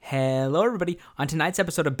Hello, everybody. On tonight's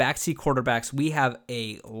episode of Backseat Quarterbacks, we have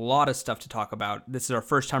a lot of stuff to talk about. This is our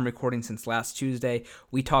first time recording since last Tuesday.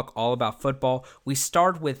 We talk all about football. We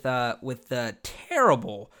start with the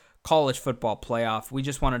terrible college football playoff. We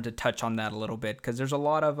just wanted to touch on that a little bit because there's a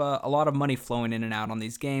lot of money flowing in and out on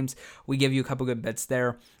these games. We give you a couple good bets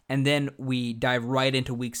there, and then we dive right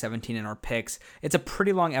into Week 17 in our picks. It's a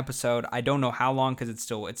pretty long episode. I don't know how long because it's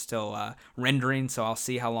still rendering, so I'll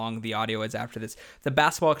see how long the audio is after this. The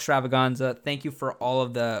basketball extravaganza. Thank you for all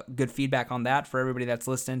of the good feedback on that for everybody that's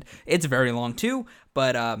listened. It's very long too,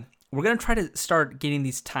 but we're going to try to start getting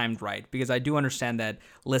these timed right because I do understand that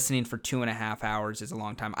listening for 2.5 hours is a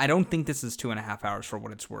long time. I don't think this is 2.5 hours for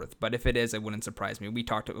what it's worth, but if it is, it wouldn't surprise me. We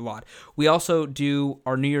talked a lot. We also do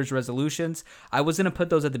our New Year's resolutions. I was going to put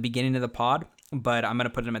those at the beginning of the pod, but I'm going to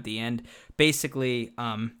put them at the end. Basically,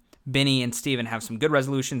 Benny and Steven have some good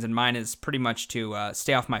resolutions, and mine is pretty much to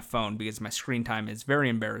stay off my phone because my screen time is very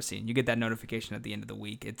embarrassing. You get that notification at the end of the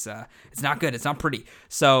week. It's not good. It's not pretty.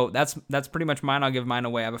 So that's pretty much mine. I'll give mine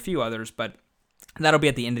away. I have a few others, but that'll be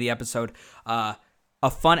at the end of the episode. A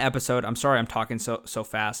fun episode. I'm sorry I'm talking so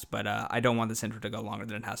fast, but I don't want this intro to go longer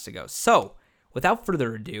than it has to go. So without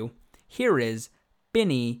further ado, here is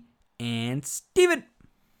Benny and Steven.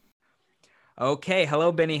 Okay.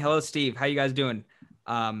 Hello, Benny. Hello, Steve. How you guys doing?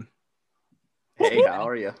 Hey, how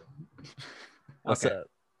are you? What's up?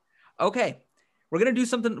 Okay. We're going to do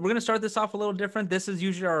something. We're going to start this off a little different. This is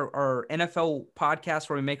usually our NFL podcast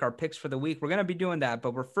where we make our picks for the week. We're going to be doing that,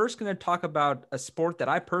 but we're first going to talk about a sport that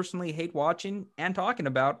I personally hate watching and talking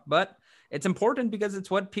about, but it's important because it's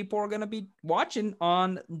what people are going to be watching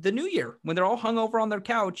on the new year when they're all hungover on their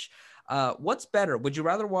couch. What's better? Would you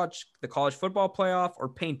rather watch the college football playoff or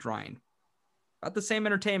paint drying? About the same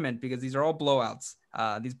entertainment because these are all blowouts.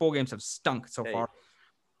 These bowl games have stunk so far.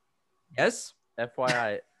 Yes?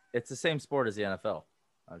 FYI, it's the same sport as the NFL.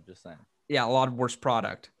 I'm just saying. Yeah, a lot worse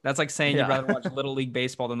product. That's like saying you'd rather watch Little League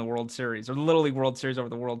Baseball than the World Series or the Little League World Series over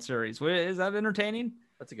the World Series. Is that entertaining?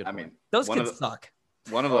 That's a good point. I mean, those kids suck.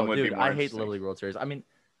 One of them would be more I hate Little League World Series. I mean,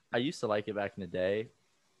 I used to like it back in the day,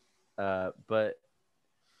 but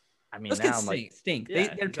I mean, those now kids I'm like, stink. Yeah, They're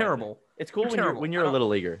exactly. terrible. It's cool when you're a little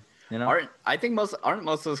leaguer. You know? Aren't most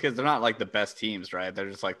of those kids? They're not like the best teams, right? They're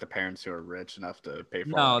just like the parents who are rich enough to pay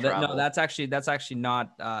for. No, that's actually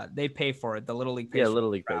not. They pay for it. The Little League pays. Yeah, for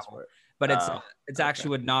Little League pays for it. But it's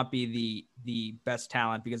actually would not be the best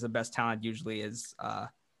talent because the best talent usually is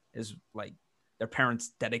like their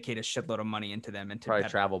parents dedicate a shitload of money into them into probably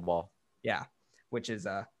travel ball. Yeah, which is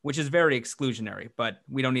very exclusionary. But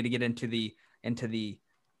we don't need to get into the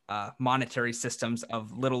monetary systems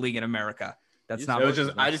of Little League in America. That's not. It was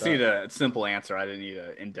just. I just need a simple answer. I didn't need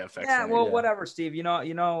an in-depth explanation. Yeah, well, whatever, Steve. You know,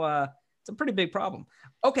 it's a pretty big problem.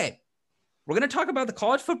 Okay, we're gonna talk about the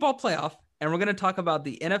college football playoff, and we're gonna talk about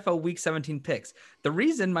the NFL Week 17 picks. The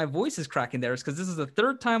reason my voice is cracking there is because this is the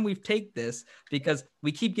third time we've taken this because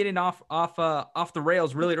we keep getting off the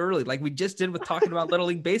rails really early, like we just did with talking about Little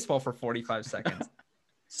League Baseball for 45 seconds.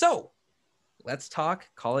 So, let's talk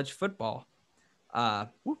college football.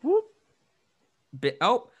 Whoop whoop.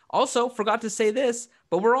 Also, forgot to say this,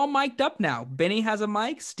 but we're all mic'd up now. Benny has a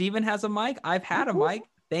mic. Steven has a mic. I've had a mic.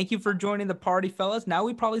 Thank you for joining the party, fellas. Now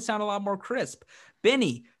we probably sound a lot more crisp.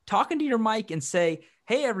 Benny, talk into your mic and say,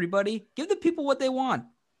 hey, everybody, give the people what they want.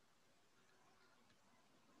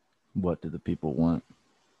 What do the people want?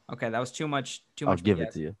 Okay, that was too much. I'll give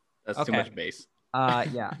it to you. That's too much bass.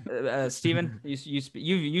 Yeah. Steven,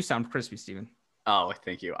 you sound crispy, Steven. Oh,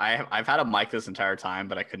 thank you. I've had a mic this entire time,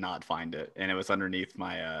 but I could not find it, and it was underneath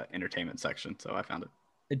my entertainment section, so I found it.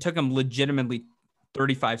 It took him legitimately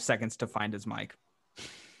 35 seconds to find his mic.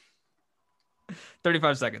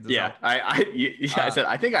 35 seconds. Yeah, I said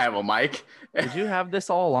I think I have a mic. Did you have this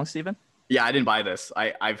all along, Steven? Yeah, I didn't buy this.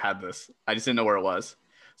 I've had this. I just didn't know where it was.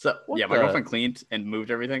 So my girlfriend cleaned and moved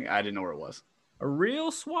everything. I didn't know where it was. A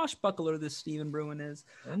real swashbuckler, this Steven Bruin is.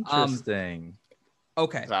 Interesting.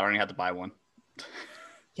 Okay. So I don't even have to buy one.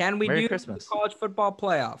 Can we Merry do Christmas. the college football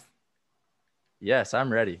playoff? Yes,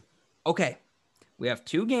 I'm ready. Okay. We have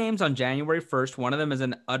 2 games on January 1st. One of them is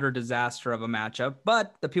an utter disaster of a matchup,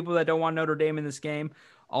 but the people that don't want Notre Dame in this game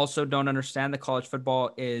also don't understand that college football or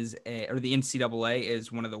the NCAA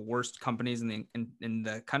is one of the worst companies in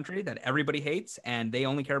the country that everybody hates, and they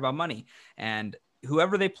only care about money. And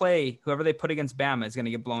whoever they put against Bama is going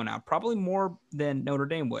to get blown out, probably more than Notre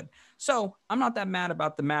Dame would. So I'm not that mad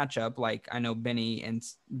about the matchup. Like I know Benny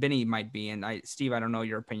might be, and Steve, I don't know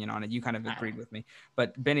your opinion on it. You kind of agreed with me,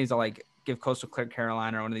 but Benny's like give Coastal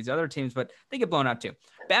Carolina or one of these other teams, but they get blown out too.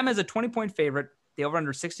 Bama is a 20-point favorite. The over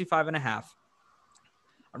under 65.5. I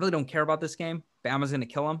really don't care about this game. Bama's going to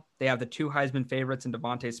kill them. They have the 2 Heisman favorites in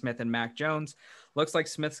Devontae Smith and Mac Jones. Looks like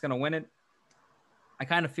Smith's going to win it. I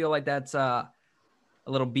kind of feel like that's a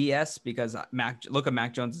little BS because look at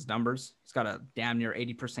Mac Jones's numbers. He's got a damn near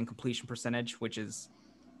 80% completion percentage, which is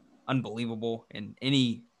unbelievable in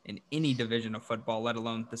any division of football, let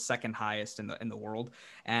alone the second highest in the world.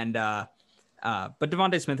 And but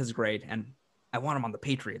Devontae Smith is great, and I want him on the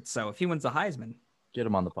Patriots. So if he wins the Heisman, Get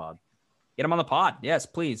him on the pod. get him on the pod. Yes,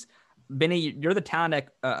 please. Benny, you're the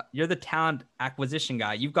talent acquisition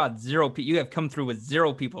guy. You've got 0 you have come through with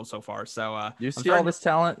 0 people so far. So You see all this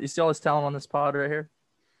talent? You see all this talent on this pod right here?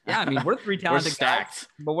 yeah, I mean, we're 3 We're talented guys, stacked.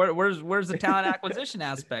 but where's the talent acquisition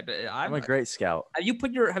aspect? I'm a great scout. Have you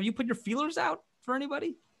put your feelers out for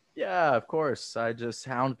anybody? Yeah, of course. I just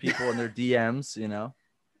hound people in their DMs, you know.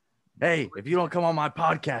 Hey, if you don't come on my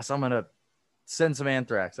podcast, I'm gonna send some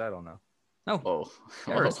anthrax. I don't know. Oh,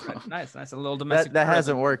 Terrorism. Nice. A little domestic. That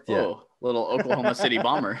hasn't terrorism. worked yet. oh, little Oklahoma City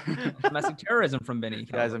bomber. Domestic terrorism from Benny.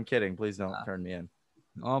 Guys, I'm kidding. Please don't turn me in.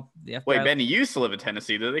 Well, the FBI. Wait, Benny, you used to live in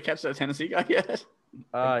Tennessee. Did they catch that Tennessee guy yet?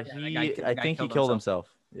 I guy think he killed himself.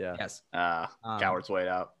 Yeah. Yes. Coward's way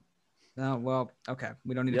out. Oh well. Okay.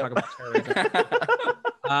 We don't need to Yep. talk about terrorism.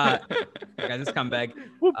 Guys, it's comeback.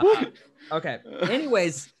 Okay.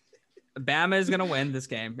 Anyways, Bama is gonna win this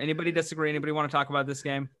game. Anybody disagree? Anybody want to talk about this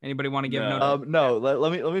game? Anybody want to give No. No.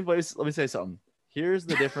 Let me say something. Here's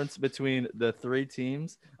the difference between the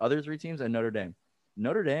other three teams, and Notre Dame.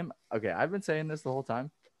 Notre Dame. Okay, I've been saying this the whole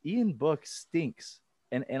time. Ian Book stinks,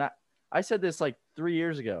 and I said this like 3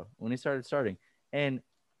 years ago when he started starting, and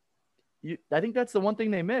I think that's the one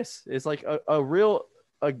thing they miss is like a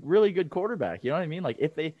really good quarterback. You know what I mean? Like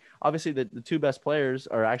if they obviously the 2 best players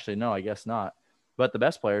are actually no, I guess not. But the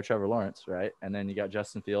best player, Trevor Lawrence, right? And then you got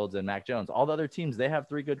Justin Fields and Mac Jones. All the other teams, they have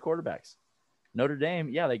 3 good quarterbacks. Notre Dame,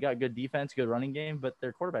 yeah, they got good defense, good running game, but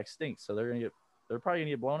their quarterback stinks. So they're probably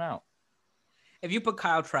gonna get blown out. If you put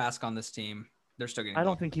Kyle Trask on this team, they're still getting. I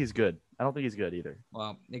don't think he's good. I don't think he's good either.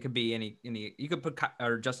 Well, it could be any. You could put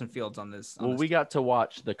or Justin Fields on this. Well, we got to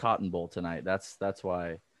watch the Cotton Bowl tonight. That's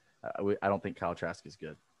why I don't think Kyle Trask is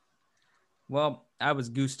good. Well, I was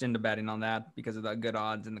goosed into betting on that because of the good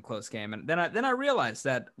odds in the close game, and then I realized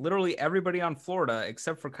that literally everybody on Florida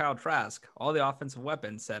except for Kyle Trask, all the offensive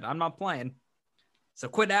weapons, said I'm not playing. So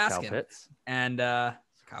quit asking. Kyle Pitts. And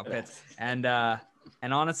Kyle Pitts.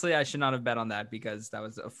 And honestly, I should not have bet on that because that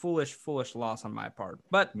was a foolish loss on my part.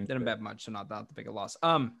 But didn't bet much, so not that big a loss.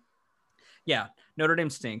 Yeah, Notre Dame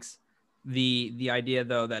stinks. The idea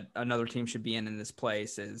though that another team should be in this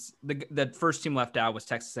place is the first team left out was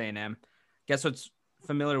Texas A&M. Guess what's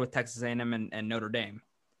familiar with Texas A&M and Notre Dame?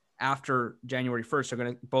 After January 1st,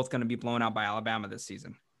 they're both going to be blown out by Alabama this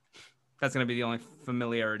season. That's going to be the only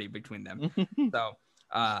familiarity between them. So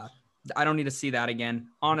I don't need to see that again.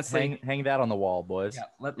 Honestly, hang that on the wall, boys.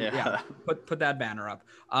 Yeah, put that banner up.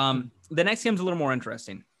 The next game's a little more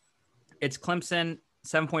interesting. It's Clemson,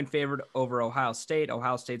 7-point favorite over Ohio State.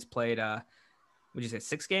 Ohio State's played, would you say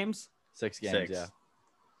 6 games? 6 games, yeah.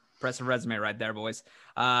 Impressive resume right there, boys.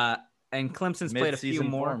 And Clemson's played a few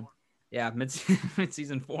more. Form. Yeah,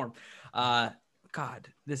 mid-season form. God,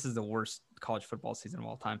 this is the worst college football season of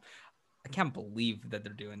all time. I can't believe that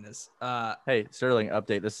they're doing this. Hey, Sterling,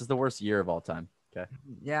 update. This is the worst year of all time. Okay.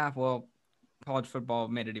 Yeah, well, college football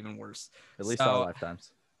made it even worse. At least our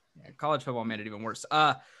lifetimes. Yeah, college football made it even worse.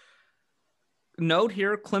 Note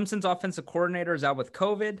here, Clemson's offensive coordinator is out with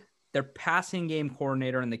COVID. Their passing game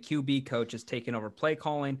coordinator and the QB coach is taking over play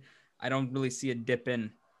calling. I don't really see a dip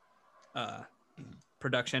in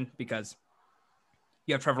production because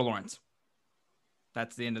you have Trevor Lawrence.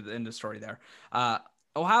 That's the end of the story there.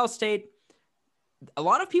 Ohio State, a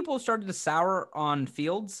lot of people have started to sour on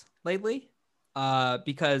Fields lately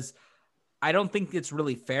because I don't think it's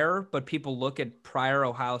really fair, but people look at prior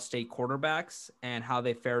Ohio State quarterbacks and how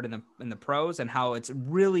they fared in the pros and how it's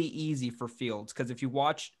really easy for Fields. Because if you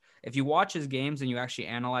watch his games and you actually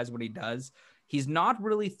analyze what he does, he's not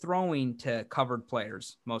really throwing to covered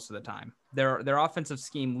players most of the time. Their offensive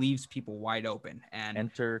scheme leaves people wide open. And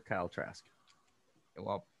enter Kyle Trask.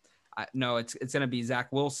 Well, no, it's going to be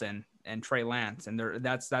Zach Wilson and Trey Lance, and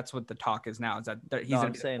that's what the talk is now. Is that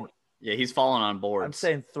he's fallen on board. I'm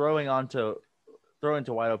saying throwing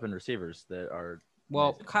into wide open receivers that are.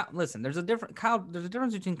 Well, listen, there's a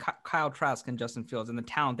difference between Kyle Trask and Justin Fields and the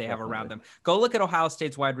talent they have around them. Go look at Ohio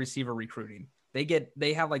State's wide receiver recruiting.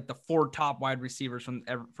 They have like the 4 top wide receivers from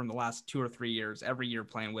the last 2 or 3 years, every year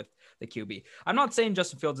playing with the QB. I'm not saying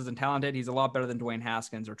Justin Fields isn't talented. He's a lot better than Dwayne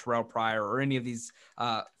Haskins or Terrell Pryor or any of these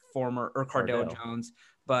former or Cardale Jones.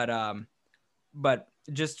 But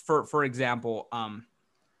just for example,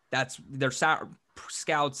 that's they're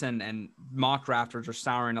scouts and mock drafters are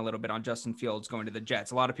souring a little bit on Justin Fields going to the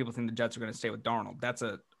Jets. A lot of people think the Jets are going to stay with Darnold. That's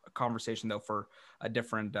a conversation though for a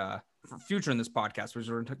different for future in this podcast, which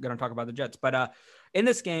we're going to talk about the Jets. But in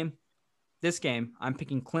this game, I'm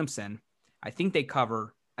picking Clemson. I think they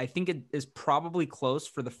cover. I think it is probably close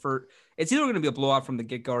for the first. It's either going to be a blowout from the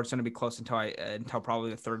get go, or it's going to be close until probably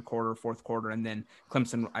the third quarter, fourth quarter, and then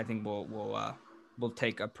Clemson I think will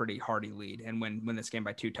take a pretty hearty lead and win this game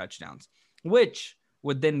by 2 touchdowns, which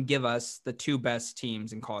would then give us the 2 best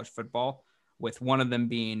teams in college football, with one of them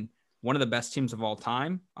being one of the best teams of all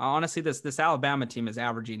time. Honestly, this Alabama team is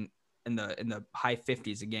averaging in the high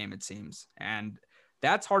 50s a game, it seems, and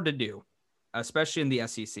that's hard to do, especially in the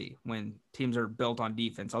SEC when teams are built on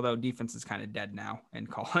defense, although defense is kind of dead now in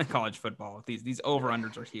college football. These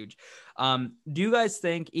over-unders are huge. Do you guys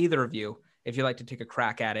think, either of you, if you'd like to take a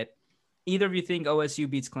crack at it, either of you think OSU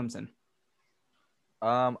beats Clemson?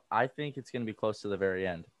 I think it's going to be close to the very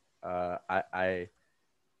end. I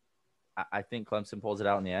think Clemson pulls it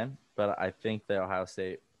out in the end, but I think that Ohio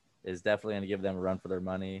State is definitely going to give them a run for their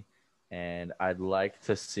money, and I'd like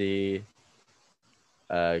to see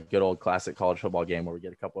a good old classic college football game where we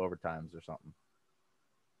get a couple overtimes or something.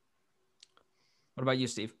 What about you,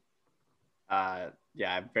 Steve? Yeah,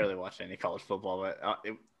 I barely watched any college football, but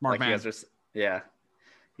Mark you guys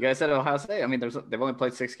you guys said Ohio State. I mean, they've only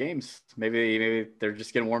played 6 games. Maybe they're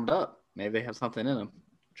just getting warmed up. Maybe they have something in them.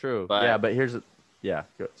 True. But,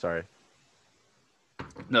 sorry.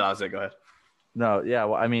 No, that was it. Go ahead. No, yeah.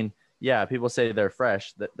 Well, I mean, yeah, people say they're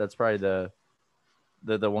fresh. That's probably the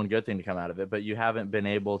one good thing to come out of it. But you haven't been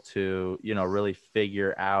able to, really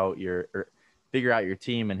figure out your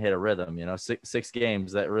team and hit a rhythm. 6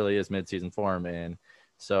 games, that really is midseason form, and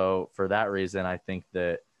so for that reason, I think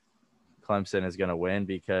that Clemson is going to win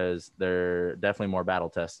because they're definitely more battle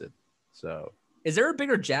tested. So, is there a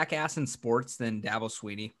bigger jackass in sports than Dabo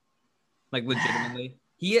Swinney? Like, legitimately,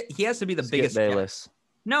 he has to be the biggest. Bayless.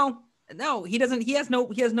 No, he doesn't. He has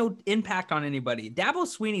no impact on anybody. Dabo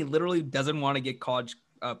Swinney literally doesn't want to get college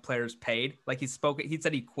players paid. Like, he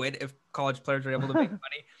said he quit if college players are able to make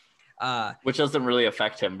money. Which doesn't really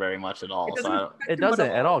affect him very much at all. It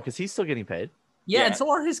doesn't at all because he's still getting paid. Yeah, and so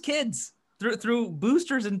are his kids through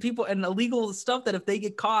boosters and people and illegal stuff that if they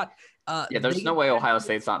get caught. There's no way Ohio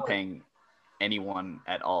State's not paying anyone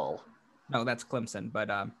at all. No, that's Clemson, but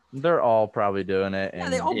they're all probably doing it.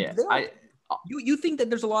 And you think that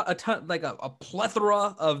there's a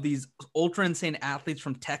plethora of these ultra insane athletes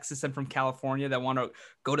from Texas and from California that want to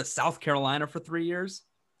go to South Carolina for 3 years?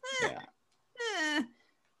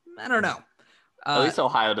 I don't know. At least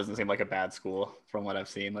Ohio doesn't seem like a bad school from what I've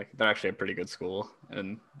seen. Like, they're actually a pretty good school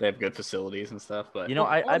and they have good facilities and stuff. But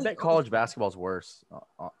I bet college basketball's worse.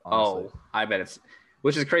 Honestly. I bet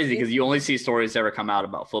which is crazy because you only see stories ever come out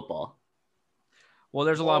about football. Well,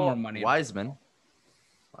 there's a lot more money. Wiseman.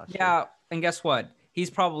 Yeah, and guess what? He's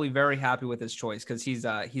probably very happy with his choice because he's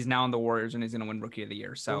now in the Warriors and he's going to win Rookie of the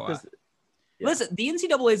Year. So. Listen, the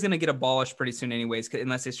NCAA is going to get abolished pretty soon anyways,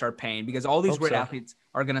 unless they start paying, because all these great athletes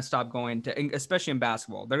are going to stop going to, especially in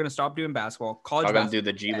basketball. They're going to stop doing basketball. College are going to basketball do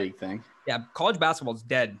the G League thing. Yeah, college basketball is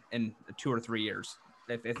dead in 2 or 3 years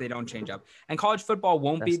if they don't change up. And college football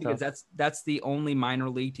won't be because that's the only minor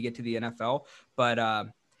league to get to the NFL. But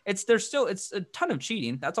it's a ton of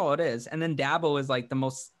cheating. That's all it is. And then Dabo is like the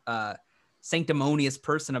most sanctimonious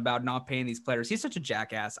person about not paying these players. He's such a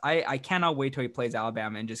jackass. I cannot wait till he plays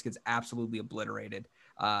Alabama and just gets absolutely obliterated.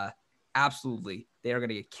 Absolutely. They are going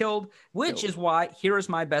to get killed, which is why here is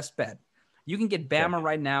my best bet. You can get Bama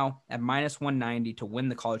right now at -190 to win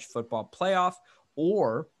the college football playoff,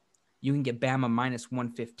 or you can get Bama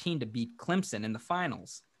 -115 to beat Clemson in the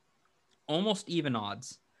finals. Almost even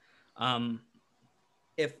odds.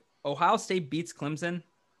 If Ohio State beats Clemson,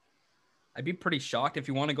 I'd be pretty shocked if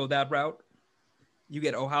you want to go that route. You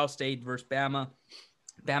get Ohio State versus Bama.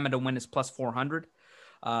 Bama to win is +400.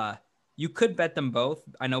 You could bet them both.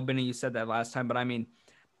 I know, Benny, you said that last time, but I mean,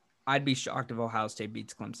 I'd be shocked if Ohio State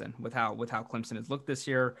beats Clemson with how Clemson has looked this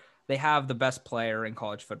year. They have the best player in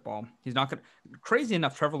college football. He's not going to – crazy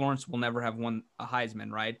enough, Trevor Lawrence will never have won a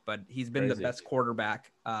Heisman, right? But he's been the best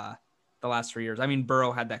quarterback the last 3 years. I mean,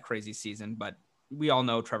 Burrow had that crazy season, but we all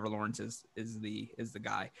know Trevor Lawrence is the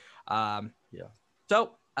guy.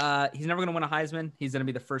 So he's never going to win a Heisman. He's going to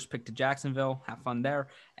be the first pick to Jacksonville. Have fun there.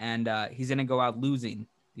 And he's going to go out losing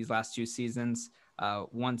these last 2 seasons.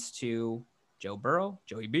 Once to Joe Burrow,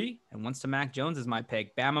 Joey B, and once to Mac Jones is my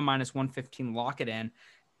pick. Bama -115, lock it in.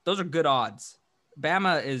 Those are good odds.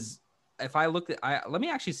 Bama is, if I look at, let me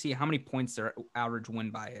actually see how many points their average win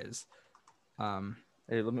by is.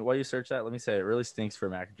 Hey, while you search that, let me say it really stinks for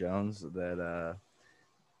Mac Jones that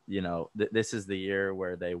this is the year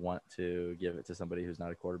where they want to give it to somebody who's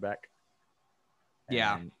not a quarterback.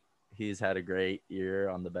 Yeah. And he's had a great year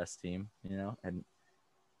on the best team,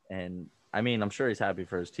 and I mean, I'm sure he's happy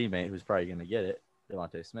for his teammate who's probably going to get it,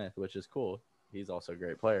 Devontae Smith, which is cool. He's also a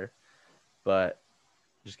great player, but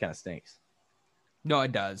it just kind of stinks. No,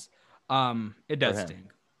 it does. It does For him.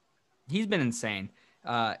 stink. He's been insane.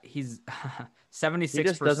 He's 76%. He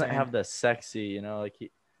just doesn't have the sexy, like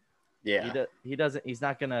Yeah. he doesn't. He's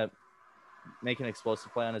not gonna make an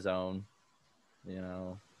explosive play on his own. He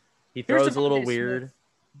Here's throws a little Devontae weird.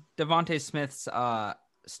 Devontae Smith's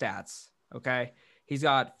stats. Okay, he's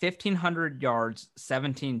got 1,500 yards,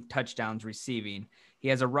 17 touchdowns receiving. He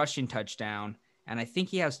has a rushing touchdown, and I think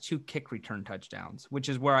he has 2 kick return touchdowns, which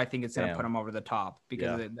is where I think it's going to put him over the top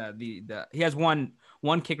because he has one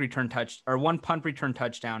kick return one punt return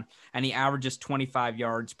touchdown, and he averages 25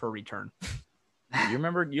 yards per return. You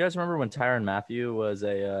guys remember when Tyrann Mathieu was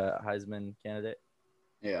a Heisman candidate?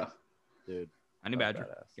 Yeah. Dude. Honey Badger,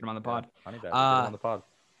 get him on the pod. Honey Badger, get him on the pod.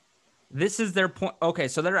 This is their point. Okay,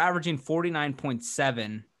 so they're averaging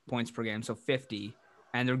 49.7 points per game, so 50,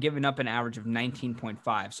 and they're giving up an average of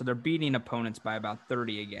 19.5. So they're beating opponents by about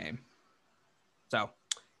 30 a game. So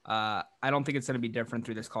I don't think it's going to be different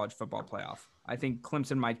through this college football playoff. I think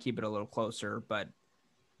Clemson might keep it a little closer, but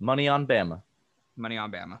money on Bama. Money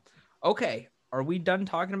on Bama. Okay. Are we done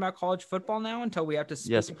talking about college football now until we have to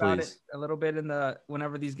speak about it a little bit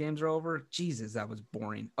whenever these games are over? Jesus, that was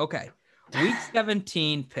boring. Okay. Week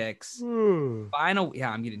 17 picks. I'm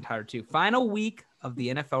getting tired too. Final week of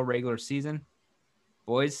the NFL regular season.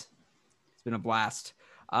 Boys, it's been a blast.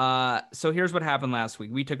 So here's what happened last week.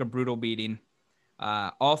 We took a brutal beating.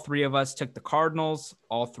 All 3 of us took the Cardinals.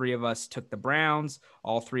 All 3 of us took the Browns.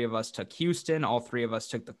 All 3 of us took Houston. All 3 of us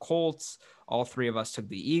took the Colts. All 3 of us took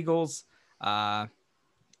the Eagles. All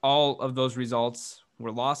of those results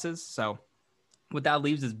were losses. So what that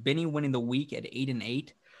leaves is Benny winning the week at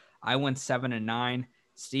 8-8. I went 7-9.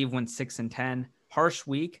 Steve went 6-10. Harsh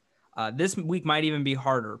week. This week might even be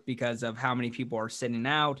harder because of how many people are sitting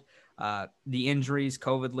out, the injuries,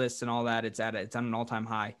 COVID lists, and all that. It's on an all-time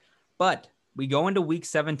high. But we go into week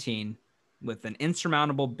 17 with an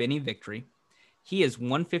insurmountable Benny victory. He is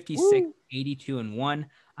 156, 82-1.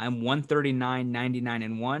 I'm 139,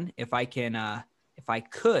 99-1. If I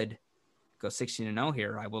could go 16-0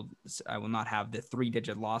 here, I will not have the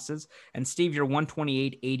 3-digit losses. And Steve, you're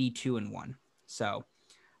 128, 82-1. So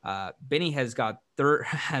Benny has a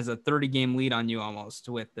 30-game lead on you almost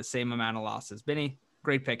with the same amount of losses. Benny,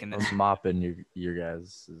 great pick in this. I'm mopping your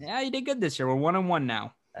guys. Yeah, you did good this year. We're 1-1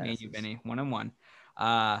 now. Me and you, Benny, 1-1.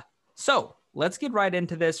 So let's get right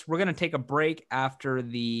into this. We're going to take a break after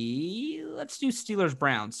let's do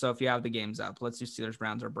Steelers-Browns. So if you have the games up, let's do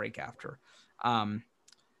Steelers-Browns or break after.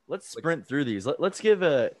 Let's sprint through these. Let's give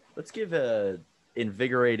a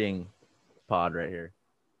invigorating pod right here.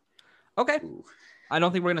 Okay. Ooh. I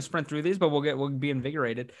don't think we're going to sprint through these, but we'll be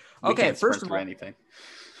invigorated. Okay. First of all, anything.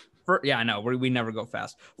 Yeah, I know. We never go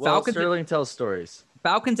fast. Well, Sterling tells stories.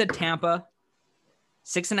 Falcons at Tampa.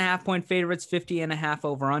 6.5-point favorites, 50.5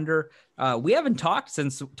 over under. We haven't talked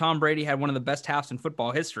since Tom Brady had one of the best halves in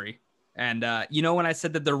football history. And when I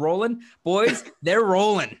said that they're rolling, boys, they're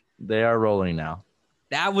rolling. They are rolling now.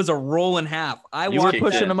 That was a rolling half. You were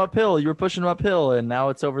pushing them uphill, and now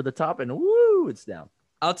it's over the top, and woo, it's down.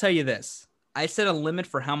 I'll tell you this. I set a limit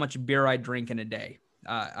for how much beer I drink in a day.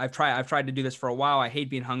 I've tried to do this for a while. I hate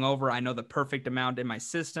being hungover. I know the perfect amount in my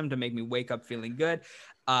system to make me wake up feeling good.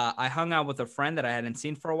 I hung out with a friend that I hadn't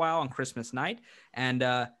seen for a while on Christmas night, and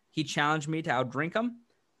he challenged me to outdrink him.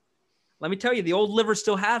 Let me tell you, the old liver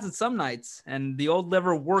still has it some nights, and the old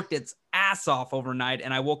liver worked its ass off overnight,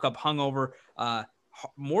 and I woke up hungover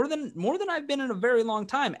more than I've been in a very long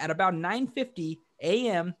time. At about 9:50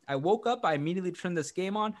 a.m., I woke up. I immediately turned this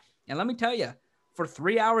game on, and let me tell you, for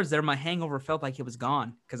 3 hours there, my hangover felt like it was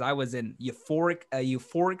gone because I was in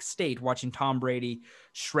euphoric state watching Tom Brady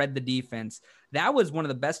shred the defense. That was one of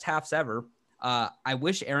the best halves ever. I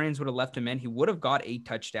wish Arians would have left him in. He would have got 8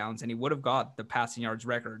 touchdowns, and he would have got the passing yards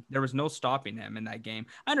record. There was no stopping him in that game.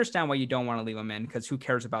 I understand why you don't want to leave him in because who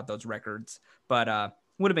cares about those records? But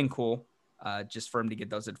would have been cool just for him to get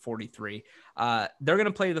those at 43. They're going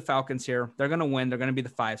to play the Falcons here. They're going to win. They're going to be the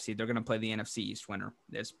 5 seed. They're going to play the NFC East winner.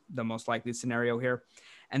 Is the most likely scenario here.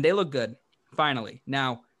 And they look good, finally.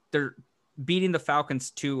 Now, they're beating the Falcons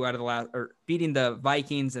beating the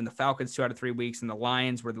Vikings and the Falcons 2 out of 3 weeks, and the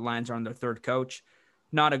Lions, where the Lions are on their 3rd coach.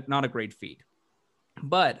 Not a great feat.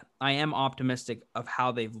 But I am optimistic of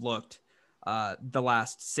how they've looked the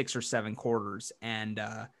last 6 or 7 quarters. And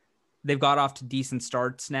they've got off to decent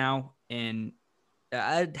starts now in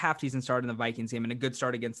a half decent start in the Vikings game and a good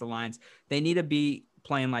start against the Lions. They need to be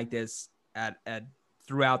playing like this at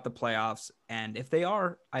throughout the playoffs. And if they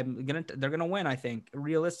are, they're gonna win. I think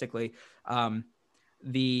realistically,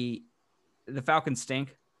 the Falcons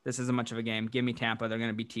stink. This isn't much of a game. Give me Tampa. They're going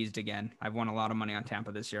to be teased again. I've won a lot of money on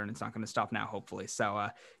Tampa this year, and it's not going to stop now, hopefully. So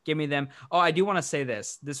give me them. Oh, I do want to say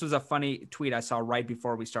this. This was a funny tweet I saw right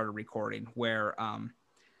before we started recording where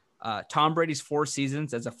Tom Brady's 4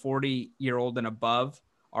 seasons as a 40-year-old and above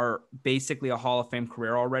are basically a Hall of Fame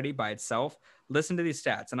career already by itself. Listen to these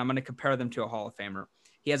stats, and I'm going to compare them to a Hall of Famer.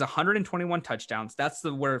 He has 121 touchdowns. That's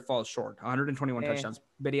where it falls short. 121 touchdowns.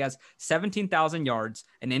 But he has 17,000 yards,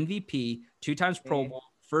 an MVP, 2 times Pro Bowl,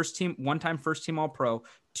 first team, 1-time first team All-Pro,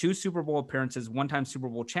 2 Super Bowl appearances, 1-time Super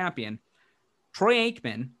Bowl champion. Troy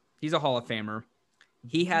Aikman, he's a Hall of Famer.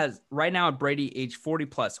 He has right now at Brady, age 40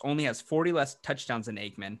 plus, only has 40 less touchdowns than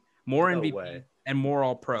Aikman, more MVP and more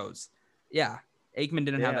All-Pros. Yeah, Aikman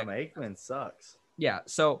didn't have that. Aikman sucks. Yeah,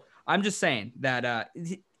 so I'm just saying that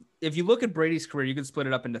if you look at Brady's career, you could split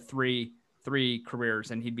it up into three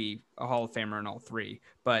careers, and he'd be a Hall of Famer in all 3.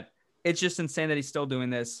 But it's just insane that he's still doing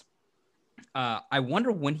this. I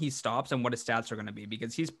wonder when he stops and what his stats are going to be,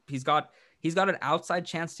 because he's got an outside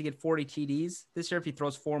chance to get 40 TDs this year if he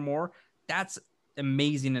throws 4 more. That's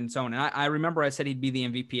amazing in its own. And I remember I said he'd be the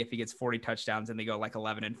MVP if he gets 40 touchdowns and they go like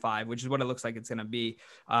 11-5, which is what it looks like it's going to be.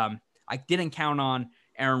 I didn't count on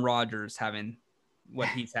Aaron Rodgers having what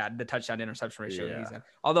he's had, the touchdown interception ratio he's had.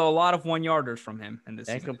 Although a lot of 1-yarders from him in this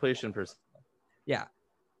and completion percentage. Yeah.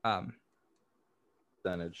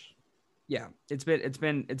 Percentage. Yeah, it's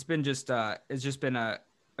just been a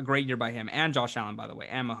great year by him and Josh Allen, by the way,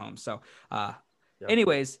 and Mahomes. So,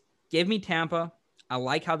 anyways, give me Tampa. I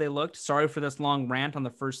like how they looked. Sorry for this long rant on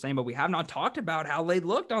the first thing, but we have not talked about how they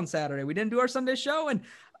looked on Saturday. We didn't do our Sunday show, and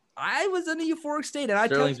I was in a euphoric state. And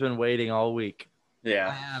Sterling's been waiting all week. Yeah,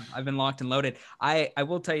 I have. I've been locked and loaded. I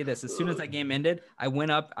will tell you this: as soon as that game ended, I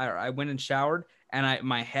went up, I went and showered, and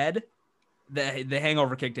my head. The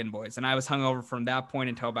hangover kicked in, boys, and I was hungover from that point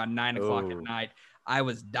until about 9 o'clock at night. I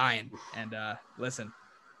was dying. And listen,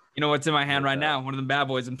 you know what's in my hand right now? One of them bad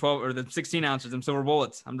boys, them 12 or the 16 ounces, them silver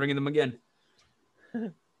bullets. I'm drinking them again.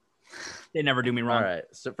 They never do me wrong. All right.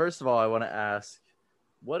 So first of all, I want to ask,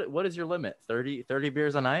 what is your limit? 30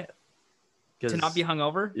 beers a night? To not be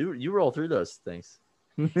hungover? You roll through those things.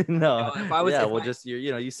 No. If I was,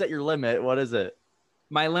 you set your limit. What is it?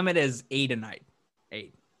 My limit is 8 a night.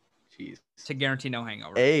 8. Jeez. To guarantee no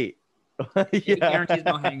hangover. 8. 8 guarantees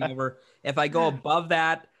no hangover. If I go above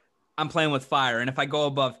that, I'm playing with fire. And if I go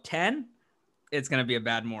above 10, it's going to be a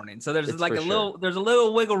bad morning. So there's like there's a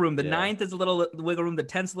little wiggle room. The 9th is a little wiggle room. The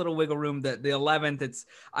 10th's a little wiggle room. The 11th,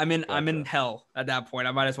 I'm in hell at that point.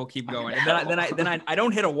 I might as well keep going. And then I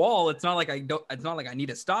don't hit a wall. It's not like I need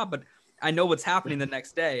to stop, but I know what's happening the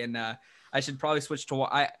next day. And I should probably switch to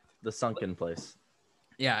the sunken place.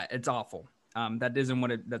 Yeah, it's awful. That's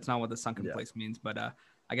not what the sunken place means, but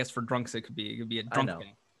I guess for drunks it could be a drunk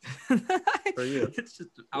thing. For you, it's just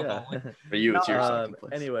alcohol. For you, it's your sunken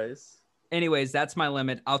place. Anyways, that's my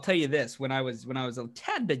limit. I'll tell you this: when I was a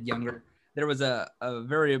tad bit younger, there was a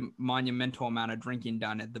very monumental amount of drinking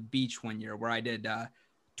done at the beach one year where I did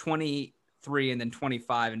 23 and then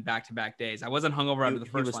 25 in back-to-back days. I wasn't hungover after the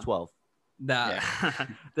first one. He was 12.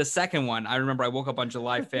 The second one, I remember I woke up on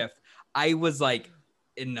July 5th. I was like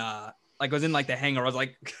I was in like the hangover. I was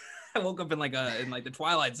like, I woke up in like the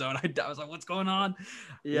Twilight Zone. I was like, what's going on?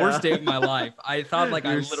 Yeah. Worst day of my life. I thought like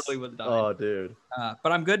I literally was dying. Oh, dude.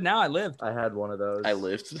 But I'm good now. I lived. I had one of those. I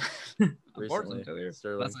lived. Recently.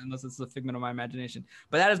 Unless it's the figment of my imagination.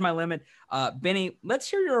 But that is my limit. Benny, let's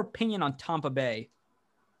hear your opinion on Tampa Bay.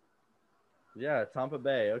 Yeah, Tampa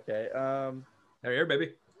Bay. Okay. They're here,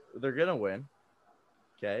 baby. They're gonna win.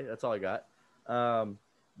 Okay, that's all I got.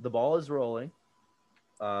 The ball is rolling.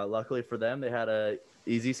 Luckily for them, they had a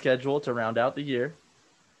easy schedule to round out the year,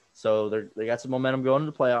 so they got some momentum going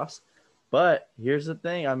into the playoffs. But here's the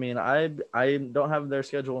thing: I mean, I don't have their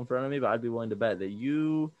schedule in front of me, but I'd be willing to bet that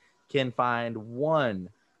you can find one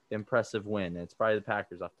impressive win. It's probably the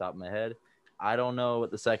Packers off the top of my head. I don't know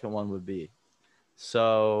what the second one would be,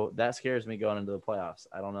 so that scares me going into the playoffs.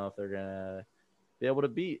 I don't know if they're gonna be able to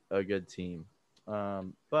beat a good team,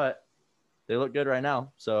 but they look good right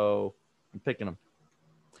now, so I'm picking them.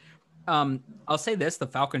 I'll say this: the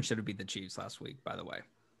Falcons should have beat the Chiefs last week. By the way,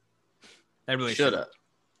 they really should have.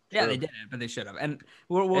 Yeah, they didn't, but they should have. And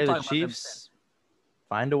we'll talk the about Chiefs.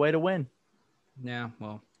 Find a way to win. Yeah,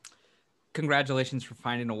 well, congratulations for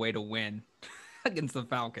finding a way to win against the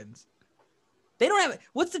Falcons. They don't have.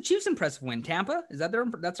 What's the Chiefs' impressive win? Tampa? Is that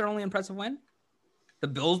that's their only impressive win? The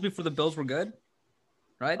Bills before the Bills were good,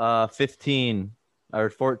 right? 15 Or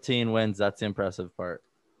 14 wins. That's the impressive part.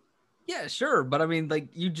 Yeah, sure, but I mean, like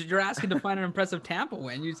you're asking to find an impressive Tampa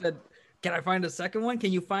win. You said, "Can I find a second one?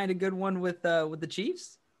 Can you find a good one with the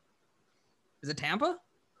Chiefs?" Is it Tampa?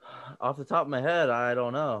 Off the top of my head, I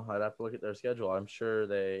don't know. I'd have to look at their schedule. I'm sure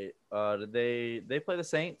they did they play the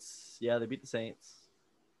Saints. Yeah, they beat the Saints.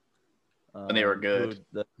 And they were good.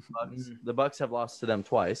 The Bucks have lost to them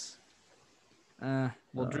twice.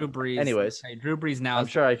 Well, Drew Brees. Anyways, hey, Drew Brees now. I'm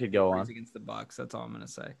sure I could go on against the Bucks. That's all I'm gonna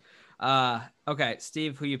say. Okay,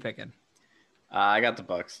 Steve, who you picking? I got the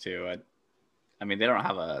Bucks too. I mean, they don't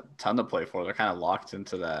have a ton to play for. They're kind of locked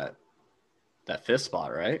into that fifth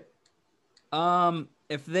spot, right?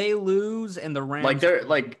 If they lose and the Rams, they're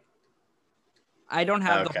like, I don't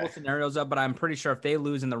have the whole scenarios up, but I'm pretty sure if they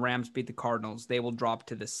lose and the Rams beat the Cardinals, they will drop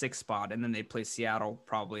to the 6th spot, and then they play Seattle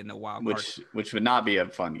probably in the wild card. Which would not be a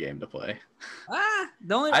fun game to play.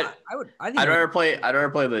 The only I'd rather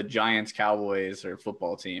play the Giants, Cowboys, or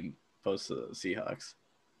football team opposed to the Seahawks.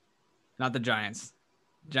 Not the Giants.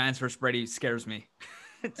 Giants versus Brady scares me.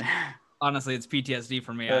 Honestly, it's PTSD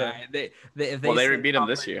for me. They beat them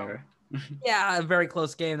this year. Yeah, a very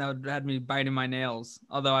close game that would had me biting my nails.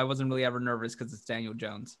 Although I wasn't really ever nervous because it's Daniel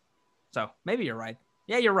Jones. So maybe you're right.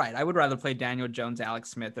 Yeah, you're right. I would rather play Daniel Jones,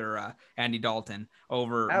 Alex Smith, or Andy Dalton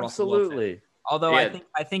over Russell Wilson. Although I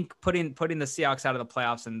think putting the Seahawks out of the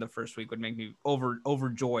playoffs in the first week would make me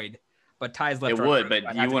overjoyed. But Ty's left. It would,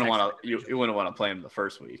 but you wouldn't want to play him the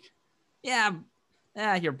first week. Yeah,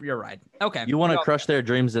 you're right. Okay. You want to crush their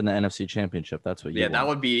dreams in the NFC Championship. That's what you want. That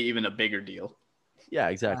would be even a bigger deal. Yeah,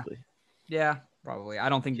 exactly. Yeah, probably. I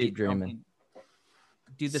don't think keep dreaming.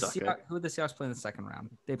 Who the Seahawks play in the second round?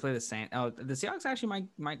 They play the Saints. Oh, the Seahawks actually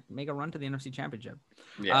might make a run to the NFC Championship.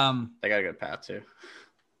 Yeah, they got a good path too.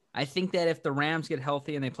 I think that if the Rams get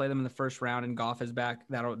healthy and they play them in the first round and Goff is back,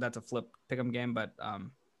 that's a flip pick'em game. But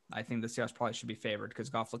I think the Seahawks probably should be favored because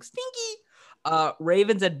Goff looks stinky.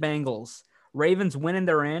 Ravens at Bengals. Ravens win and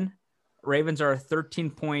they're in. Ravens are a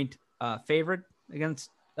 13-point favorite against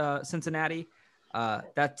Cincinnati.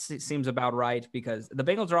 That seems about right because the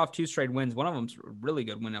Bengals are off 2 straight wins. One of them's a really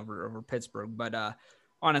good win over Pittsburgh. But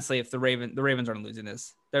honestly, if the Ravens aren't losing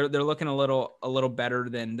this, they're looking a little better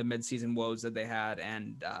than the midseason woes that they had.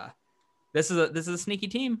 And this is a sneaky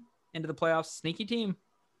team into the playoffs. Sneaky team.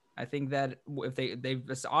 I think that if they've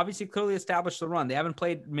obviously clearly established the run. They haven't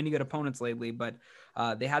played many good opponents lately, but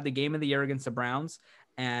they had the game of the year against the Browns,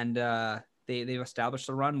 and they've established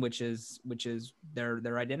the run, which is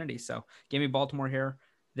their identity. So give me Baltimore here.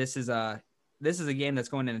 This is a game that's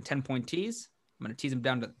going in a 10-point tease. I'm going to tease them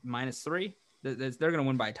down to -3. They're going to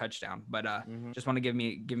win by a touchdown, but just want to give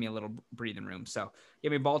me a little breathing room. So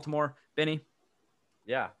give me Baltimore. Benny?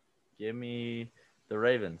 Yeah, give me the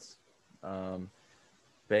Ravens.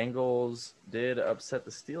 Bengals did upset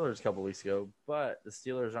the Steelers a couple weeks ago, but the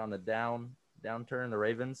Steelers are on the downturn. The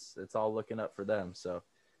Ravens, it's all looking up for them. So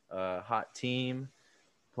hot team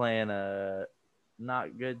playing a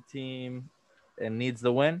not good team and needs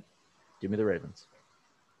the win. Give me the Ravens.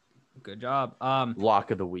 Good job.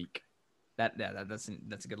 Lock of the week. That's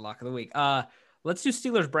a good lock of the week. Let's do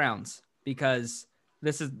Steelers Browns because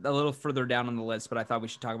this is a little further down on the list, but I thought we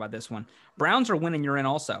should talk about this one. Browns are winning. You're in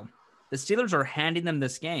also. The Steelers are handing them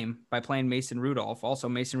this game by playing Mason Rudolph. Also,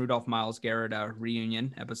 Mason Rudolph, Myles Garrett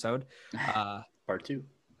reunion episode. Part 2.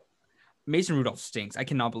 Mason Rudolph stinks. I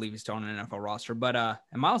cannot believe he's still on an NFL roster. But and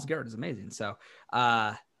Myles Garrett is amazing. So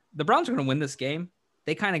the Browns are going to win this game.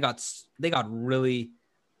 They kind of got really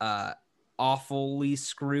awfully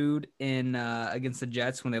screwed in against the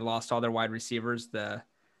Jets when they lost all their wide receivers the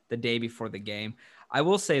day before the game. I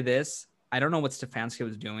will say this. I don't know what Stefanski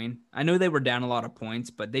was doing. I know they were down a lot of points,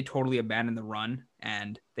 but they totally abandoned the run,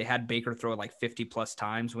 and they had Baker throw like 50-plus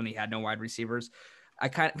times when he had no wide receivers. I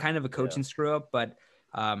kind of a coaching screw up, but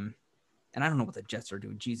and I don't know what the Jets are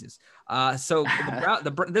doing. Jesus. So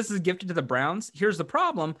this is gifted to the Browns. Here's the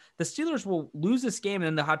problem: the Steelers will lose this game, and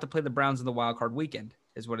then they'll have to play the Browns in the wild card weekend.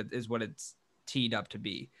 Is what it's teed up to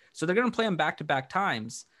be. So they're going to play them back-to-back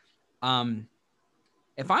times.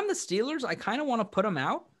 If I'm the Steelers, I kind of want to put them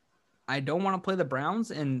out. I don't want to play the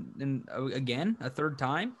Browns and again a third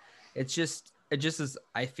time. It just is.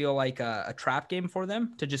 I feel like a trap game for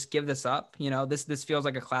them to just give this up. You know, this feels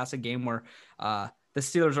like a classic game where the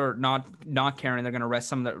Steelers are not caring. They're going to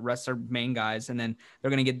rest their main guys, and then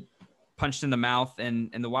they're going to get punched in the mouth in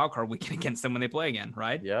the wild card weekend against them when they play again.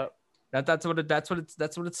 Right? Yep. That's what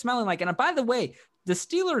it's smelling like. And by the way, the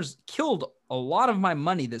Steelers killed a lot of my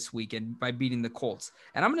money this weekend by beating the Colts,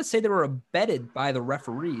 and I'm going to say they were abetted by the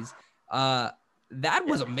referees. That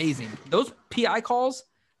was amazing. Those PI calls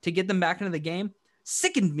to get them back into the game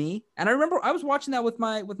sickened me. And I remember I was watching that with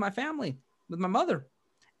my family. with my mother.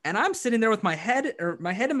 And I'm sitting there with my head in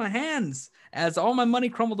my hands as all my money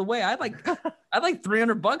crumbled away. I had like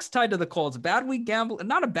 $300 tied to the Colts. Bad week gambling,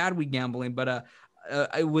 not a bad week gambling, but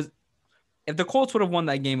it was. If the Colts would have won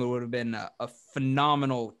that game, it would have been a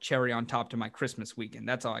phenomenal cherry on top to my Christmas weekend.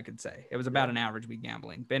 That's all I could say. It was about an average week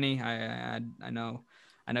gambling. Benny, I know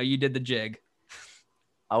you did the jig.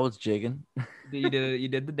 I was jigging. You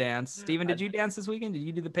did the dance. Steven, did you dance this weekend? Did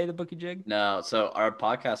you do the pay the bookie jig? No. So our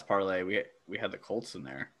podcast parlay, we had the Colts in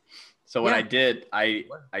there. So what I did,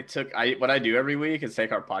 what I do every week is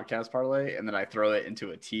take our podcast parlay and then I throw it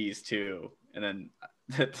into a tease too. And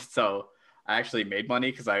then so I actually made money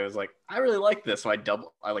because I was like, I really like this. So I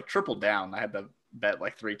tripled down. I had the bet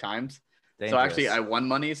like 3 times. Dangerous. So actually I won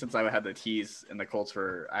money since I had the tease and the Colts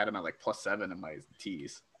I had them at like +7 in my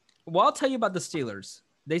tease. Well, I'll tell you about the Steelers.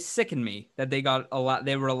 They sickened me that they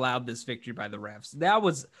were allowed this victory by the refs. That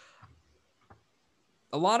was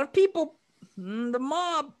a lot of people, the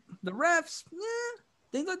mob, the refs,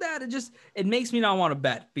 things like that. It makes me not want to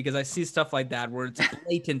bet because I see stuff like that where it's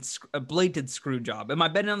a blatant screw job. Am I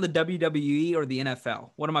betting on the WWE or the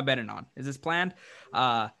NFL? What am I betting on? Is this planned?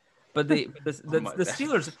 But the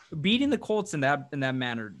Steelers beating the Colts in that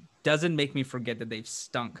manner doesn't make me forget that they've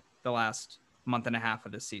stunk the last month and a half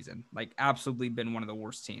of the season. Like, absolutely been one of the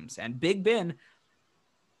worst teams. And Big Ben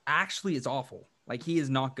actually is awful. Like, he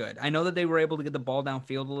is not good. I know that they were able to get the ball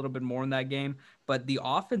downfield a little bit more in that game, but the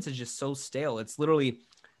offense is just so stale. It's literally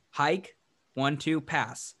hike, 1-2,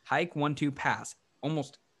 pass, hike, 1-2, pass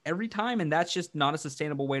almost every time. And that's just not a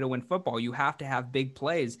sustainable way to win football. You have to have big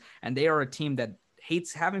plays, and they are a team that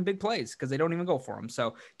hates having big plays because they don't even go for them.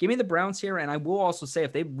 So give me the Browns here. And I will also say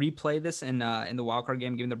if they replay this in the wild card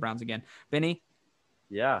game, give me the Browns again. Benny?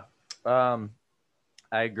 Yeah. I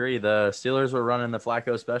agree. The Steelers were running the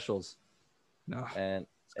Flacco specials. No. And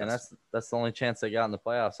that's the only chance they got in the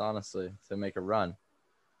playoffs, honestly, to make a run.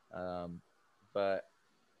 But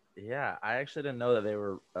yeah, I actually didn't know that they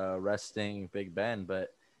were resting Big Ben,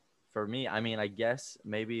 but for me, I mean, I guess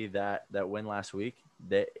maybe that win last week,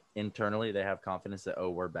 they internally they have confidence that,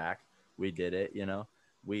 we're back. We did it,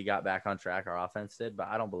 We got back on track, our offense did, but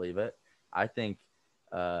I don't believe it. I think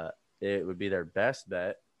it would be their best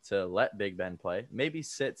bet to let Big Ben play. Maybe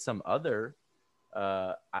sit some other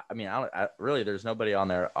really there's nobody on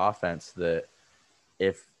their offense that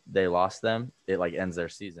if they lost them, it like ends their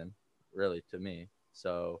season, really, to me.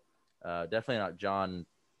 So definitely not John.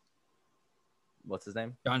 What's his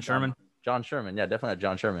name? John Sherman. John Sherman. Yeah, definitely not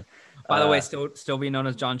John Sherman. By the way, still being known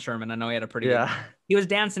as John Sherman. I know he had a pretty good. He was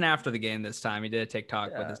dancing after the game this time. He did a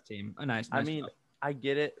TikTok with his team. A nice I mean, job. I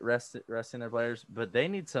get it, resting their players, but they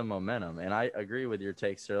need some momentum. And I agree with your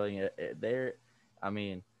take, Sterling.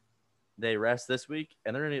 They rest this week,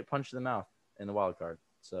 and they're going to get punched in the mouth in the wild card.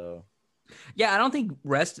 So, yeah, I don't think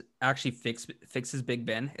rest actually fixes Big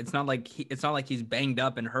Ben. It's not like he's banged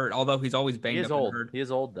up and hurt, although he's always banged up and hurt. He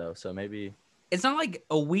is old, though, so maybe. It's not like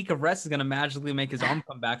a week of rest is going to magically make his arm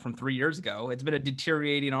come back from 3 years ago. It's been a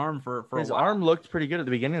deteriorating arm for a while. His arm looked pretty good at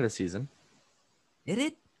the beginning of the season. Did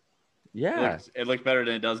it? Yeah. It looked better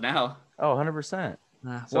than it does now. Oh, 100%.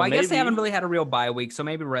 I guess they haven't really had a real bye week, so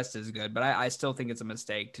maybe rest is good. But I still think it's a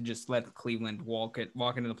mistake to just let Cleveland walk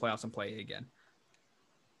into the playoffs and play again.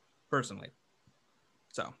 Personally.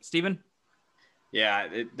 So, Steven? Yeah,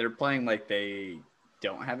 they're playing like they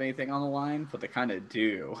don't have anything on the line, but they kind of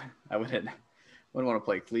do. I wouldn't want to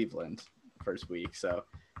play Cleveland first week, so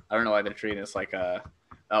I don't know why they're treating us like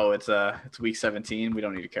it's week 17. We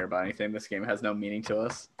don't need to care about anything. This game has no meaning to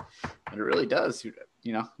us, and it really does.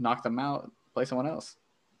 Knock them out, play someone else.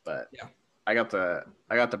 But yeah, I got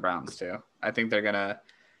the Browns too. I think this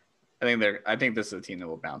is a team that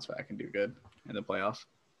will bounce back and do good in the playoffs.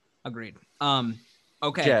 Agreed.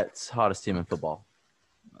 Okay. Jets, hottest team in football.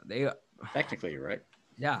 They technically, you're right.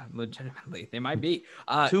 Yeah, legitimately, they might be.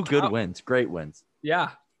 Two good wins, great wins. Yeah,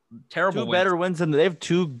 terrible. Two better wins than they have.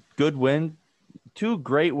 Two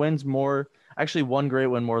great wins more. Actually, one great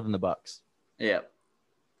win more than the Bucks. Yeah,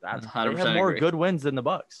 that's 100%. They have more good wins than the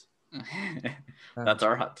Bucks. That's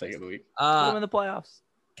our hot take of the week. Put them in the playoffs.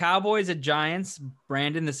 Cowboys at Giants.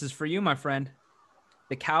 Brandon, this is for you, my friend.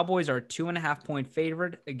 The Cowboys are 2.5-point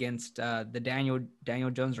favorite against the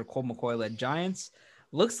Daniel Jones or Colt McCoy led Giants.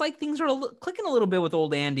 Looks like things are clicking a little bit with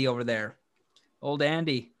old Andy over there. Old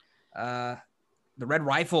Andy, the Red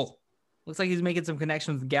Rifle. Looks like he's making some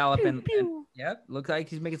connections with Gallup and looks like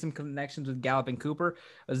he's making some connections with Gallup and Cooper.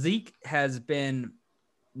 Zeke has been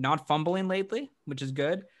not fumbling lately, which is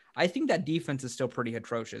good. I think that defense is still pretty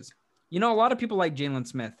atrocious. A lot of people like Jalen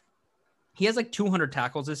Smith. He has like 200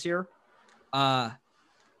 tackles this year.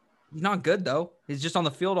 He's not good though. He's just on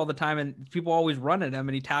the field all the time, and people always run at him,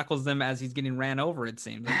 and he tackles them as he's getting ran over. It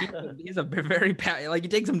seems like he's a very bad. Like he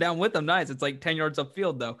takes them down with him. Nice. It's like 10 yards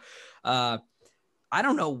upfield though. I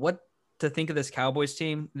don't know what to think of this Cowboys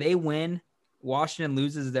team. They win. Washington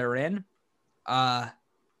loses. They're in.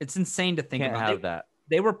 It's insane to think Can't about. have that.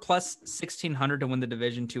 They were plus 1,600 to win the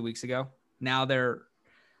division 2 weeks ago. Now they're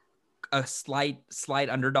a slight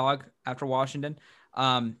underdog after Washington.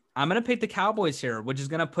 I'm going to pick the Cowboys here, which is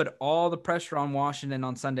going to put all the pressure on Washington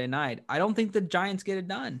on Sunday night. I don't think the Giants get it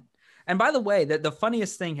done. And by the way, the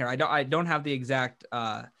funniest thing here, I don't have the exact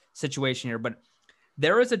situation here, but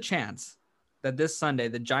there is a chance that this Sunday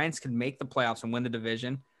the Giants could make the playoffs and win the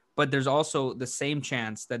division. But there's also the same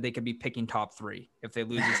chance that they could be picking top 3 if they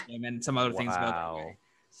lose this game and some other things go their way.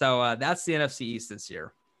 So that's the NFC East this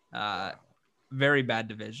year. Very bad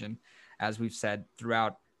division, as we've said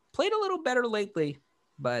throughout. Played a little better lately,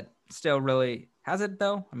 but still really has it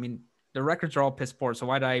though. I mean, the records are all piss poor, so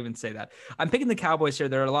why did I even say that? I'm picking the Cowboys here.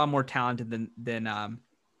 They're a lot more talented than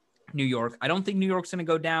New York. I don't think New York's going to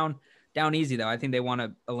go down easy though. I think they want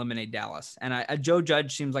to eliminate Dallas. And Joe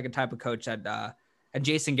Judge seems like a type of coach that and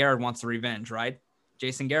Jason Garrett wants the revenge, right?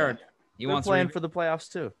 Jason Garrett, he wants playing for the playoffs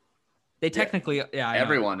too. They technically,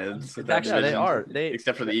 everyone is. They are.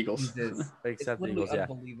 Except for the Eagles. Except the Eagles, yeah.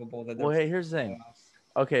 Unbelievable that. Well, hey, here's the thing.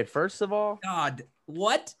 Okay, first of all, God,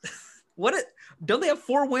 what? Don't they have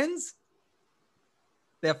 4 wins?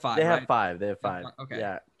 They have 5. They right? have 5. They have 5. Okay.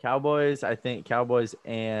 Yeah, Cowboys. I think Cowboys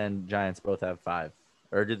and Giants both have 5.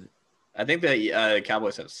 Or did? I think the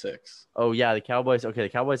Cowboys have 6. Oh yeah, the Cowboys. Okay, the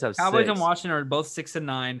Cowboys have 6. Cowboys and Washington are both 6 and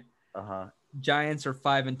 9. Giants are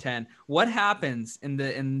 5 and 10. What happens in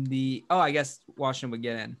the? Oh, I guess Washington would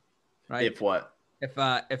get in, right? If what?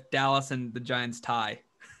 If Dallas and the Giants tie.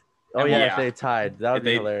 Oh yeah, if they tied, that would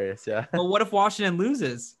be hilarious. Yeah. But what if Washington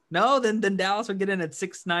loses? No, then Dallas would get in at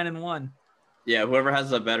 6, 9, and 1. Yeah, whoever has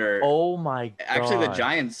the better. Oh my God. Actually, the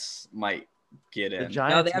Giants might get in.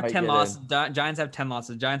 No, they have 10 losses. Giants have 10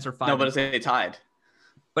 losses. Giants are 5. No, but if they tied.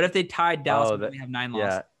 But if they tied, Dallas would only have 9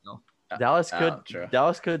 losses. Yeah.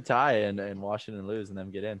 Dallas could tie and Washington lose and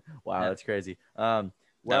then get in. Wow, that's crazy. Well,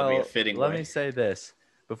 that would be a fitting let way. me say this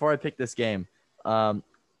before I pick this game. I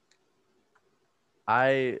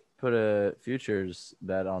put a futures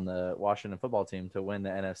bet on the Washington football team to win the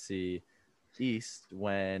NFC East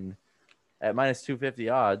when at minus 250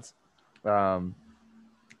 odds.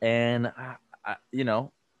 And I,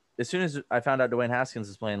 as soon as I found out Dwayne Haskins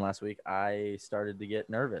was playing last week, I started to get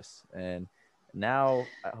nervous. And now,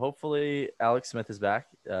 hopefully, Alex Smith is back.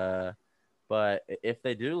 But if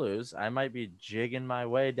they do lose, I might be jigging my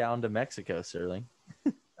way down to Mexico, Sterling.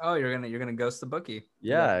 Oh, you're gonna ghost the bookie.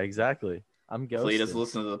 Yeah, exactly. I'm ghosting. Hopefully he doesn't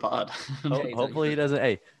listen to the pod. Hopefully he doesn't.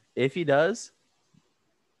 Hey, if he does,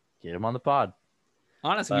 get him on the pod.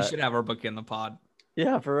 Honestly, we should have our bookie on the pod.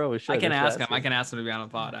 Yeah, for real, we should. I can ask him. I can ask him to be on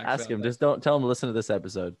the pod. Actually. Ask him. Just don't tell him to listen to this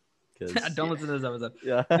episode. Don't listen to this episode.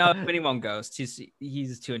 Yeah. No, but he won't ghost.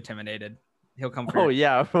 He's too intimidated. He'll come for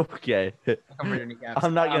yeah. Okay. He'll come for your kneecaps.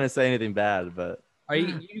 I'm not gonna say anything bad, but are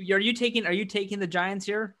you taking the Giants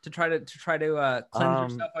here to try to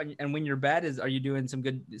cleanse yourself and win your bet? Are you doing some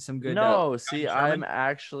good? No, see, I'm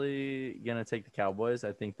actually gonna take the Cowboys.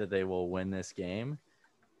 I think that they will win this game,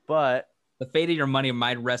 but the fate of your money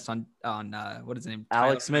might rest on what is his name?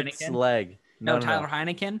 Alex Smith's leg. No, Tyler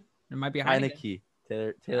Heineken. There might be a Heineke.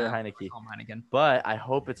 Taylor Heineke. Heineken. But I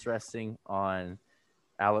hope it's resting on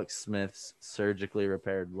Alex Smith's surgically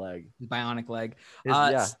repaired leg. His bionic leg.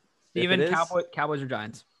 Yeah. Steven, Cowboys or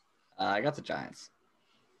Giants? I got the Giants.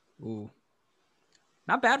 Ooh.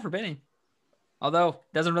 Not bad for Benny. Although,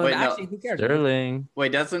 doesn't really actually, who cares? Sterling.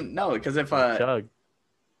 Wait, doesn't no, because if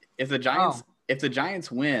the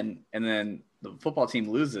Giants win and then the football team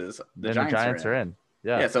loses, the Giants are in.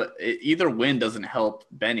 Yeah. Yeah, so either win doesn't help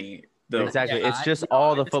Benny. Exactly. It's just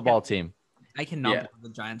all the football team. I cannot believe the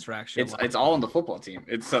Giants are actually. It's all on the football team.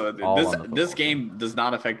 This game does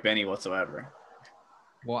not affect Benny whatsoever.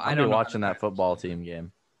 Well, I don't watching that football team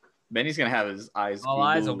game. Benny's gonna have his eyes. All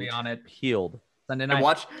eyes will be on it. Peeled. Sunday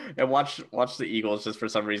night. And watch the Eagles just for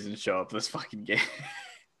some reason show up this fucking game.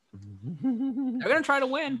 They're gonna try to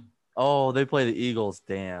win. Oh, they play the Eagles.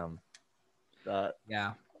 Damn.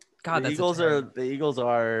 Yeah. God, the Eagles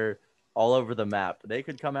are all over the map. They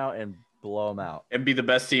could come out and blow them out and be the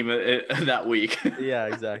best team that week. Yeah,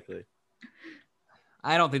 exactly.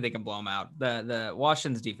 I don't think they can blow them out. The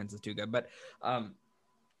Washington's defense is too good, but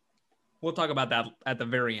we'll talk about that at the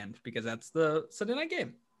very end because that's the Sunday night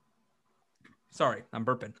game. Sorry, I'm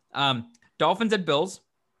burping. Dolphins at Bills.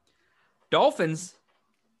 Dolphins,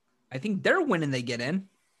 I think they're winning. They get in.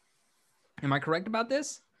 Am I correct about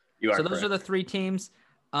this? You are. So those are the 3 teams.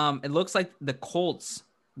 It looks like the Colts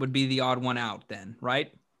would be the odd one out then,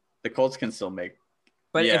 right? The Colts can still make.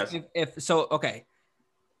 But yes. if so, okay.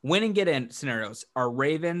 Win and get in scenarios are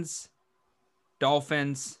Ravens,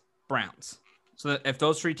 Dolphins, Browns. So if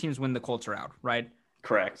those three teams win, the Colts are out, right?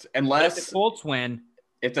 Correct. But Unless if the Colts win,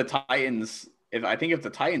 if the Titans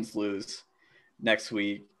lose next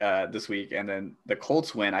week, this week, and then the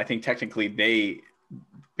Colts win, I think technically they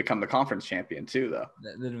become the conference champion too, though.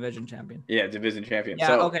 the division champion. Yeah, division champion. Yeah.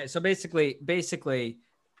 So, Okay. So basically,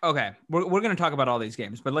 okay, we're gonna talk about all these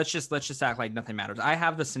games, but let's just act like nothing matters. I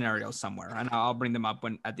have the scenarios somewhere, and I'll bring them up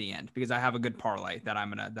at the end because I have a good parlay that I'm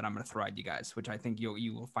gonna throw at you guys, which I think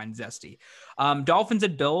you will find zesty. Dolphins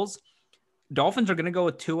at Bills. Dolphins are gonna go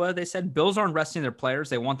with Tua. They said Bills aren't resting their players.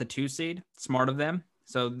 They want the 2 seed. Smart of them.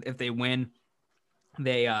 So if they win,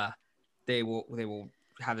 they will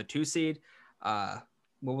have the 2 seed. What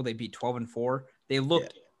will they be? 12-4. They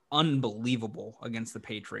looked unbelievable against the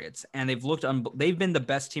Patriots, and they've been the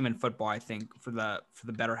best team in football, I think, for the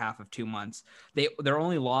better half of 2 months. Their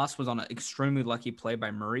only loss was on an extremely lucky play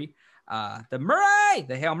by Murray. The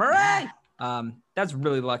Hail Murray. That's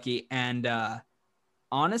really lucky. And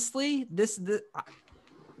honestly,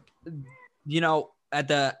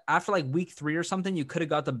 after like week 3 or something, you could have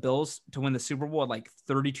got the Bills to win the Super Bowl at like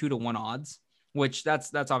 32-1 odds, which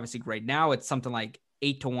that's obviously great. Now it's something like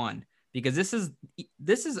 8-1. Because this is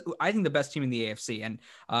I think the best team in the AFC, and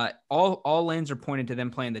all lanes are pointed to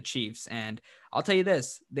them playing the Chiefs. And I'll tell you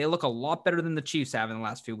this, they look a lot better than the Chiefs have in the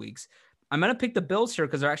last few weeks. I'm gonna pick the Bills here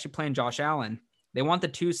because they're actually playing Josh Allen. They want the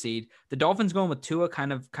 2 seed. The Dolphins going with Tua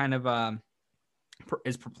kind of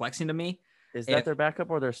is perplexing to me. Is that their backup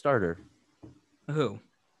or their starter? Who?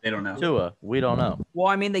 they don't know. Tua. We don't know. Well,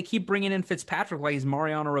 I mean, they keep bringing in Fitzpatrick like he's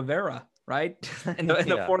Mariano Rivera. Right in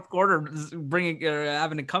the fourth quarter,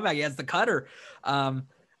 having a comeback. He has the cutter.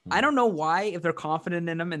 I don't know why, if they're confident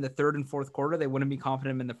in him in the third and fourth quarter, they wouldn't be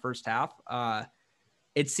confident in him in the first half.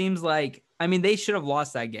 It seems like, I mean, they should have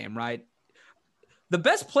lost that game, right? The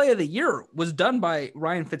best play of the year was done by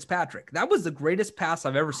Ryan Fitzpatrick. That was the greatest pass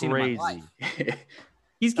I've ever seen in my life.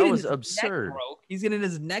 He's getting his absurd. neck broke. He's getting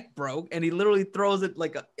his neck broke, and he literally throws it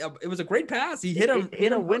like it was a great pass. He hit him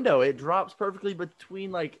in a window. It drops perfectly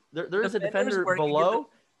between there is a defender below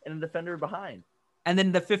and a defender behind. And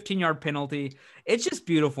then the 15-yard penalty. It's just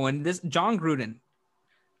beautiful. And this John Gruden,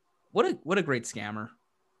 what a great scammer.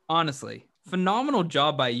 Honestly, phenomenal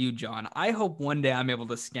job by you, John. I hope one day I'm able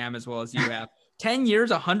to scam as well as you have. 10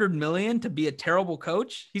 years, $100 million to be a terrible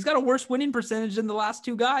coach. He's got a worse winning percentage than the last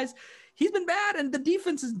 2 guys. He's been bad, and the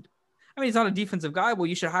defense is. I mean, he's not a defensive guy. Well,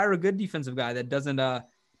 you should hire a good defensive guy that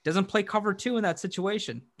doesn't play cover 2 in that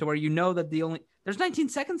situation, to where you know that there's 19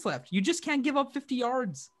 seconds left. You just can't give up 50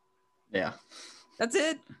 yards. Yeah, that's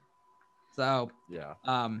it. So yeah,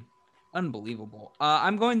 unbelievable.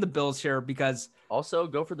 I'm going the Bills here because also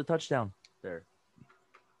go for the touchdown there.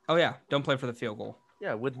 Oh yeah, don't play for the field goal.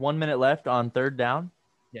 Yeah, with 1 minute left on third down.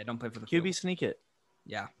 Yeah, don't play for the QB sneak it.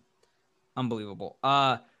 Yeah, unbelievable.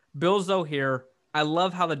 Bills though here. I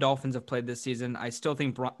love how the Dolphins have played this season. I still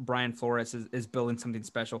think Brian Flores is building something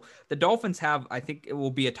special. The Dolphins have, I think it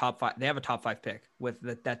will be a top 5. They have a top 5 pick with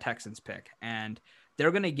that Texans pick, and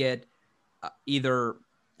they're going to get either.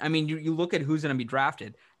 I mean, you look at who's going to be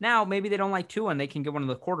drafted. Now, maybe they don't like Tua and they can get one of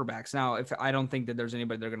the quarterbacks. Now, I don't think that there's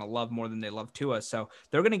anybody they're going to love more than they love Tua. So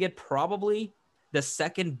they're going to get probably the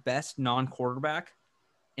second best non-quarterback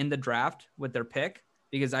in the draft with their pick.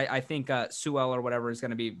 Because I think Sewell or whatever is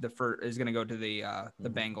going to be is going to go to the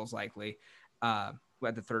Bengals likely at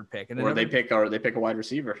the 3rd pick, and then or they pick a wide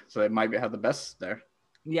receiver, so they might have the best there.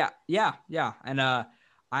 Yeah, and I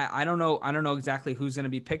don't know exactly who's going to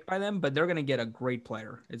be picked by them, but they're going to get a great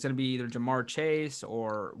player. It's going to be either Jamar Chase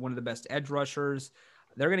or one of the best edge rushers.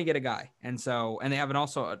 They're going to get a guy, and they have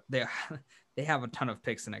they have a ton of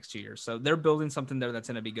picks the next 2 years, so they're building something there that's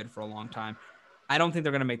going to be good for a long time. I don't think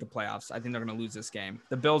they're going to make the playoffs. I think they're going to lose this game.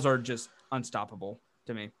 The Bills are just unstoppable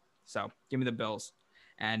to me. So give me the Bills.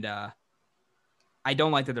 And I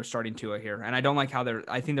don't like that they're starting Tua here. And I don't like how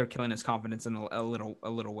I think they're killing his confidence in a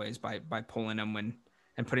little ways by pulling him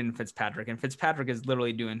and putting in Fitzpatrick. And Fitzpatrick is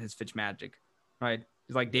literally doing his Fitz magic, right?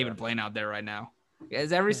 He's like David Blaine out there right now.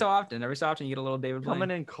 It's every so often you get a little David Blaine.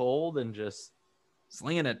 Coming in cold and just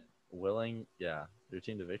slinging it. Willing, your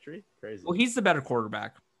team to victory? Crazy. Well, he's the better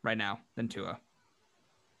quarterback right now than Tua.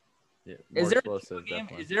 Yeah, is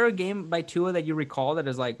there a game by Tua that you recall that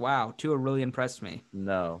is like, wow, Tua really impressed me?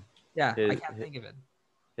 No. Yeah, I can't think of it.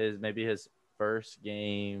 Maybe his first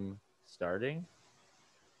game starting.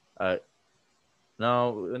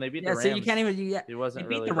 No, when they beat the Rams. So you can't even. He wasn't.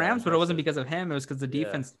 They beat the Rams, but it wasn't because of him. It was because the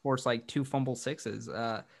defense forced like 2 fumble sixes.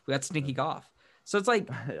 We got Stinky Goff. So it's like,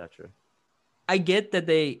 Yeah, true. I get that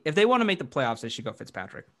if they want to make the playoffs, they should go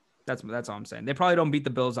Fitzpatrick. That's all I'm saying. They probably don't beat the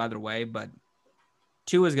Bills either way, but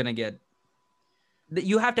Tua is going to get.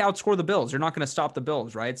 You have to outscore the Bills. You're not going to stop the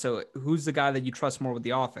Bills, right? So who's the guy that you trust more with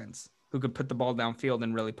the offense, who could put the ball downfield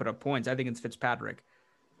and really put up points? I think it's Fitzpatrick.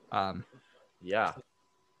 Yeah.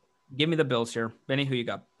 Give me the Bills here. Benny, who you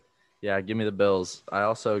got? Yeah, give me the Bills. I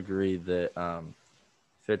also agree that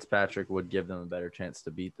Fitzpatrick would give them a better chance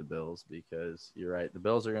to beat the Bills because you're right. The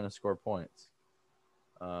Bills are going to score points.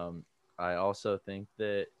 I also think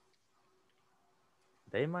that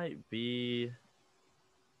they might be.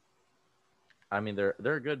 I mean, they're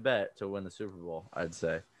a good bet to win the Super Bowl, I'd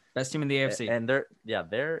say. Best team in the AFC. And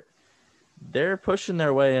they're pushing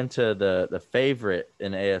their way into the favorite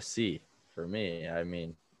in AFC for me. I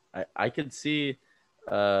mean, I could see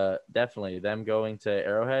definitely them going to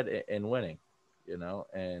Arrowhead and winning,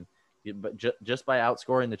 but just by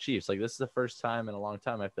outscoring the Chiefs. Like, this is the first time in a long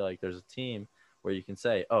time I feel like there's a team where you can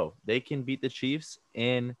say, oh, they can beat the Chiefs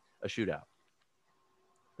in a shootout.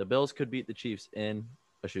 The Bills could beat the Chiefs in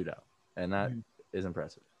a shootout, and that is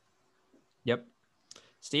impressive. Yep.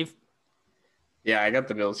 Steve? Yeah, I got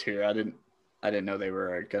the Bills here. I didn't know they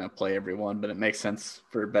were going to play everyone, but it makes sense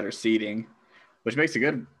for better seeding, which makes a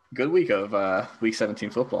good week of week 17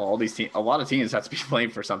 football. A lot of teams have to be playing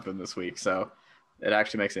for something this week, so it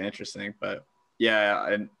actually makes it interesting. But yeah,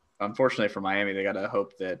 and unfortunately for Miami, they got to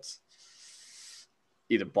hope that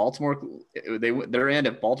either Baltimore, they're in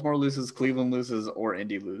if Baltimore loses, Cleveland loses, or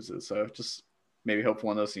Indy loses. So just maybe hope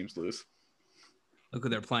one of those teams lose. Look who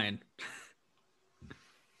they're playing.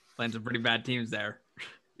 Playing some pretty bad teams there.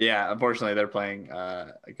 Yeah, unfortunately, they're playing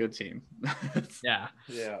a good team. Yeah,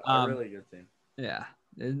 a really good team. Yeah,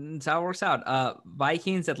 that's how it works out.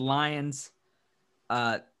 Vikings at Lions.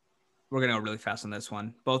 We're gonna go really fast on this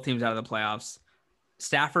one. Both teams out of the playoffs.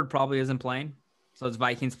 Stafford probably isn't playing, so it's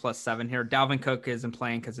Vikings +7 here. Dalvin Cook isn't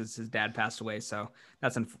playing because his dad passed away, so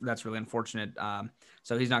that's really unfortunate.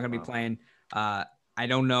 So he's not gonna be playing. I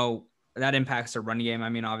don't know. That impacts their running game. I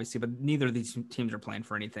mean, obviously, but neither of these teams are playing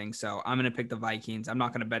for anything. So I'm going to pick the Vikings. I'm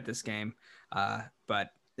not going to bet this game,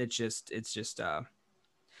 but it's going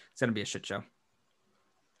to be a shit show.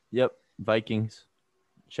 Yep, Vikings.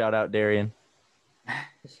 Shout out Darian. We're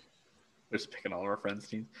just picking all of our friends'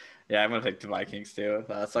 teams. Yeah, I'm going to pick the Vikings too.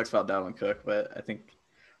 Sucks about Dalvin Cook, but I think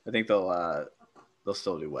they'll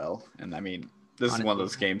still do well. And I mean, this is one of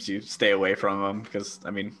those games you stay away from them because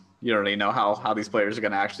I mean, you don't really know how these players are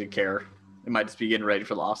going to actually care. They might just be getting ready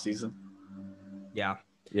for the offseason. Yeah.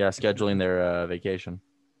 Yeah, scheduling their vacation.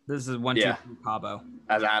 This is 1-2 Cabo.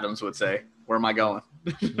 As Adams would say, where am I going?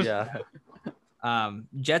 Yeah.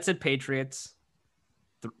 Jets at Patriots.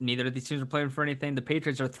 Neither of these teams are playing for anything. The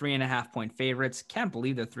Patriots are 3.5-point favorites. Can't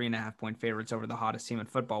believe they're 3.5-point favorites over the hottest team in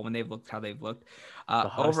football when they've looked how they've looked. The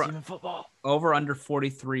hottest team in football. Over under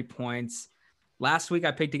 43 points. Last week,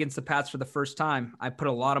 I picked against the Pats for the first time. I put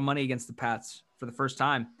a lot of money against the Pats for the first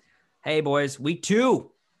time. Hey, boys, week 2,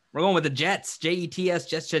 we're going with the Jets. Jets,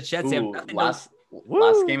 Jets. Ooh, last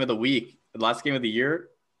game of the week, last game of the year.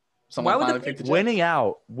 Someone finally picked the Jets. Winning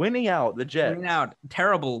out, the Jets. Winning out.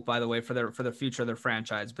 Terrible, by the way, for the future of their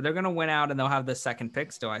franchise. But they're going to win out, and they'll have the second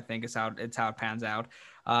pick still, I think, is how it pans out.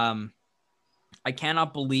 I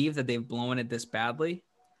cannot believe that they've blown it this badly.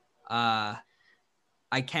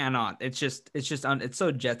 I cannot. It's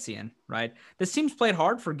so Jetsian, right? This team's played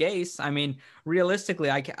hard for Gase. I mean, realistically,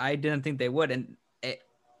 I didn't think they would, and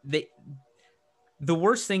the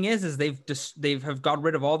worst thing is they've got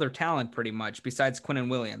rid of all their talent pretty much besides Quinnen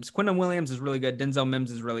Williams. Quinnen Williams is really good. Denzel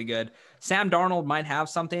Mims is really good. Sam Darnold might have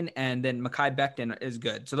something, and then Mekhi Becton is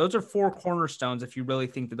good. So those are 4 cornerstones if you really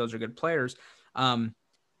think that those are good players.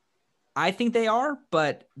 I think they are,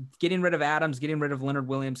 but getting rid of Adams, getting rid of Leonard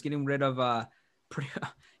Williams, getting rid of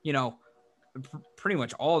pretty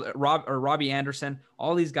much all Robbie Anderson,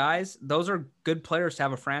 all these guys, those are good players to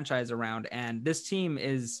have a franchise around. And this team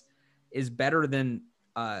is better than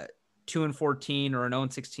 2-14 or an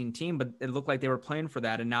 0-16 team, but it looked like they were playing for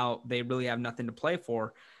that. And now they really have nothing to play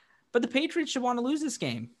for, but the Patriots should want to lose this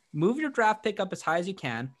game. Move your draft pick up as high as you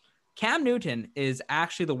can. Cam Newton is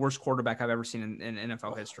actually the worst quarterback I've ever seen in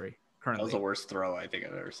NFL history currently. That was the worst throw I think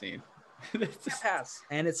I've ever seen. Pass.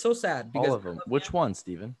 And it's so sad because all of them. Which one,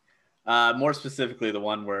 Steven? More specifically, the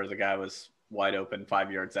one where the guy was wide open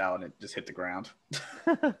 5 yards out and it just hit the ground.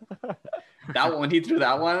 That one, when he threw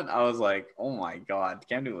that one, I was like, "Oh my god,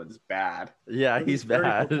 Cam Newton's bad." Yeah, he's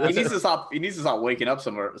bad. He needs to stop waking up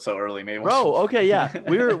so early. Maybe. Bro, okay, yeah,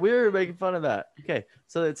 we were making fun of that. Okay,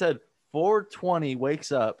 so it said 4:20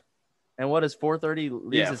 wakes up, and what is 4:30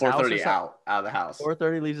 leaves his house? 4:30 out of the house.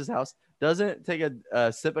 4:30 leaves his house. Doesn't take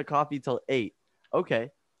a sip of coffee till 8.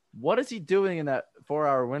 okay, what is he doing in that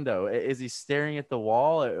 4-hour window? Is he staring at the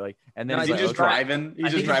wall or like? And then No, Is he's he like, just okay. driving? He's I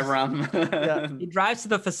just think driving around. Yeah. He drives to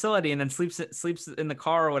the facility and then sleeps in the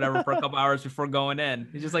car or whatever for a couple hours before going in.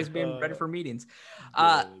 He just likes being ready for meetings.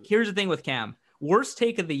 Here's the thing with Cam. Worst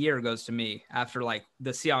take of the year goes to me after like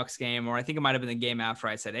the Seahawks game, or I think it might have been the game after.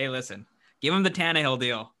 I said, "Hey, listen, give him the Tannehill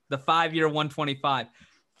deal, the 5-year 125."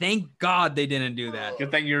 Thank God they didn't do that. Good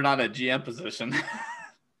thing you're not a GM position.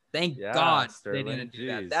 Thank Yeah, God Sterling, they didn't do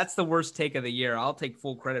that. jeez. That's the worst take of the year. I'll take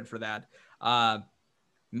full credit for that.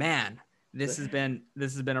 Man, this has been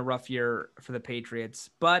a rough year for the Patriots,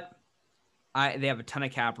 but they have a ton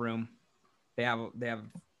of cap room. They have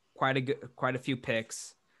quite a few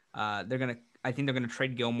picks. I think they're gonna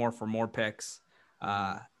trade Gilmore for more picks,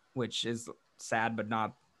 which is sad, but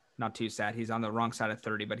not too sad. He's on the wrong side of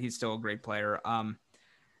 30, but he's still a great player.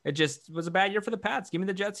 It just was a bad year for the Pats. Give me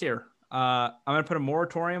the Jets here. I'm gonna put a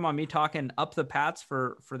moratorium on me talking up the Pats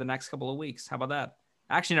for the next couple of weeks. How about that?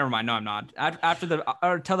 Actually, never mind. No, I'm not.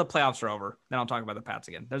 Until the playoffs are over, then I'll talk about the Pats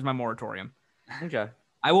again. There's my moratorium. Okay.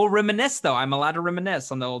 I will reminisce though. I'm allowed to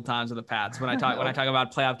reminisce on the old times of the Pats when I talk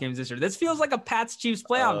about playoff games this year. This feels like a Pats Chiefs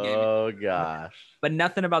playoff game. Oh gosh. But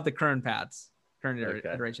nothing about the current Pats.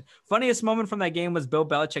 Iteration. Funniest moment from that game was Bill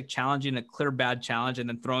Belichick challenging a clear bad challenge and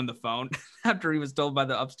then throwing the phone after he was told by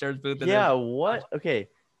the upstairs booth. Yeah. What? Okay.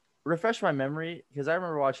 Refresh my memory because I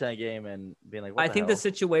remember watching that game and being like, what I think the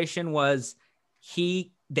situation was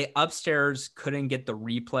they upstairs couldn't get the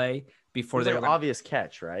replay before they were obvious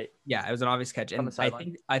catch, right? Yeah, it was an obvious catch. And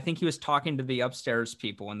I think he was talking to the upstairs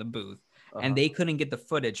people in the booth and they couldn't get the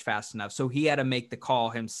footage fast enough. So he had to make the call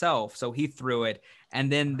himself. So he threw it.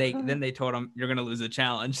 And then they told him, you're going to lose the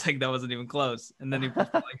challenge. Like that wasn't even close. And then he was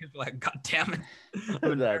like, God damn it.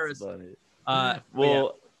 That's funny.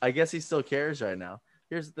 I guess he still cares right now.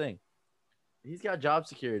 Here's the thing. He's got job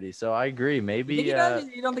security. So I agree. Maybe you don't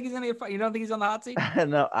think he's going to, you don't think he's on the hot seat?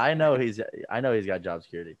 No, I know he's got job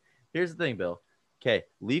security. Here's the thing, Bill. Okay.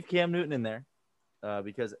 Leave Cam Newton in there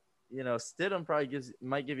because Stidham probably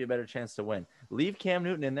might give you a better chance to win. Leave Cam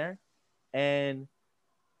Newton in there and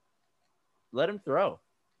let him throw.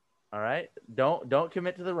 All right. Don't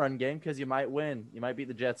commit to the run game because you might win. You might beat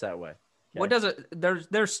the Jets that way. Okay? What does it?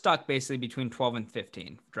 They're stuck basically between 12 and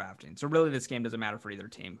 15 drafting. So really, this game doesn't matter for either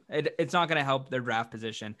team. It's not going to help their draft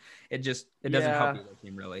position. It doesn't help either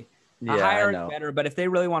team really. Yeah, higher is better, but if they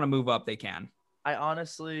really want to move up, they can. I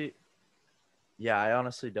honestly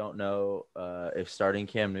don't know if starting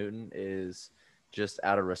Cam Newton is just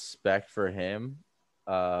out of respect for him,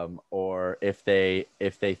 or if they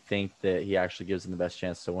think that he actually gives them the best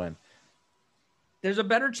chance to win. There's a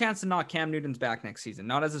better chance to knock Cam Newton's back next season,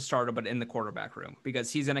 not as a starter, but in the quarterback room,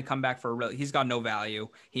 because he's going to come back he's got no value.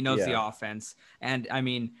 He knows the offense. And I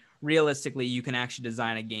mean, realistically, you can actually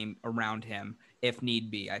design a game around him if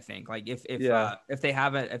need be. I think like if they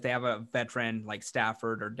have a veteran like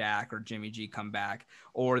Stafford or Dak or Jimmy G come back,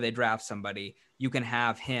 or they draft somebody, you can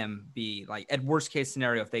have him be like, at worst case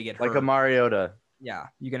scenario, if they get hurt, like a Mariota. Yeah,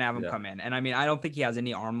 you can have him come in. And I mean, I don't think he has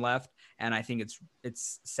any arm left. And I think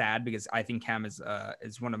it's sad because I think Cam is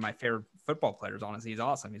one of my favorite football players. Honestly, he's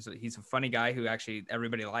awesome. He's a funny guy who actually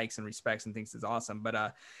everybody likes and respects and thinks is awesome.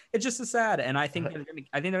 But it's just sad. And I think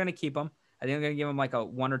they're gonna keep him. I think they're gonna give him like a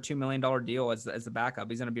 $1 or $2 million deal as the backup.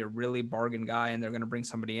 He's gonna be a really bargain guy, and they're gonna bring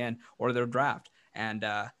somebody in or they'll draft. And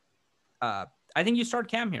I think you start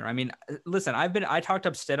Cam here. I mean, listen, I talked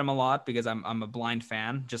up Stidham a lot because I'm a blind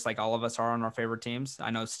fan, just like all of us are on our favorite teams. I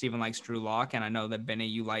know Steven likes Drew Lock, and I know that Benny,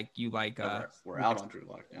 you like. We're out on Drew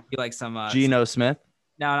Lock. Yeah. You like some Geno Smith.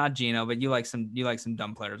 No, not Geno, but you like some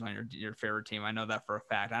dumb players on your favorite team. I know that for a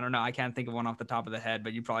fact. I don't know. I can't think of one off the top of the head,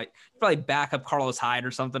 but you probably back up Carlos Hyde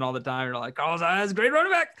or something all the time. You're like, Carlos Hyde is a great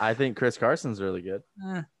running back. I think Chris Carson's really good.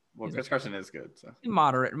 Well, Chris Carson is good. So.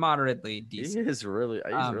 Moderately decent. He is really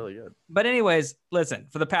good. But anyways, listen,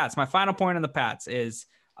 for the Pats, my final point on the Pats is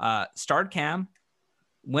start Cam,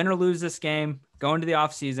 win or lose this game, go into the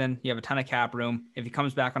offseason. You have a ton of cap room. If he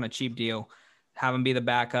comes back on a cheap deal, have him be the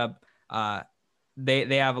backup.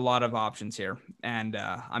 They have a lot of options here, and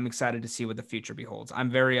I'm excited to see what the future beholds.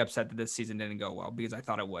 I'm very upset that this season didn't go well because I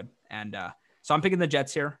thought it would. And so I'm picking the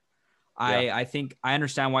Jets here. I think I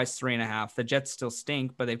understand why it's 3.5. The Jets still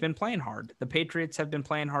stink, but they've been playing hard. The Patriots have been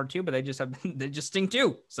playing hard too, but they just stink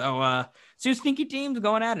too. So two stinky teams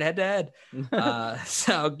going at it head to head.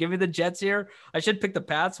 So give me the Jets here. I should pick the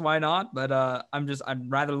Pats. Why not? But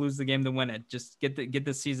I'd rather lose the game than win it. Just get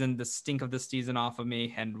the season, the stink of the season off of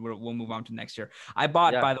me, and we'll move on to next year. I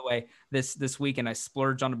bought, by the way, this weekend, I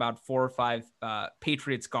splurged on about 4 or 5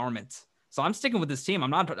 Patriots garments. So I'm sticking with this team.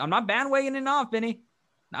 I'm not bandwagoning off, Benny.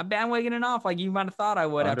 Not bandwagoning off like you might have thought I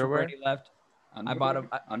would after Brady left. I bought him.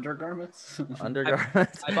 Undergarments.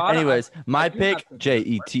 Undergarments. I bought Anyways, my do have pick, some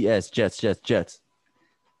Jets, Jets.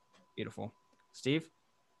 Beautiful. Steve?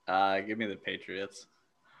 Give me the Patriots.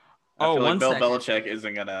 I Oh, feel like one Bill second.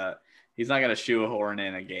 Belichick he's not gonna shoehorn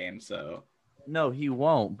in a game. So No, he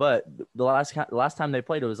won't. But the last time they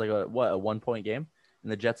played, it was like a 1-point game,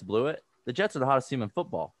 and the Jets blew it. The Jets are the hottest team in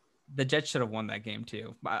football. The Jets should have won that game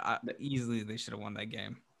too. Easily, they should have won that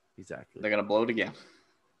game. Exactly. they're gonna blow it again.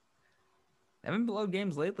 They haven't blown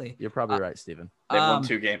games lately. You're probably right, Steven. They've won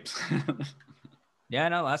 2 games. Yeah,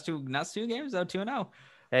 no, last two games though, 2-0.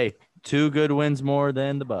 Hey, 2 good wins more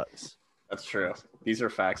than the Bucks. That's true. These are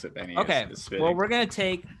facts that Benny Okay. is spitting. Well, we're gonna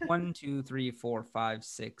take 1, 2, 3, 4, 5,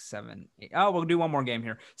 6, 7, 8. Oh, we'll do one more game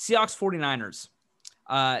here. Seahawks 49ers.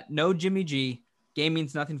 No Jimmy G. Game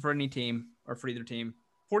means nothing for any team or for either team.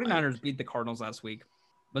 49ers beat the Cardinals last week.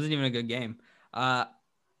 Wasn't even a good game. If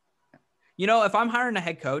I'm hiring a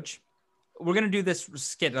head coach, we're gonna do this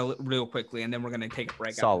skit real quickly, and then we're gonna take a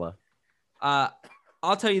break. Saleh.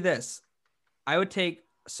 I'll tell you this: I would take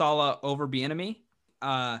Saleh over Bieniemy.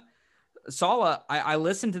 Saleh, I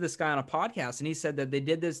listened to this guy on a podcast, and he said that they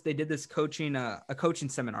did this coaching a coaching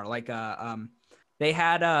seminar. They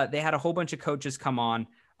had a whole bunch of coaches come on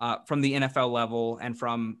from the NFL level and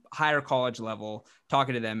from higher college level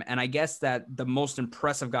talking to them, and I guess that the most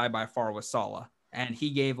impressive guy by far was Saleh, and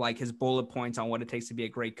he gave like his bullet points on what it takes to be a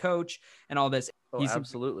great coach and all this. Oh,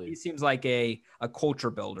 absolutely. He seems like a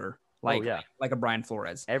culture builder. Like a Brian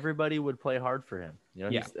Flores. Everybody would play hard for him.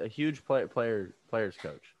 He's a huge players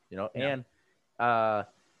coach. And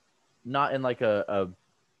not in like a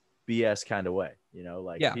BS kind of way.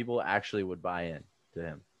 People actually would buy in to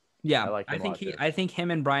him. Yeah, I think him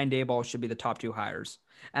and Brian Daboll should be the top 2 hires.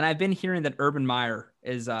 And I've been hearing that Urban Meyer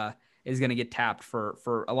is going to get tapped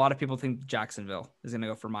for a lot of people think Jacksonville is going to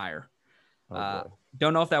go for Meyer.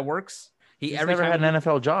 Don't know if that works. He's never had an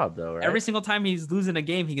NFL job, though, right? Every single time he's losing a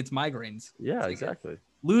game, he gets migraines. Yeah, exactly.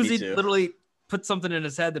 Losing literally puts something in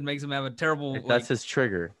his head that makes him have a terrible. That's his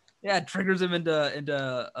trigger. Yeah, it triggers him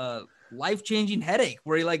into a life-changing headache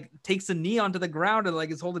where he like takes a knee onto the ground and like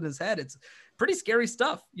is holding his head. It's pretty scary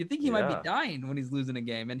stuff. You think he might be dying when he's losing a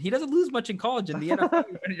game, and he doesn't lose much in college. In the NFL,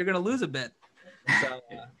 you're going to lose a bit. So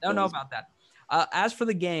I don't know about that. As for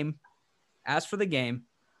the game,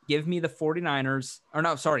 give me the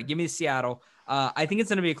 49ers. Give me Seattle. I think it's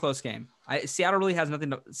going to be a close game. Seattle really has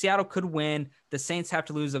nothing to – Seattle could win. The Saints have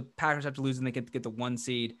to lose. The Packers have to lose, and they get the 1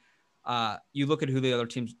 seed. You look at who the other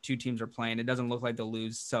 2 teams are playing. It doesn't look like they'll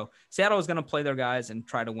lose. So Seattle is going to play their guys and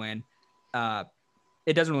try to win.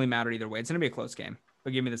 It doesn't really matter either way. It's going to be a close game.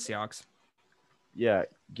 But give me the Seahawks. Yeah,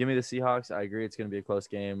 give me the Seahawks. I agree it's going to be a close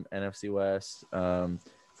game. NFC West.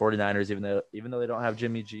 49ers, even though they don't have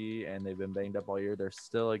Jimmy G and they've been banged up all year, they're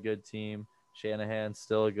still a good team. Shanahan's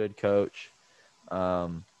still a good coach.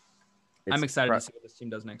 I'm excited to see what this team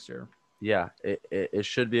does next year. Yeah, it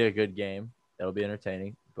should be a good game. It'll be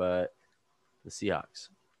entertaining, but the Seahawks.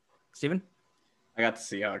 Steven? I got the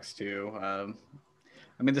Seahawks too.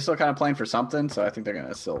 They're still kind of playing for something, so I think they're going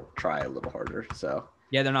to still try a little harder. So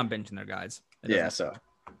yeah, they're not benching their guys. Okay. Yeah,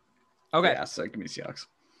 so give me Seahawks.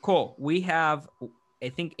 Cool. We have, I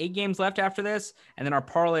think, 8 games left after this, and then our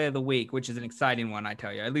parlay of the week, which is an exciting one, I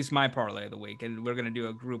tell you. At least my parlay of the week, and we're going to do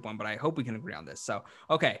a group one, but I hope we can agree on this. So,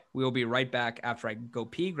 okay, we will be right back after I go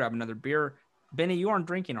pee, grab another beer. Benny, you aren't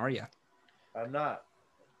drinking, are you? I'm not.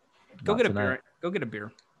 Go get a beer. Go get a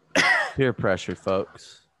beer. Peer pressure,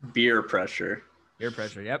 folks. Beer pressure.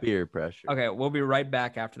 Yep. Beer pressure. Okay, we'll be right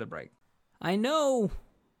back after the break. I know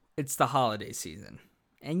it's the holiday season,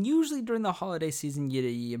 and usually during the holiday season,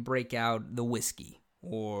 you break out the whiskey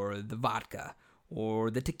or the vodka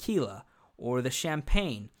or the tequila or the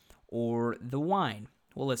champagne or the wine.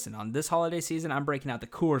 Well, listen, on this holiday season, I'm breaking out the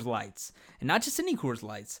Coors Lights. And not just any Coors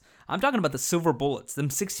Lights. I'm talking about the silver bullets, them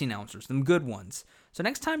 16-ounces, them good ones. So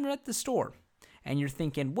next time you're at the store and you're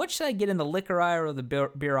thinking, what should I get in the liquor aisle or the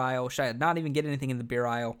beer aisle? Should I not even get anything in the beer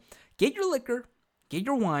aisle? Get your liquor, get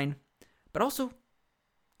your wine, but also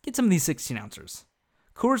get some of these 16-ounces.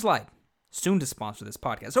 Coors Light, soon to sponsor this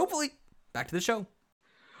podcast. Hopefully, back to the show.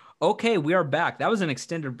 Okay, we are back. That was an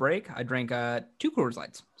extended break. I drank 2 Coors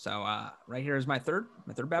Lights. So right here is my third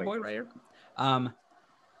bad boy right here.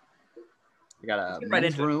 We got a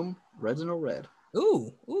men's room, Reginald Red.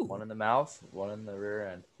 Ooh. One in the mouth, one in the rear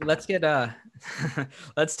end. Let's get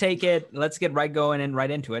let's get right going and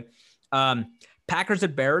right into it. Packers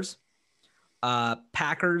at Bears.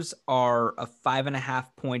 Packers are a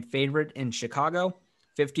 5.5 point favorite in Chicago,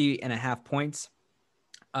 50.5 points.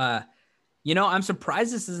 I'm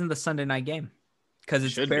surprised this isn't the Sunday night game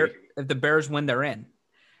because if the Bears win, they're in.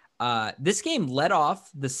 This game led off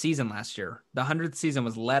the season last year. The 100th season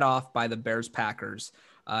was led off by the Bears Packers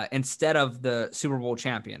instead of the Super Bowl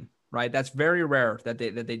champion. Right? That's very rare that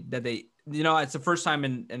they it's the first time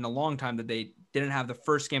in a long time that they didn't have the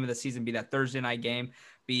first game of the season be that Thursday night game,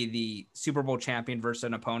 be the Super Bowl champion versus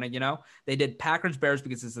an opponent. They did Packers Bears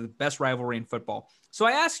because it's the best rivalry in football. So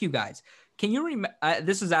I ask you guys, can you remember?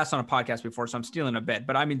 This was asked on a podcast before, so I'm stealing a bit.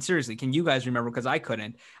 But I mean, seriously, can you guys remember? Because I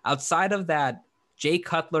couldn't. Outside of that Jay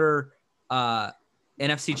Cutler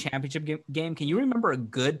NFC Championship game, can you remember a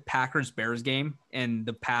good Packers Bears game in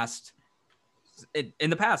the past?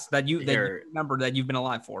 That you remember that you've been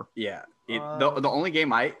alive for? Yeah. The only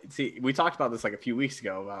game I see, we talked about this like a few weeks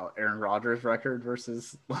ago about Aaron Rodgers' record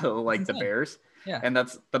versus like the Bears. Yeah. And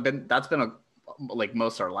that's been like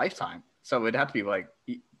most of our lifetime. So it'd have to be like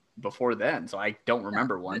before then. So I don't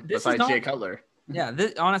remember one besides Jay Cutler. Yeah.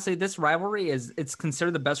 Honestly, this rivalry it's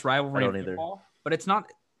considered the best rivalry in football, but it's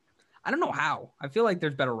not. I don't know how. I feel like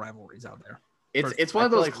there's better rivalries out there. It's one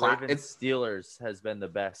of those Steelers has been the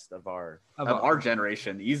best of our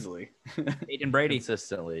generation easily. Peyton Brady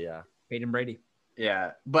consistently, yeah. Peyton Brady.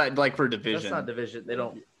 Yeah, but like for division, that's not division. They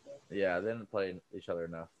don't. Yeah, they didn't play each other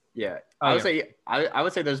enough. Yeah, I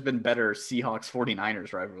would say there's been better Seahawks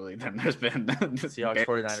 49ers rivalry than there's been. Seahawks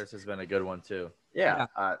 49ers has been a good one too. Yeah.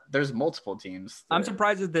 There's multiple teams. I'm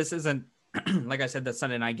surprised that this isn't like I said, the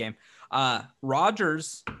Sunday night game.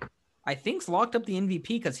 Rodgers, I think's locked up the MVP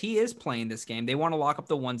because he is playing this game. They want to lock up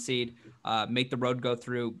the 1 seed, make the road go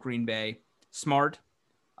through Green Bay. Smart.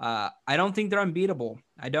 I don't think they're unbeatable.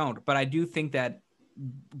 I don't, but I do think that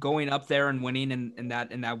going up there and winning in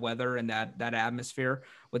that weather and that atmosphere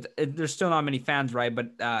there's still not many fans, right?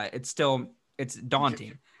 But it's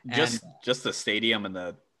daunting. Just the stadium and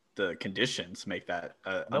the conditions make that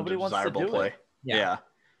nobody wants to do play. It. Yeah.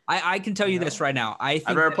 I can tell you this right now. I'd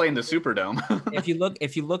rather play in the Superdome. if you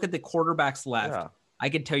look at the quarterbacks left, I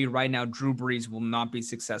can tell you right now, Drew Brees will not be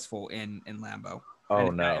successful in Lambeau. Oh,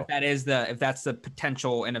 no! If that's the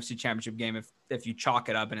potential NFC Championship game, if you chalk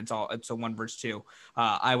it up and it's a 1 versus 2,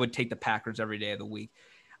 I would take the Packers every day of the week,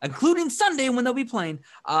 including Sunday when they'll be playing.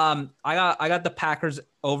 I got the Packers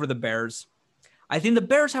over the Bears. I think the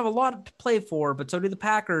Bears have a lot to play for, but so do the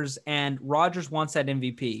Packers. And Rodgers wants that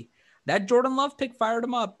MVP. That Jordan Love pick fired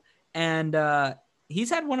him up, and he's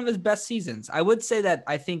had one of his best seasons. I would say that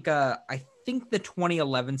I think the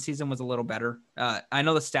 2011 season was a little better. I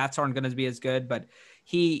know the stats aren't going to be as good, but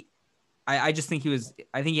I just think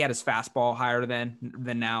I think he had his fastball higher than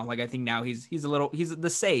now. Like I think now he's the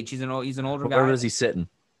sage. He's an older guy. Where was he sitting?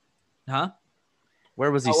 Huh? Where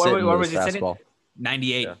was he sitting? Where was he fastball? Sitting?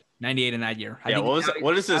 98. Yeah. 98 in that year. Yeah.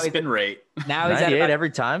 What is his spin rate? Now he's 98 every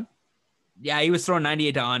time. Yeah, he was throwing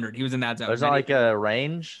 98 to 100. He was in that zone. There's not like a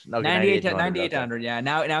range. Okay, 98 to 100. Yeah.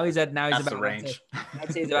 Now he's about the range.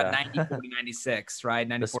 I'd say he's about 90, 40, 96, right?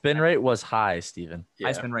 94, the spin rate was high, Steven. Yeah.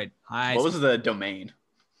 High spin rate. What was the domain?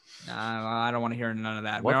 I don't want to hear none of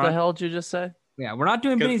that. What the hell did you just say? Yeah, we're not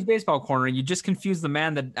doing Benny's baseball corner. You just confused the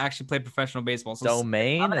man that actually played professional baseball. So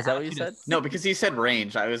domain? Is that what you said? No, because he said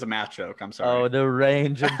range. It was a math joke. I'm sorry. Oh, the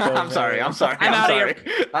range of I'm sorry. I'm out of here.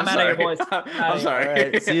 I'm out of here, boys. I'm sorry. All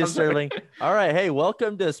right, see you, Sterling. All right. Hey,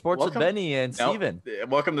 welcome to Sports with Benny and Steven.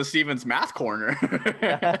 Welcome to Steven's math corner.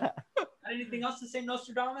 Anything else to say,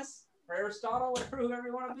 Nostradamus or Aristotle, whoever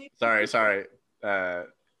you want to be? Sorry.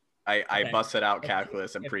 I busted out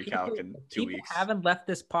calculus and pre-calc in 2 weeks. People haven't left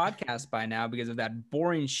this podcast by now because of that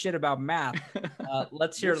boring shit about math.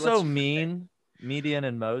 Let's hear. You're so mean. Median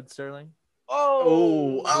and mode, Sterling.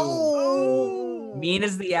 Oh. Mean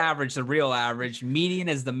is the average, the real average. Median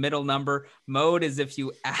is the middle number. Mode is if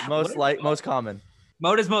you add. Most common.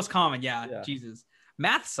 Mode is most common. Yeah. Jesus.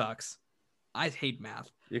 Math sucks. I hate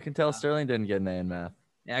math. You can tell Sterling didn't get an A in math.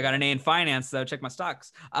 Yeah, I got an A in finance though. Check my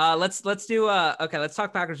stocks. Let's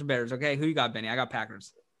talk Packers and Bears. Okay, who you got, Benny? I got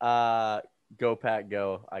Packers. Go Pack,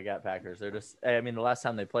 go. I got Packers. They're just. I mean, the last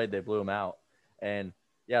time they played, they blew them out, and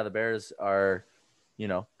yeah, the Bears are,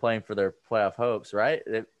 playing for their playoff hopes, right?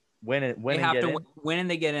 They have to win and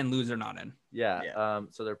they get in, lose or not in. Yeah.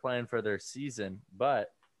 So they're playing for their season,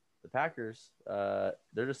 but the Packers,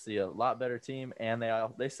 they're just a lot better team, and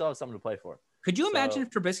they still have something to play for. Could you imagine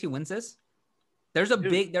if Trubisky wins this? There is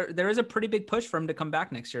a pretty big push for him to come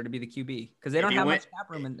back next year to be the QB because they don't have much cap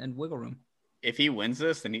room and wiggle room. If he wins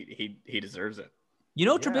this, then he deserves it.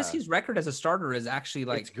 Trubisky's record as a starter is actually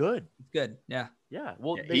it's good. It's good. Yeah. Yeah.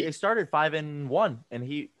 Well, they started 5-1, and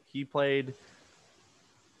he played.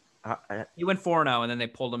 He went 4-0, and then they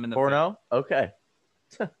pulled him in the 4-0. Okay.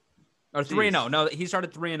 Or 3-0. No, he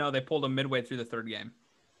started 3-0. They pulled him midway through the third game.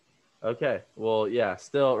 Okay. Well, yeah.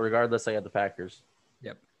 Still, regardless, I got the Packers.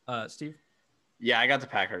 Yep. Steve. Yeah, I got the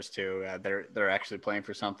Packers too. They're actually playing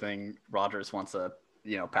for something. Rodgers wants to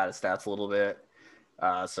pad his stats a little bit.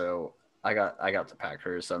 So I got the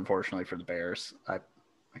Packers. Unfortunately for the Bears, I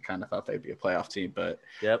kind of thought they'd be a playoff team, but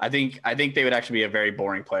Yep. I think they would actually be a very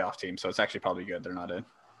boring playoff team. So it's actually probably good they're not in.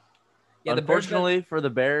 Yeah, unfortunately for the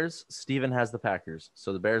Bears, Steven has the Packers,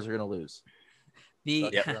 so the Bears are going to lose.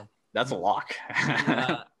 That's a lock.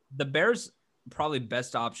 The Bears probably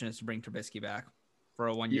best option is to bring Trubisky back for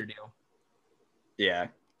a 1-year deal. Yeah,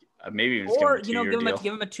 maybe even or give him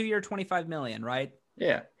a 2-year, $25 million, right?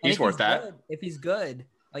 Yeah, he's worth that. If he's good,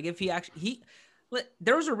 like if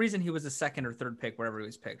there was a reason he was a second or third pick wherever he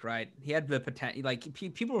was picked, right? He had the potential. Like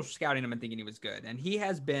people were scouting him and thinking he was good, and he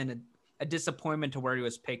has been a disappointment to where he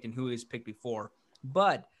was picked and who he was picked before.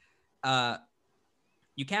 But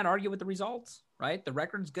you can't argue with the results, right? The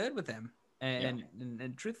record's good with him, and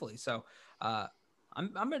truthfully, so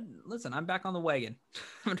I'm back on the wagon.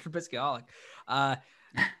 I'm a Trubisky-holic.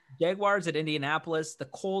 Jaguars at Indianapolis, the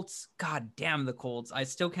Colts. God damn the Colts! I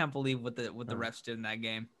still can't believe what the refs did in that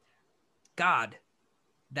game. God,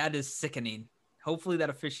 that is sickening. Hopefully that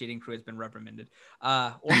officiating crew has been reprimanded.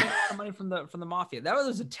 Or make a lot of money from the mafia. That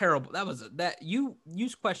was a terrible. You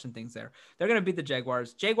question things there. They're gonna beat the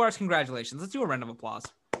Jaguars. Jaguars, congratulations. Let's do a round of applause.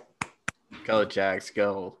 Go Jags,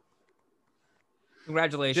 go.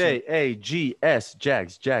 Congratulations.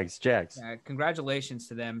 Jags, Jags. Yeah, congratulations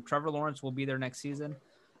to them. Trevor Lawrence will be there next season,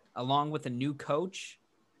 along with a new coach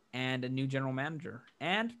and a new general manager,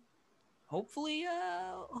 and hopefully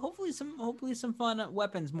some fun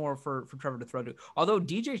weapons more for Trevor to throw to. Although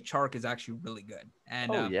DJ Chark is actually really good,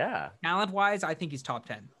 and talent wise, I think he's top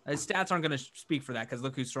 10. His stats aren't going to speak for that because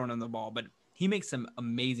look who's throwing him the ball, but he makes some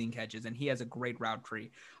amazing catches and he has a great route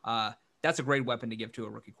tree. That's a great weapon to give to a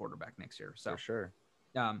rookie quarterback next year. So for sure.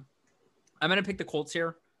 I'm going to pick the Colts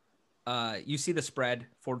here. You see the spread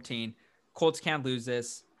 14. Colts can't lose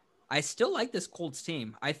this. I still like this Colts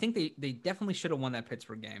team. I think they definitely should have won that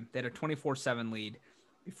Pittsburgh game. They had a 24-7 lead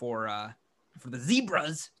before the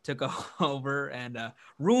Zebras took over and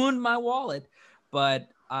ruined my wallet. But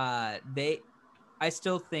I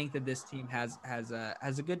still think that this team has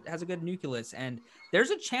a good nucleus, and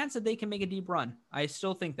there's a chance that they can make a deep run. I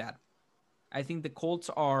still think that. I think the Colts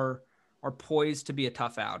are poised to be a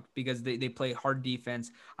tough out because they play hard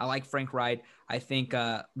defense. I like Frank Wright. I think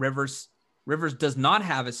Rivers does not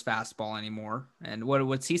have his fastball anymore. And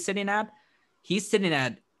what's he sitting at? He's sitting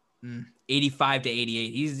at 85 to 88.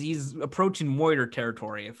 He's approaching Moyer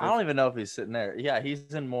territory. I don't even know if he's sitting there. Yeah,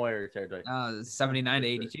 he's in Moyer territory. 79 to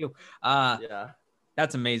 82. Yeah.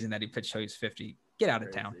 That's amazing that he pitched till he's 50. Get out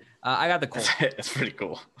of town. I got the Colts. That's pretty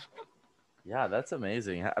cool. Yeah, that's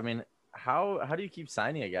amazing. I mean, how do you keep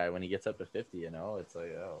signing a guy when he gets up to 50, you know? It's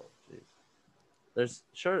like, oh, jeez. There's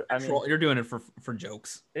sure. I mean, you're doing it for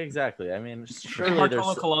jokes. Exactly. I mean, surely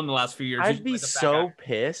Marcelo Colon the last few years. I'd be so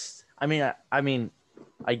pissed. I mean,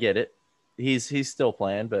 I get it. He's still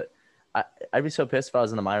playing, but I'd be so pissed if I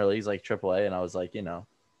was in the minor leagues like AAA and I was like,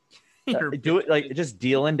 do it like just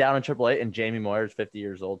dealing down in AAA and Jamie Moyer is 50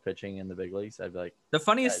 years old pitching in the big leagues. I'd be like, the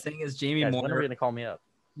funniest thing is Jamie Moyer. When are you gonna call me up?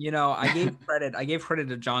 I gave credit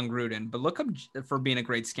to John Gruden, but look up for being a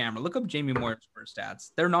great scammer. Look up Jamie Moyer's first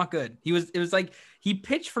stats. They're not good. It was like he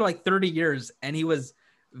pitched for like 30 years and he was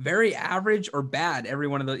very average or bad every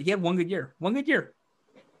one of those. He had one good year.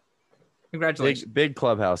 Congratulations. Big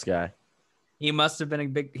clubhouse guy. He must have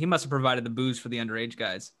provided the booze for the underage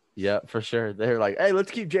guys. Yeah, for sure. They're like, hey, let's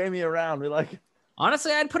keep Jamie around. We like it.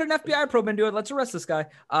 Honestly, I'd put an FBI probe into it. Let's arrest this guy.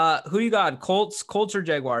 Who you got? Colts or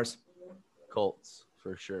Jaguars? Colts.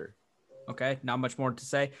 For sure. Okay, not much more to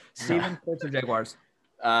say. Steven, Colts or Jaguars?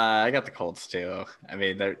 I got the Colts too. I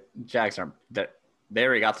mean, the Jags aren't that they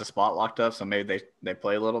already got the spot locked up, so maybe they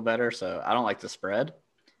play a little better. So I don't like the spread,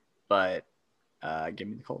 but give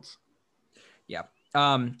me the Colts. Yeah.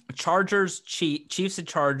 Chargers, Chiefs and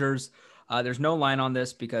Chargers. There's no line on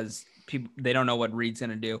this because they don't know what Reed's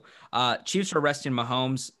gonna do. Chiefs are resting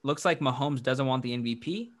Mahomes. Looks like Mahomes doesn't want the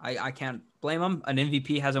MVP. I can't blame him. An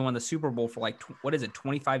MVP hasn't won the Super Bowl for like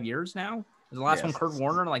 25 years now. Was the last one Kurt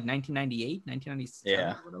Warner in like 1998, 1997?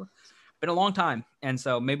 Yeah, or whatever. Been a long time, and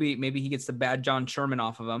so maybe he gets the bad John Sherman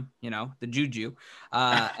off of him, the juju,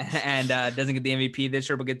 and doesn't get the MVP this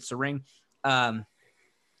year, but gets the ring. I'm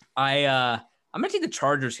gonna take the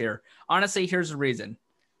Chargers here. Honestly, here's the reason.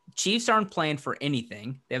 Chiefs aren't playing for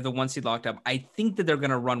anything. They have the 1 seed locked up. I think that they're going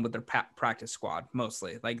to run with their practice squad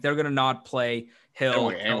mostly. Like they're going to not play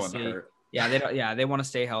Hill. Yeah, they want to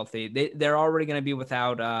stay healthy. They're already going to be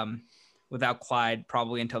without Clyde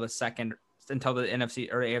probably until the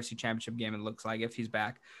NFC or AFC Championship game. It looks like if he's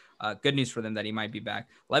back. Good news for them that he might be back.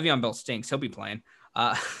 Le'Veon Bell stinks. He'll be playing.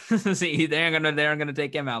 See, they aren't gonna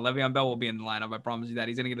take him out. Le'Veon Bell will be in the lineup. I promise you that.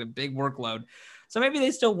 He's gonna get a big workload. So maybe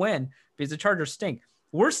they still win because the Chargers stink.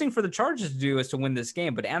 Worst thing for the Chargers to do is to win this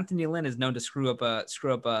game, but Anthony Lynn is known to screw up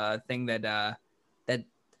a thing that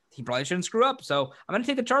he probably shouldn't screw up. So I'm gonna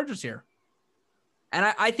take the Chargers here. And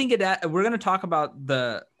I think we're going to talk about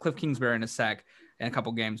the Cliff Kingsbury in a sec in a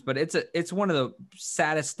couple games, but it's one of the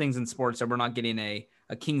saddest things in sports that we're not getting a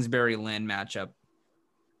Kingsbury Lynn matchup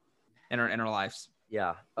in our lives.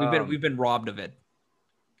 Yeah, we've been robbed of it.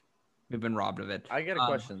 We've been robbed of it. I get a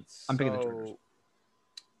question. I'm picking the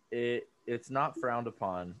Chargers. It's not frowned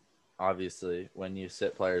upon, obviously, when you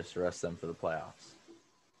sit players to rest them for the playoffs.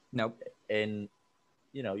 Nope. And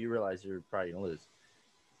you realize you're probably gonna lose.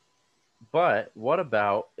 But what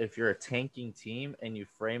about if you're a tanking team and you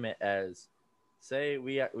frame it as, say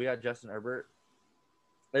we got Justin Herbert,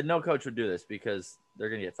 and no coach would do this because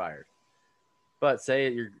they're gonna get fired. But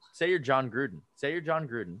say you're John Gruden. Say you're John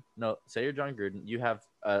Gruden. You have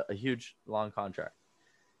a huge long contract.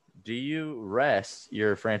 Do you rest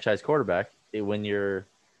your franchise quarterback when you're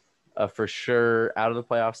a for sure out of the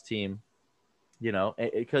playoffs team?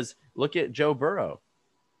 Because look at Joe Burrow,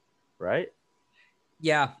 right?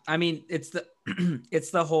 Yeah, I mean, it's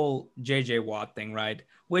the whole JJ Watt thing, right?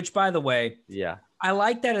 Which, by the way, yeah, I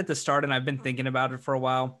like that at the start, and I've been thinking about it for a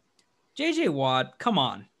while. JJ Watt, come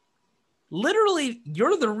on. Literally,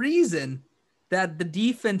 you're the reason that the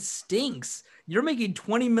defense stinks. You're making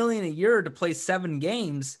 $20 million a year to play 7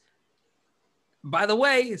 games. By the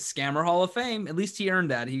way, Scammer Hall of Fame. At least he earned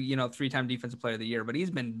that. He, 3-time Defensive Player of the Year, but he's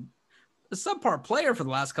been a subpar player for the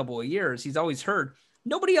last couple of years. He's always hurt.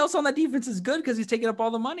 Nobody else on that defense is good because he's taking up all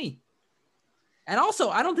the money. And also,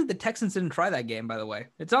 I don't think the Texans didn't try that game, by the way.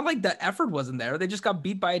 It's not like the effort wasn't there. They just got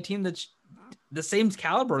beat by a team that's the same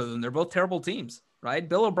caliber of them. They're both terrible teams, right?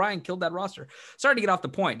 Bill O'Brien killed that roster. Sorry to get off the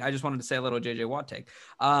point. I just wanted to say a little JJ Watt take.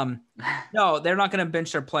 No, they're not going to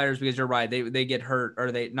bench their players because you're right. They get hurt,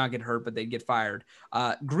 or they not get hurt, but they get fired.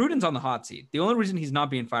 Gruden's on the hot seat. The only reason he's not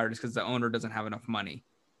being fired is because the owner doesn't have enough money.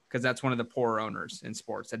 Because that's one of the poorer owners in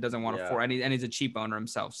sports that doesn't want to afford, and he's a cheap owner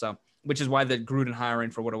himself. So, which is why the Gruden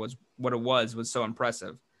hiring for what it was so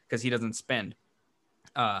impressive, because he doesn't spend.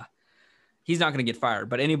 He's not going to get fired,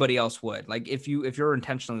 but anybody else would. Like if you're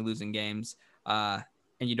intentionally losing games, and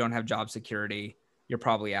you don't have job security, you're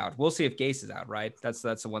probably out. We'll see if Gase is out, right? That's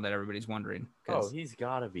the one that everybody's wondering. Oh, he's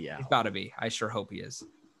got to be out. He's got to be. I sure hope he is.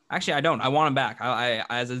 Actually, I don't. I want him back. I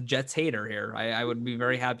as a Jets hater here, I would be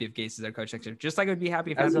very happy if Gase is their coach next year. Just like I would be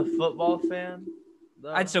happy if as a football fan,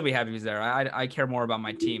 though, I'd still be happy if he's there. I care more about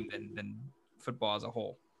my team than football as a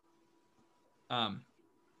whole.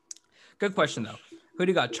 Good question though. Who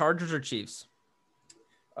do you got, Chargers or Chiefs?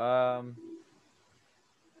 I'll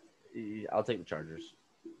take the Chargers.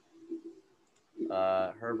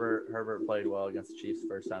 Herbert played well against the Chiefs the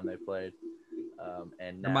first time they played.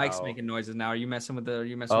 And now, the mic's making noises now. Are you messing with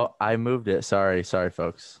I moved it. Sorry,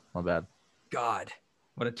 folks. My bad. God,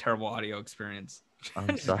 what a terrible audio experience.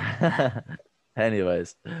 I'm sorry.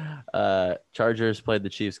 Anyways, Chargers played the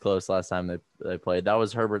Chiefs close last time they played. That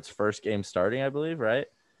was Herbert's first game starting, I believe, right?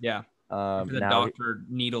 Yeah. The doctor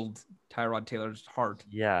needled Tyrod Taylor's heart.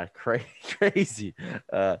 Yeah, crazy.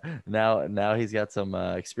 Now he's got some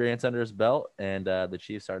experience under his belt, and the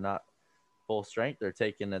Chiefs are not full strength. They're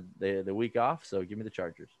taking the week off, so give me the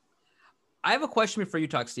Chargers. I have a question before you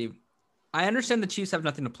talk, Steve. I understand the Chiefs have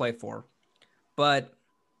nothing to play for, but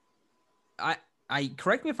I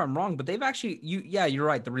correct me if I'm wrong, but they've actually you're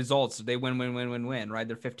right. The results, they win, right?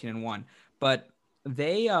 They're 15-1, but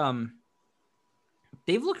they've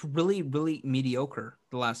looked really, really mediocre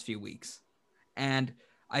the last few weeks, and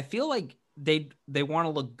I feel like they want to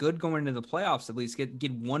look good going into the playoffs, at least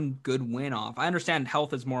get one good win off. I understand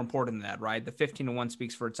health is more important than that, right? The 15-1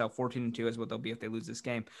 speaks for itself. 14-2 is what they'll be if they lose this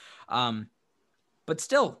game. But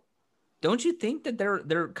still, don't you think that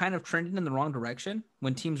they're kind of trending in the wrong direction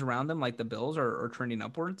when teams around them, like the Bills, are trending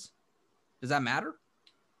upwards? Does that matter?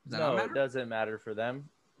 No, it doesn't matter for them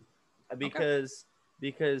because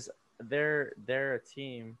they're a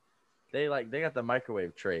team. They got the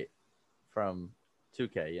microwave trait from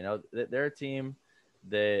 2K. They're a team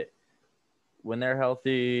that when they're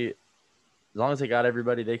healthy, as long as they got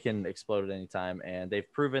everybody, they can explode at any time. And they've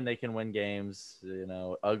proven they can win games,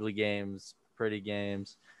 ugly games, pretty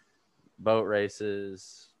games, boat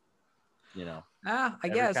races, I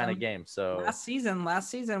guess kind of game. So last season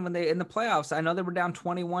when they in the playoffs, I know they were down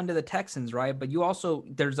 21 to the Texans, right? But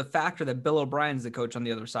there's a factor that Bill O'Brien's the coach on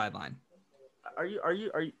the other sideline. Are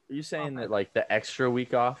you saying that like the extra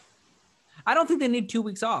week off? I don't think they need 2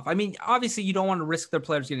 weeks off. I mean, obviously you don't want to risk their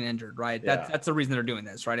players getting injured, right? Yeah. That's the reason they're doing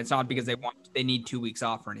this, right? It's not because they need 2 weeks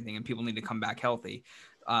off or anything and people need to come back healthy.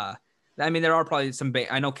 I mean, there are probably some,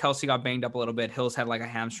 I know Kelsey got banged up a little bit. Hill's had like a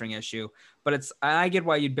hamstring issue, but I get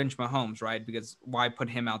why you'd bench Mahomes, right? Because why put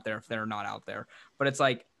him out there if they're not out there? But it's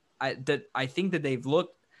like, I think that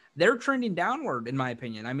they're trending downward in my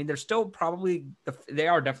opinion. I mean, they're still probably, they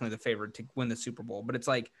are definitely the favorite to win the Super Bowl, but it's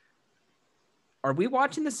like, are we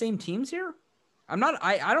watching the same teams here? I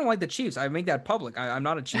don't like the Chiefs. I make that public. I'm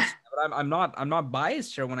not a Chiefs, but I'm not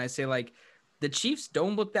biased here when I say like the Chiefs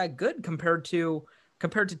don't look that good compared to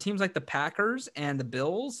teams like the Packers and the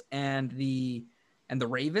Bills and the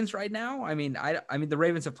Ravens right now. I mean, the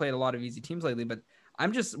Ravens have played a lot of easy teams lately, but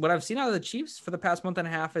what I've seen out of the Chiefs for the past month and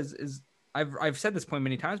a half is I've said this point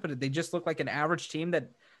many times, but they just look like an average team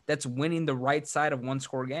that's winning the right side of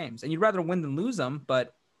 1-score games. And you'd rather win than lose them,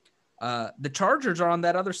 but the Chargers are on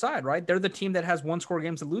that other side, right? They're the team that has 1-score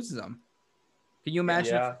games that loses them. Can you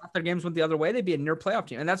imagine if their games went the other way? They'd be a near playoff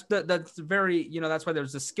team, and that's very, that's why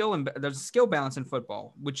there's a skill balance in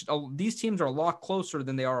football, which these teams are a lot closer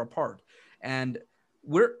than they are apart. And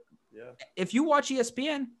if you watch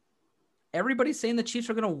ESPN, everybody's saying the Chiefs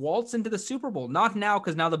are going to waltz into the Super Bowl. Not now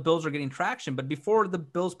because now the Bills are getting traction, but before the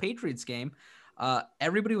Bills Patriots game,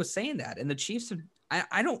 everybody was saying that, and the Chiefs.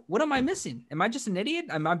 What am I missing? Am I just an idiot?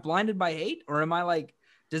 Am I blinded by hate, or am I like?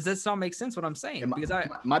 Does this not make sense what I'm saying? Because I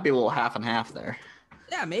might be a little half and half there.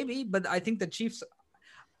 Yeah, maybe. But I think the Chiefs,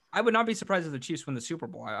 I would not be surprised if the Chiefs win the Super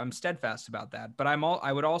Bowl. I'm steadfast about that. But I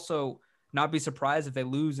would also not be surprised if they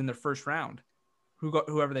lose in their first round,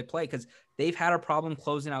 whoever they play, because they've had a problem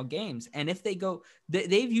closing out games. And if they go,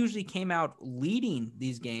 they've usually came out leading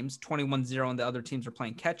these games 21-0 and the other teams are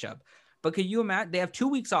playing catch up. But could you imagine, they have 2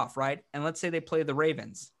 weeks off, right? And let's say they play the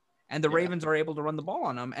Ravens and the Ravens are able to run the ball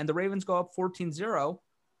on them and the Ravens go up 14-0.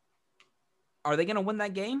 Are they going to win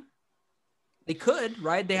that game? They could,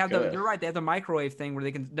 right? You're right. They have the microwave thing where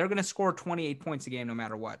they're going to score 28 points a game no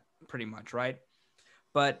matter what, pretty much, right?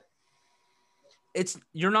 But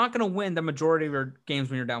you're not going to win the majority of your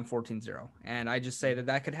games when you're down 14-0. And I just say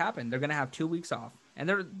that could happen. They're going to have 2 weeks off.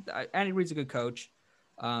 And Andy Reid's a good coach.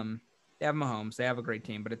 They have Mahomes. They have a great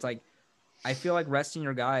team. But it's like, I feel like resting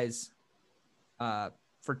your guys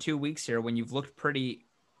for 2 weeks here when you've looked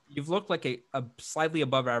like a slightly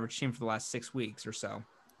above average team for the last 6 weeks or so.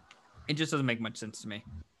 It just doesn't make much sense to me.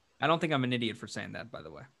 I don't think I'm an idiot for saying that, by the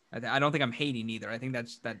way. I don't think I'm hating either. I think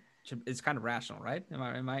that is kind of rational, right?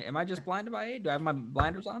 Am I just blinded by hate? Do I have my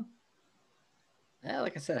blinders on? Yeah,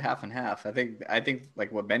 like I said, half and half. I think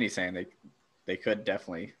like what Benny's saying, they could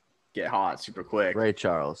definitely get hot super quick. Ray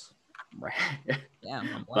Charles. Right. Yeah.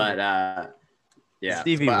 But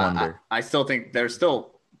Stevie Wonder. I still think they're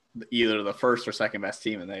still either the first or second best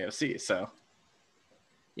team in the AFC. So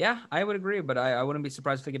yeah, I would agree, but I wouldn't be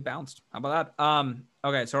surprised if they get bounced. How about that?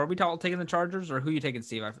 Okay, so are we taking the Chargers or who are you taking,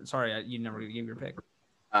 Steve? You never gave your pick.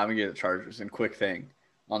 I'm gonna get the Chargers. And quick thing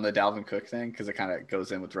on the Dalvin Cook thing, because it kind of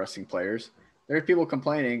goes in with resting players. There are people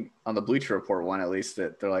complaining on the Bleacher Report one, at least,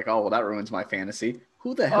 that they're like, "Oh, well, that ruins my fantasy."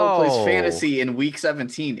 Who the hell plays fantasy in Week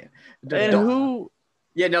 17? And who?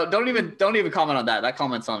 Yeah, no, don't even comment on that. That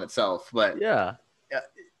comment's on itself. But yeah,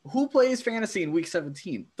 who plays fantasy in Week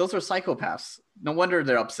 17? Those are psychopaths. No wonder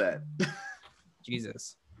they're upset.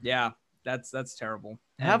 Jesus, yeah, that's terrible.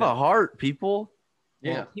 Have a heart, people.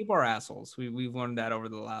 Well, people are assholes. We've learned that over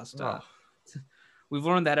the last. We've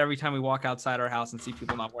learned that every time we walk outside our house and see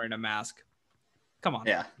people not wearing a mask. Come on.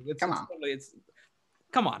 Yeah.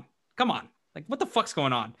 Come on. Like, what the fuck's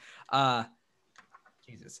going on?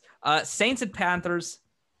 Jesus. Saints and Panthers.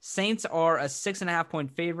 Saints are a 6.5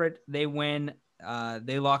 point favorite. They win.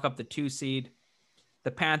 They lock up the 2 seed.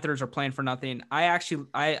 The Panthers are playing for nothing. I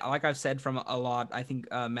like I've said from a lot, I think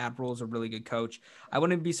Matt Rule is a really good coach. I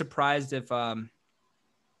wouldn't be surprised if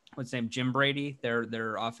what's his name, Jim Brady,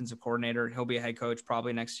 their offensive coordinator, he'll be a head coach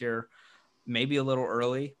probably next year. Maybe a little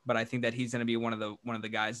early, but I think that he's going to be one of the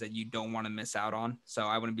guys that you don't want to miss out on. So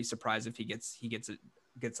I wouldn't be surprised if he gets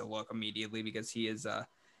a look immediately because he's a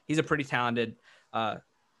pretty talented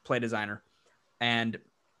play designer.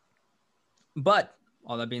 But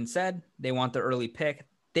all that being said, they want the early pick.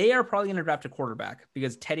 They are probably going to draft a quarterback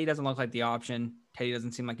because Teddy doesn't look like the option. Teddy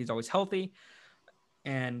doesn't seem like he's always healthy.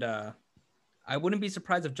 And I wouldn't be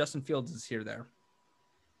surprised if Justin Fields is there.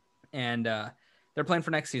 And they're playing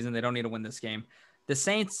for next season. They don't need to win this game. The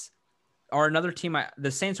Saints are another team.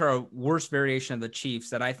 The Saints are a worse variation of the Chiefs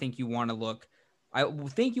that I think you want to look. I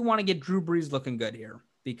think you want to get Drew Brees looking good here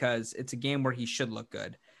because it's a game where he should look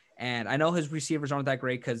good. And I know his receivers aren't that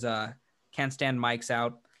great because can't stand Mike's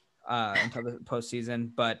out until the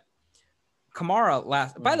postseason. But Kamara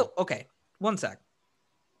one sec.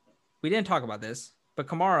 We didn't talk about this, but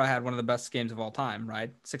Kamara had one of the best games of all time,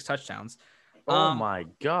 right? 6 touchdowns. Oh my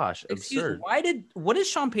gosh, Excuse, absurd. what is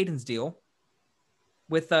Sean Payton's deal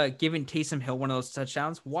with giving Taysom Hill one of those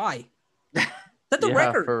touchdowns? Why? That's the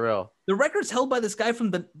record. For real. The record's held by this guy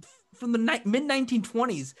from the mid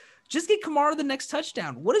 1920s. Just get Kamara the next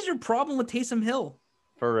touchdown. What is your problem with Taysom Hill?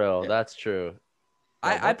 For real, that's true.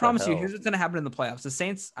 I promise you, here's what's going to happen in the playoffs. The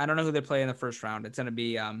Saints, I don't know who they play in the first round. It's going to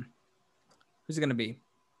be, who's it going to be?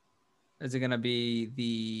 Is it going to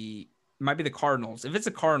be it might be the Cardinals. If it's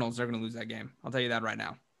the Cardinals, they're going to lose that game. I'll tell you that right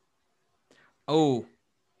now. Oh,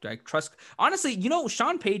 do I trust? Honestly,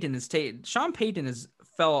 Sean Payton has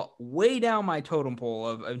fell way down my totem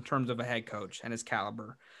pole in terms of a head coach and his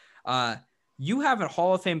caliber. You have a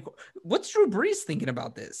Hall of Fame. What's Drew Brees thinking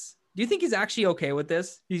about this? Do you think he's actually okay with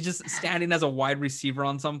this? He's just standing as a wide receiver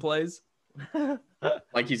on some plays.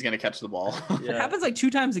 Like he's going to catch the ball. It happens like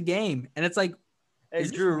 2 times a game. And it's like, hey,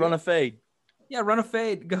 Drew, run a fade. Yeah, run a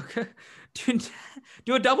fade. Go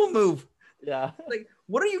do a double move. Yeah. Like,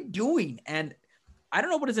 what are you doing? And I don't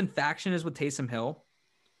know what his infection is with Taysom Hill.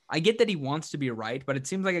 I get that he wants to be right, but it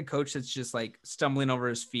seems like a coach that's just like stumbling over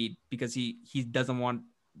his feet because he doesn't want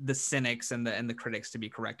the cynics and the critics to be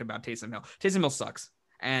correct about Taysom Hill. Taysom Hill sucks.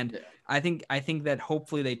 And I think that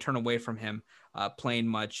hopefully they turn away from him playing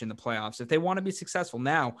much in the playoffs if they want to be successful.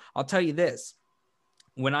 Now, I'll tell you this.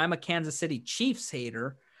 When I'm a Kansas City Chiefs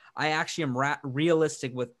hater, I actually am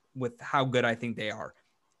realistic with how good I think they are.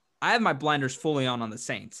 I have my blinders fully on the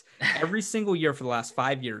Saints. Every single year for the last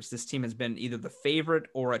 5 years, this team has been either the favorite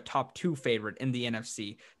or a top 2 favorite in the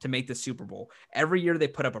NFC to make the Super Bowl. Every year they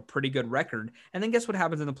put up a pretty good record. And then guess what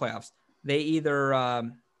happens in the playoffs? They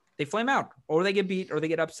either they flame out, or they get beat, or they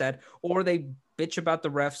get upset, or they bitch about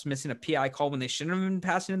the refs missing a PI call when they shouldn't have been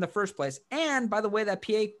passing in the first place. And by the way, that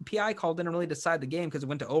PI call didn't really decide the game because it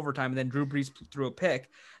went to overtime, and then Drew Brees threw a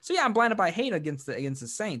pick. So yeah, I'm blinded by hate against the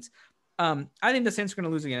Saints. I think the Saints are going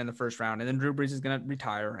to lose again in the first round, and then Drew Brees is going to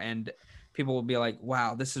retire, and people will be like,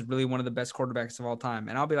 wow, this is really one of the best quarterbacks of all time.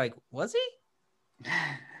 And I'll be like, was he?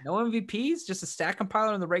 No MVPs, just a stat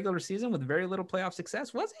compiler in the regular season with very little playoff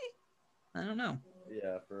success. Was he? I don't know.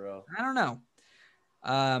 Yeah, for real. I don't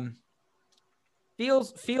know.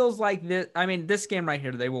 Feels like this. I mean, this game right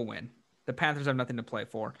here, they will win. The Panthers have nothing to play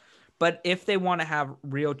for. But if they want to have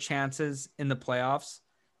real chances in the playoffs,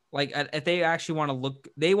 like if they actually want to look,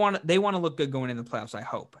 they want to look good going into the playoffs, I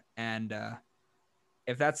hope. And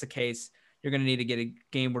if that's the case, you're going to need to get a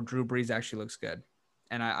game where Drew Brees actually looks good.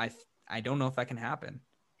 And I don't know if that can happen.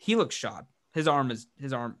 He looks shot. His arm.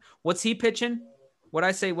 What's he pitching? What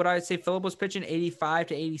I say Phillip was pitching 85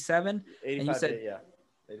 to 87. 85 and you said, yeah.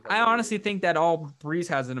 I honestly think that all Brees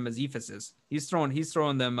has in him is ephases. He's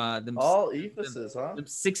throwing them all ephases, huh? Them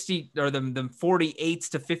 60 or them 48s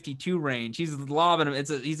to 52 range. He's lobbing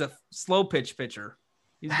them. He's a slow pitch pitcher.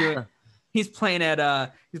 He's playing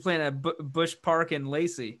at Bush Park in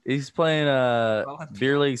Lacey. He's playing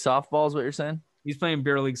beer league softball is what you're saying? He's playing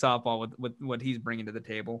beer league softball with what he's bringing to the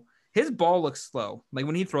table. His ball looks slow. Like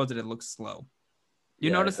when he throws it looks slow. You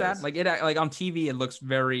notice that? Like on TV, it looks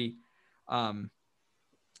very.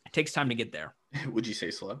 It takes time to get there. Would you say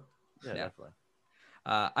slow? Yeah, definitely.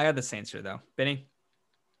 I got the Saints here though. Benny?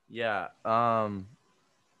 Yeah. I'm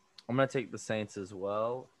gonna take the Saints as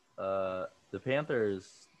well. The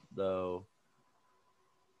Panthers, though,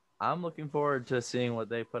 I'm looking forward to seeing what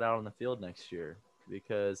they put out on the field next year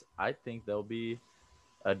because I think they'll be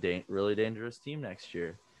a really dangerous team next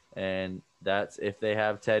year. And that's if they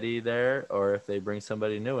have Teddy there or if they bring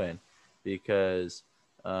somebody new in because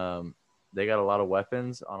they got a lot of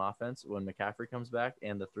weapons on offense when McCaffrey comes back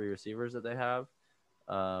and the 3 receivers that they have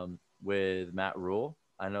with Matt Rule.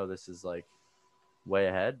 I know this is like way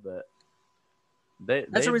ahead, but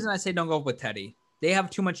that's the reason I say don't go with Teddy. They have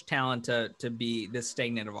too much talent to be this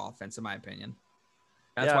stagnant of offense, in my opinion.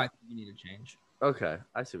 That's why I think you need to change. Okay,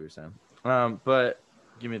 I see what you're saying. But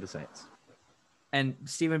give me the Saints. And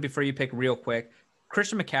Steven, before you pick real quick,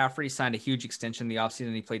 Christian McCaffrey signed a huge extension in the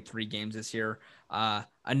offseason. He played 3 games this year.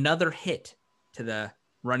 Another hit to the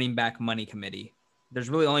running back money committee. There's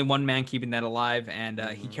really only one man keeping that alive, and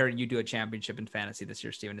he carried you to a championship in fantasy this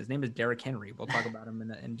year, Steven. His name is Derrick Henry. We'll talk about him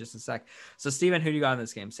in just a sec. So, Steven, who do you got in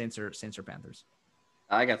this game, Saints or Panthers?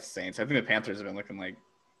 I got the Saints. I think the Panthers have been looking like,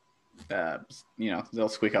 they'll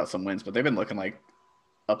squeak out some wins, but they've been looking like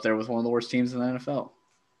up there with one of the worst teams in the NFL.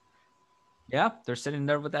 Yeah, they're sitting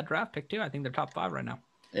there with that draft pick too. I think they're top 5 right now.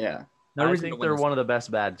 Yeah. I think they're one of the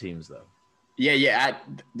best bad teams though. Yeah.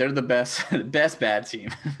 They're the best bad team.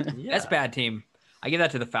 Best bad team. I give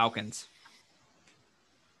that to the Falcons.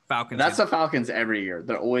 That's the Falcons every year.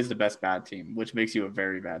 They're always the best bad team, which makes you a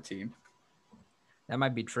very bad team. That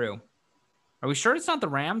might be true. Are we sure it's not the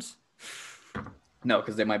Rams? No,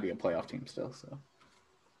 because they might be a playoff team still. So.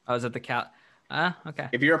 Oh, is it the Cal? Okay.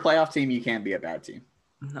 If you're a playoff team, you can't be a bad team.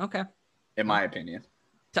 Okay. In my opinion.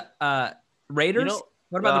 Raiders?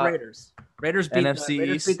 What about the Raiders? Raiders beat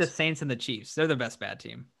the Saints and the Chiefs. They're the best bad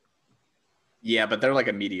team. Yeah, but they're like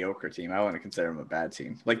a mediocre team. I wouldn't consider them a bad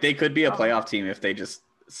team. Like they could be a playoff team if they just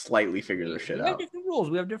slightly figure their shit out.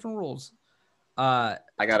 We have different rules. I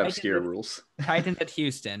got obscure rules. Titans at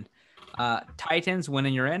Houston. Titans win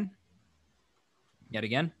and you're in. Yet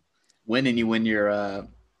again. Win and you win your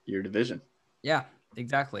division. Yeah,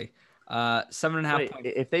 exactly. 7.5 points.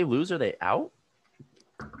 If they lose, are they out?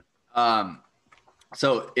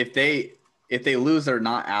 So if they lose, they're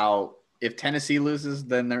not out. If Tennessee loses,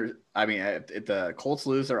 then they're. I mean, if the Colts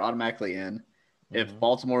lose, they're automatically in. Mm-hmm. If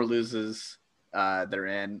Baltimore loses, they're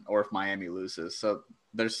in. Or if Miami loses, so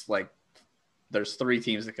there's 3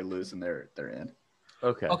 teams that could lose and they're in.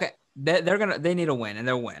 Okay. They need a win and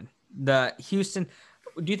they'll win. The Houston.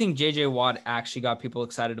 Do you think JJ Watt actually got people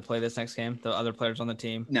excited to play this next game? The other players on the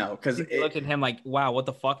team? No, because they looked at him like, "Wow, what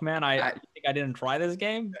the fuck, man? I think I didn't try this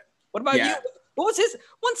game." What about you? What was his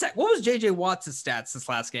 1 sec? What was JJ Watt's stats this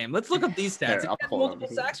last game? Let's look up these stats. Did he have multiple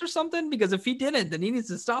sacks or something? Because if he didn't, then he needs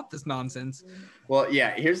to stop this nonsense. Well,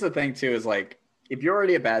 yeah. Here's the thing too: is like if you're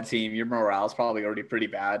already a bad team, your morale is probably already pretty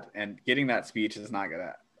bad, and getting that speech is not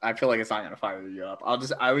gonna. I feel like it's not gonna fire you up.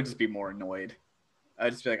 I would just be more annoyed.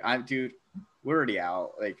 I'd just be like, dude, we're already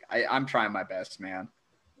out. Like I'm trying my best, man.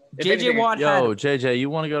 JJ, you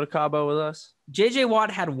want to go to Cabo with us? JJ Watt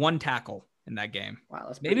had 1 tackle in that game. Wow,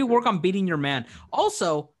 that's maybe work on beating your man.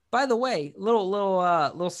 Also, by the way, little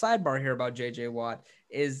sidebar here about JJ Watt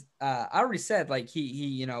is I already said like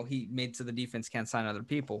he made so the defense can't sign other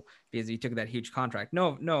people because he took that huge contract.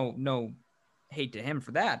 No hate to him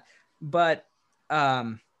for that, but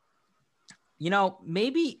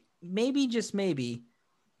maybe just maybe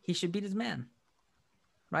he should beat his man,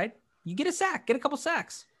 right? You get a couple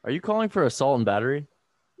sacks. Are you calling for assault and battery?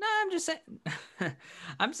 No, I'm just saying.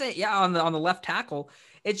 I'm saying, yeah, on the left tackle.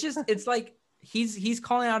 It's like he's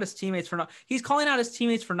calling out his teammates for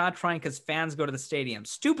not trying because fans go to the stadium.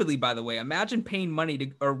 Stupidly, by the way. Imagine paying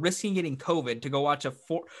money or risking getting COVID to go watch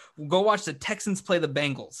the Texans play the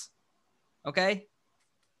Bengals. Okay,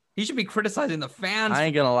 he should be criticizing the fans. I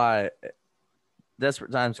ain't gonna lie.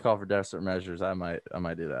 Desperate times call for desperate measures. I might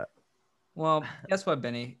do that. Well, guess what,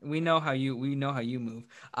 Benny? We know how you move.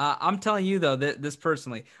 I'm telling you though, this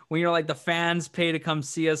personally, when you're like the fans pay to come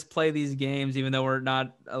see us play these games, even though we're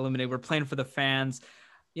not eliminated, we're playing for the fans.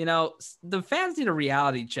 The fans need a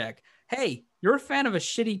reality check. Hey, you're a fan of a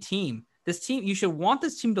shitty team. This team, you should want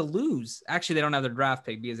this team to lose. Actually, they don't have their draft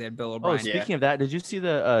pick because they had Bill O'Brien. Oh, speaking of that, did you see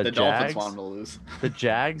the Jags? Dolphins wanted to lose. The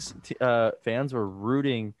Jags fans were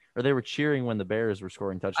rooting, or they were cheering when the Bears were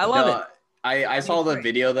scoring touchdowns. I love it. I saw the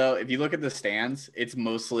video though. If you look at the stands, it's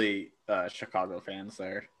mostly Chicago fans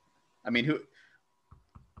there. I mean,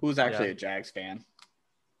 who's actually a Jags fan?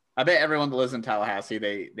 I bet everyone that lives in Tallahassee,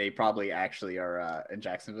 they probably actually are in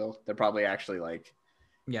Jacksonville. They're probably actually like.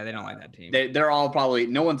 Yeah, they don't like that team. They're all probably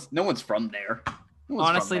no one's from there.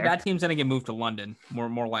 Honestly, that team's gonna get moved to London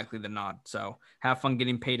more likely than not. So have fun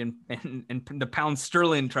getting paid in the pound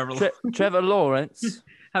sterling, Trevor. Trevor Lawrence.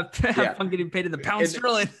 have fun getting paid in the pound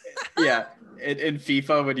sterling. Yeah, in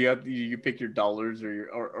FIFA when you pick your dollars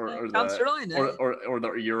or the pound sterling or the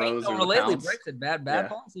euros or the lately pounds. Brexit bad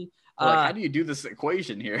policy. How do you do this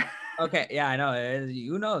equation here? Okay, yeah, I know.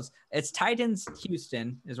 Who knows? It's Titans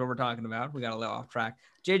Houston is what we're talking about. We got a little off track.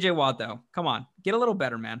 JJ Watt though, come on, get a little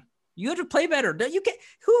better, man. You have to play better. You can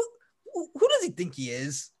who does he think he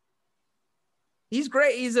is? He's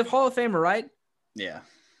great. He's a Hall of Famer, right? Yeah.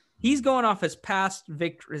 He's going off his past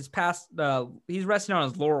victory. He's resting on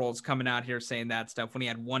his laurels, coming out here saying that stuff when he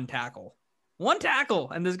had 1 tackle,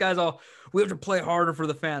 and this guy's all, we have to play harder for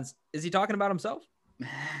the fans. Is he talking about himself?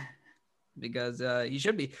 Because he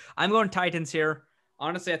should be. I'm going Titans here.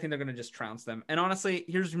 Honestly, I think they're going to just trounce them. And honestly,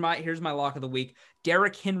 here's my lock of the week.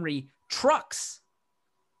 Derrick Henry trucks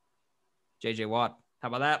JJ Watt. How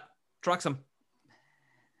about that? Trucks him.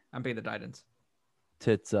 I'm picking the Titans.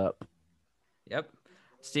 Tits up. Yep.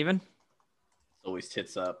 Steven? Always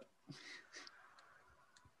tits up.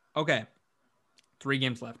 Okay. 3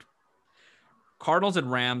 games left. Cardinals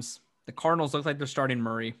and Rams. The Cardinals look like they're starting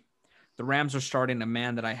Murray. The Rams are starting a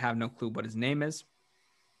man that I have no clue what his name is.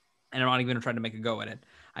 And I'm not even going to try to make a go at it.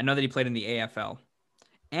 I know that he played in the AFL.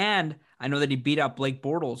 And I know that he beat out Blake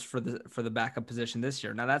Bortles for the backup position this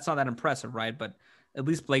year. Now, that's not that impressive, right? But at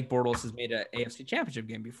least Blake Bortles has made an AFC championship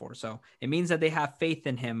game before. So it means that they have faith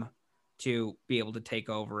in him to be able to take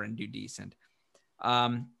over and do decent.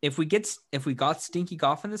 If we got Stinky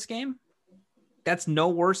Goff in this game, that's no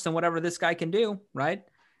worse than whatever this guy can do, right?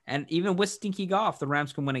 And even with Stinky Goff, the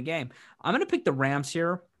Rams can win a game. I'm going to pick the Rams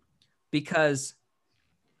here because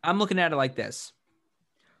I'm looking at it like this.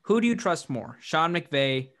 Who do you trust more, Sean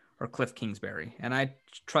McVay or Cliff Kingsbury? And I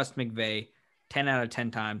trust McVay 10 out of 10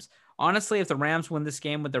 times. Honestly, if the Rams win this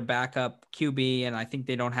game with their backup QB, and I think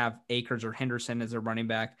they don't have Akers or Henderson as their running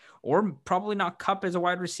back, or probably not Kupp as a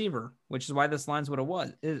wide receiver, which is why this line's what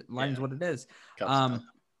it is.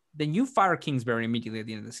 Then you fire Kingsbury immediately at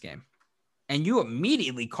the end of this game. And you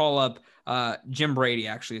immediately call up Jim Brady,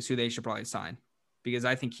 actually, is who they should probably sign, because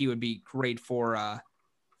I think he would be great for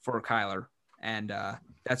Kyler. And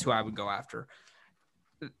that's who I would go after.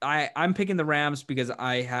 I'm picking the Rams because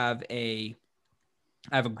I have a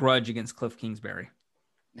grudge against Cliff Kingsbury.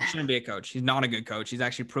 He shouldn't be a coach. He's not a good coach. He's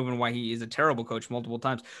actually proven why he is a terrible coach multiple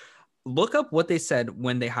times. Look up what they said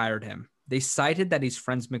when they hired him. They cited that he's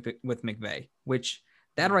friends with McVay, which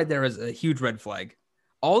that right there is a huge red flag.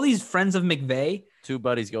 All these friends of McVay. 2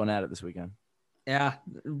 buddies going at it this weekend. Yeah,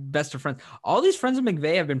 best of friends. All these friends of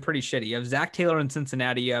McVay have been pretty shitty. You have Zach Taylor in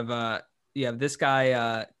Cincinnati. You have this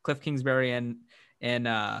guy, Cliff Kingsbury in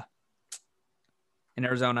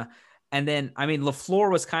Arizona. And then, I mean,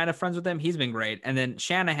 LaFleur was kind of friends with him. He's been great. And then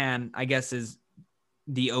Shanahan, I guess, is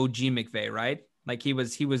the OG McVay, right? Like he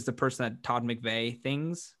was the person that taught McVay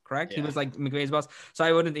things, correct? Yeah. He was like McVay's boss. So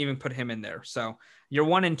I wouldn't even put him in there. So you're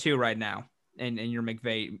 1-2 right now in your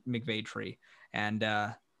McVay tree. And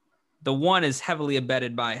the one is heavily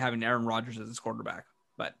abetted by having Aaron Rodgers as his quarterback.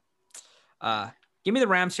 But give me the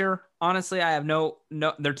Rams here. Honestly, I have no,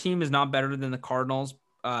 their team is not better than the Cardinals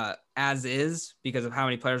as is because of how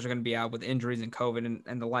many players are going to be out with injuries and COVID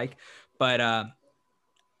and the like. But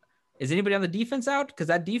is anybody on the defense out? Because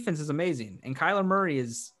that defense is amazing. And Kyler Murray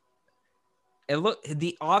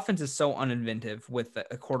the offense is so uninventive with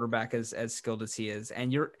a quarterback as skilled as he is.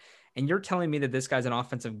 And you're telling me that this guy's an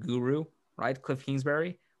offensive guru, right? Cliff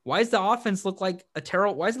Kingsbury. Why does the offense look like a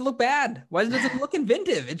terrible? Why does it look bad? Why does it look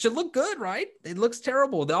inventive? It should look good, right? It looks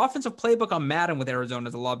terrible. The offensive playbook on Madden with Arizona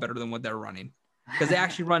is a lot better than what they're running because they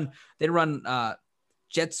actually run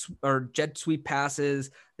jet sweep passes.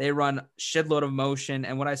 They run shitload of motion.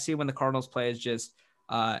 And what I see when the Cardinals play is just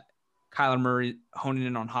Kyler Murray honing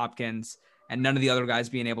in on Hopkins and none of the other guys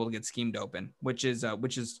being able to get schemed open, which is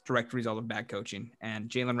direct result of bad coaching. And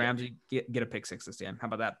Jalen Ramsey get a pick 6 this game. How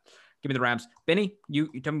about that? Give me the Rams. Benny, you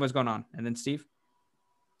tell me what's going on. And then Steve.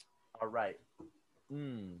 All right.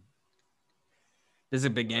 This is a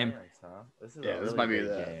big game. This might be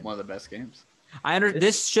one of the best games.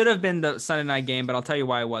 This should have been the Sunday night game, but I'll tell you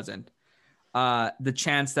why it wasn't. The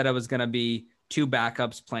chance that it was going to be 2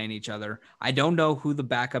 backups playing each other. I don't know who the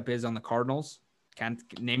backup is on the Cardinals. Can't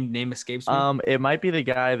name escapes me. It might be the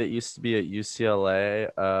guy that used to be at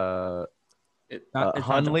UCLA. Nick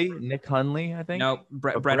Hundley, I think. No,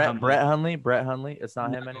 Brett Hundley. It's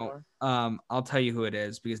not him anymore. I'll tell you who it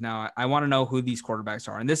is because now I want to know who these quarterbacks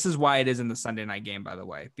are, and this is why it is in the Sunday night game, by the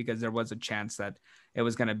way, because there was a chance that it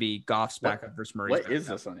was going to be Goff's backup versus Murray's backup. What is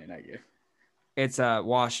the Sunday night game? It's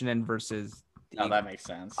Washington versus. That makes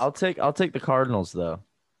sense. I'll take the Cardinals though.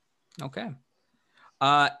 Okay.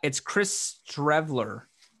 It's Chris Streveler.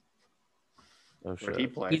 Oh, shit. Where'd he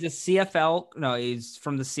play? He's a CFL. No, he's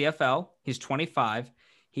from the CFL. He's 25.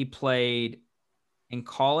 He played in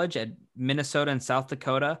college at Minnesota and South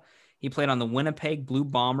Dakota. He played on the Winnipeg Blue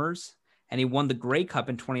Bombers, and he won the Grey Cup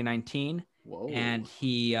in 2019. Whoa! And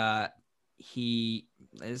his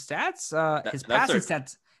stats, his passing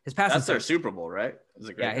stats. That's their Super Bowl, right?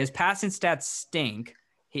 His passing stats stink.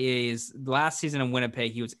 His last season in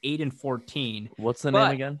Winnipeg, he was 8-14. What's the name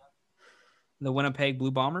again? The Winnipeg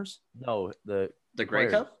Blue Bombers? No, the Grey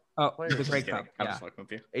Cup? Oh, the Grey Cup. I'm just fucking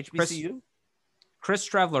with you. HBCU? Chris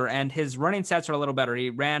Streveler, and his running stats are a little better.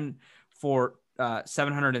 He ran for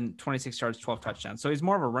 726 yards, 12 touchdowns. So he's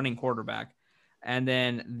more of a running quarterback. And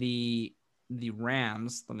then the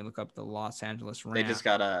Rams, let me look up the Los Angeles Rams.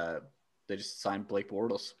 They just signed Blake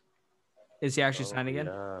Bortles. Is he actually signed again?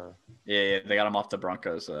 Yeah, they got him off the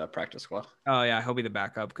Broncos practice squad. Oh, yeah, he'll be the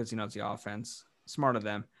backup because he knows the offense. Smart of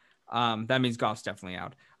them. That means Goff's definitely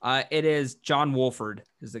out. It is John Wolford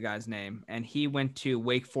is the guy's name, and he went to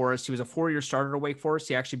Wake Forest. He was a 4-year starter at Wake Forest.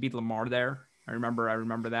 He actually beat Lamar there. I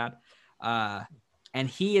remember that. And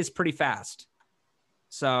he is pretty fast.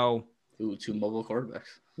 So 2 mobile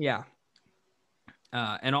quarterbacks. Yeah.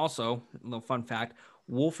 And also, a little fun fact,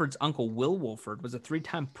 Wolford's uncle, Will Wolford, was a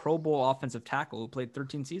 3-time Pro Bowl offensive tackle who played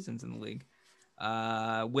 13 seasons in the league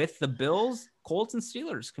with the Bills, Colts, and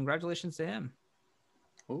Steelers. Congratulations to him.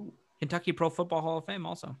 Ooh. Kentucky Pro Football Hall of Fame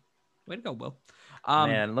also. Way to go, Will.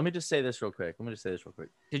 Man, let me just say this real quick.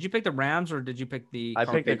 Did you pick the Rams or did you pick the? I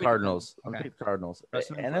picked the Cardinals. Okay. I picked the Cardinals.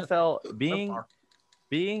 Rest of them NFL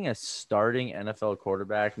being a starting NFL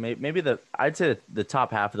quarterback, maybe I'd say the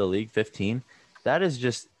top half of the league, 15. That is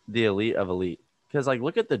just the elite of elite. Because like,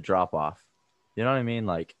 look at the drop off. You know what I mean?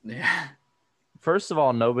 Like, Yeah. First of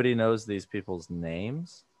all, nobody knows these people's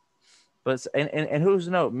names. But and who's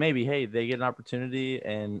to know? Maybe they get an opportunity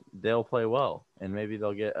and they'll play well, and maybe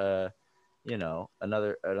they'll get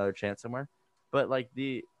another chance somewhere. But like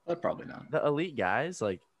probably not. The elite guys,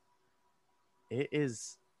 like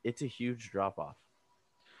it's a huge drop off.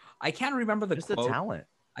 I can't remember the Just quote. the talent.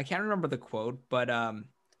 I can't remember the quote, but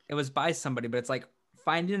it was by somebody. But it's like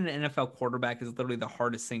finding an NFL quarterback is literally the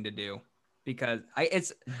hardest thing to do because I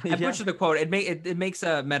butchered the quote. It makes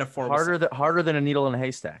a metaphor harder than a needle in a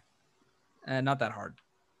haystack. Not that hard.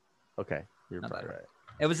 Okay, you're probably right.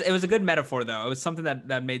 It was a good metaphor though. It was something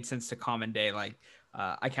that made sense to common day. Like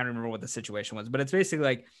I can't remember what the situation was, but it's basically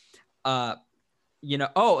like, it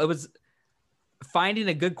was finding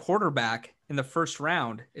a good quarterback in the first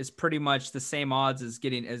round is pretty much the same odds as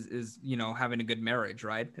getting having a good marriage,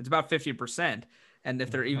 right? It's about 50%. And if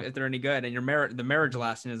they're any good, and the marriage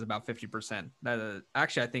lasting is about 50%.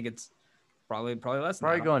 Actually, I think it's probably less.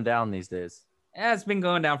 Probably going down these days. Yeah, it's been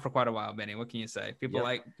going down for quite a while, Benny. What can you say? People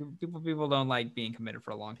don't like being committed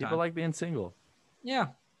for a long time. People like being single. Yeah,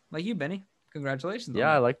 like you, Benny. Congratulations.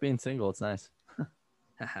 Yeah, I like being single. It's nice.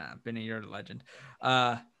 Benny, you're a legend.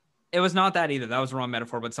 It was not that either. That was a wrong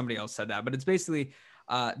metaphor, but somebody else said that. But it's basically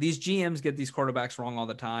these GMs get these quarterbacks wrong all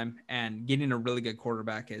the time, and getting a really good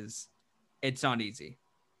quarterback it's not easy.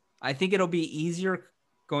 I think it'll be easier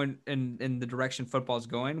going in the direction football is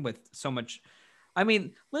going with so much. I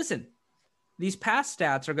mean, listen. These past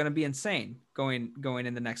stats are going to be insane going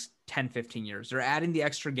in the next 10, 15 years. They're adding the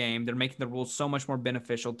extra game. They're making the rules so much more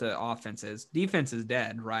beneficial to offenses. Defense is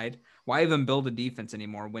dead, right? Why even build a defense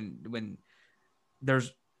anymore when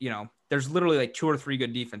there's literally like 2 or 3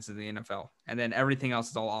 good defenses in the NFL, and then everything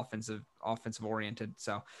else is all offensive oriented.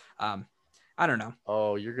 So, I don't know.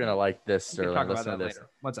 Oh, you're going to like this, Sterling. Listen to this. Later.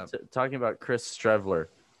 What's up? Talking about Chris Streveler.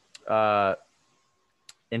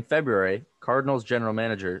 In February, Cardinals general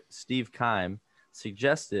manager Steve Keim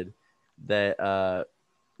suggested that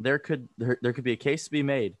there could be a case to be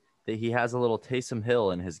made that he has a little Taysom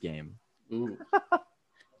Hill in his game. Ooh.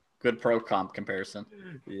 Good pro comp comparison.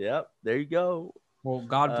 Yep, there you go. Well,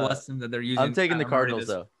 God bless them that they're using. I'm taking the Cardinals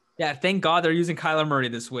though. Yeah, thank God they're using Kyler Murray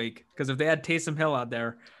this week, because if they had Taysom Hill out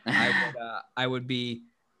there, I would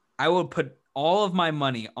put all of my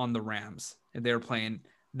money on the Rams if they were playing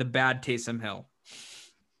the bad Taysom Hill.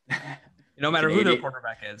 No matter who their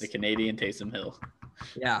quarterback is. The Canadian Taysom Hill.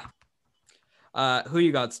 Yeah. Who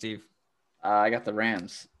you got, Steve? I got the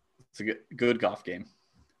Rams. It's a good golf game.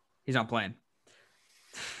 He's not playing.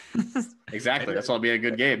 Exactly. That's why it'll be a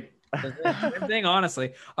good game. Same thing,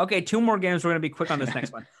 honestly. Okay, 2 more games. We're going to be quick on this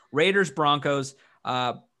next one. Raiders, Broncos.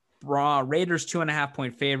 Raiders 2.5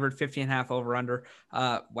 point favorite, 50.5 over under.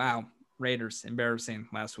 Wow. Raiders, embarrassing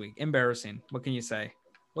last week. Embarrassing. What can you say?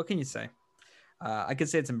 I could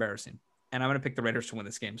say it's embarrassing, and I'm going to pick the Raiders to win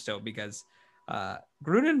this game still because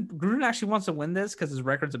Gruden actually wants to win this because his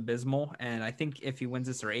record's abysmal, and I think if he wins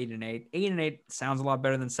this, they're 8-8. 8-8 sounds a lot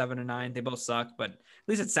better than 7-9. They both suck, but at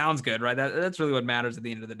least it sounds good, right? That's really what matters at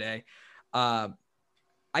the end of the day. I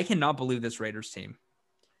cannot believe this Raiders team.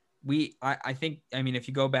 I think if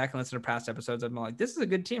you go back and listen to past episodes, I'm like, this is a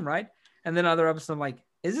good team, right? And then other episodes, I'm like,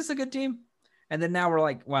 is this a good team? And then now we're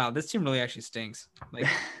like, wow, this team really actually stinks. Like.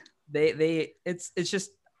 It's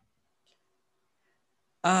just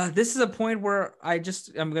this is a point where I'm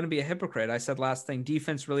going to be a hypocrite. I said last thing,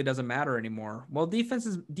 defense really doesn't matter anymore. Well, defense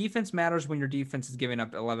matters when your defense is giving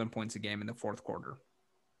up 11 points a game in the fourth quarter.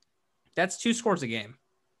 That's 2 scores a game.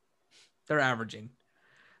 They're averaging.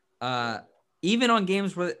 Even on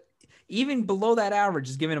games where even below that average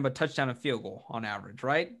is giving up a touchdown and field goal on average,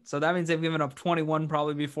 right? So that means they've given up 21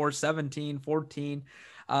 probably before, 17, 14.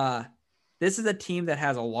 This is a team that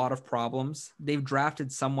has a lot of problems. They've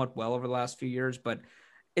drafted somewhat well over the last few years, but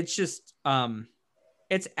it's just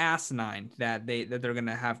it's asinine that they're going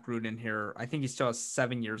to have Gruden here. I think he still has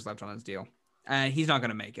 7 years left on his deal, and he's not going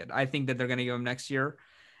to make it. I think that they're going to give him next year,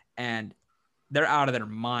 and they're out of their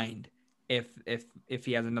mind if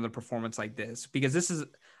he has another performance like this, because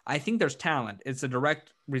I think there's talent. It's a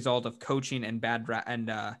direct result of coaching and bad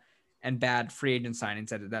free agent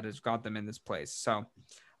signings that has got them in this place. So.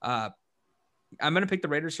 I'm going to pick the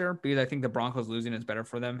Raiders here because I think the Broncos losing is better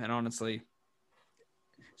for them. And honestly,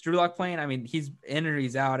 is Drew Lock playing? He's in or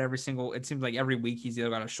he's out it seems like every week he's either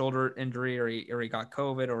got a shoulder injury or he got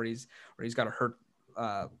COVID or he's got a hurt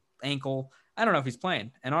ankle. I don't know if he's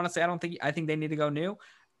playing. And honestly, I think they need to go new.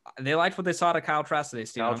 They liked what they saw to Kyle Trask today,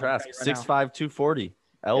 Steven. Kyle Trask, 6'5", 240.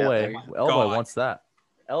 Elway God. wants that.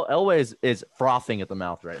 Elway is frothing at the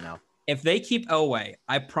mouth right now. If they keep Elway,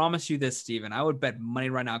 I promise you this, Steven, I would bet money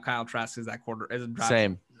right now Kyle Trask is that quarter as a draft.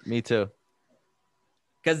 Same. Me too.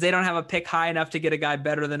 Because they don't have a pick high enough to get a guy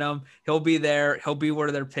better than him. He'll be there. He'll be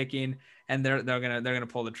where they're picking, and they're gonna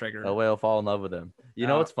pull the trigger. Elway will fall in love with him. You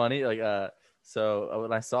know what's funny? Like so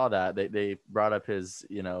when I saw that, they brought up his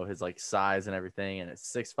his like size and everything, and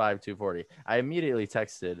it's 6'5", 240. I immediately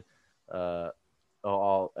texted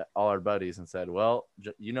all our buddies and said, well,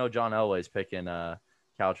 John Elway's picking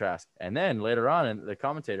Kyle Trask. And then later on, and the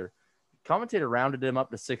commentator rounded him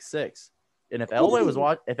up to 6'6". And if Elway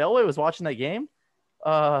was watching that game,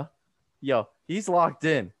 he's locked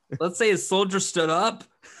in. Let's say his soldier stood up.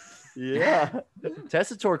 Yeah.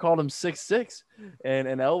 Tessitore called him 6'6", and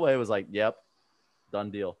Elway was like, yep,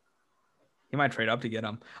 done deal. He might trade up to get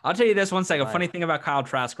him. I'll tell you this one second. Funny thing about Kyle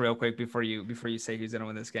Trask real quick before you say who's going to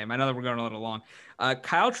win this game. I know that we're going a little long.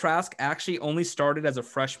 Kyle Trask actually only started as a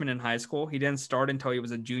freshman in high school. He didn't start until he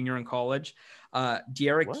was a junior in college.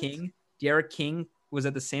 De'Ara King was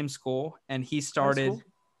at the same school, and he started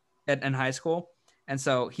in high school. And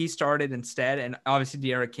so he started instead. And obviously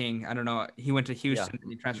De'Ara King, I don't know, he went to Houston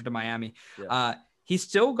and he transferred to Miami. Yeah. He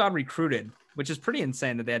still got recruited, which is pretty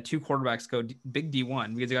insane that they had two quarterbacks go big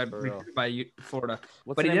D1 because he got recruited by Florida.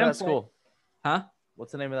 What's the name of that school? Huh?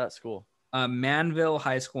 What's the name of that school? Manville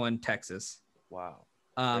High School in Texas. Wow.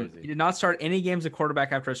 He did not start any games at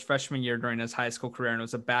quarterback after his freshman year during his high school career, and it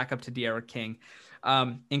was a backup to De'Ara King.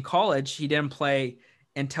 In college, he didn't play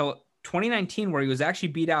until 2019, where he was actually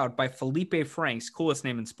beat out by Felipe Franks, coolest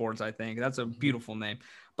name in sports, I think. That's a beautiful name.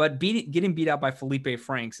 But getting beat out by Felipe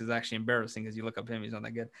Franks is actually embarrassing because you look up him, he's not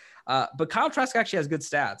that good. But Kyle Trask actually has good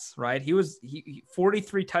stats, right? He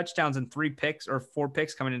 43 touchdowns and 4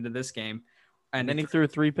 picks coming into this game. And then he threw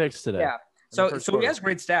 3 picks today. Yeah. So he has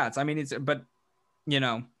great stats. I mean, if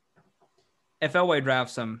Elway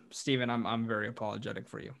drafts him, Steven, I'm very apologetic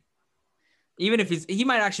for you. Even if he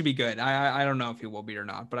might actually be good. I don't know if he will be or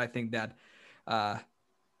not, but I think that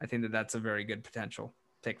that's a very good potential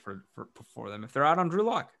take for them. If they're out on Drew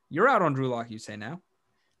Lock, you're out on Drew Lock, you say now.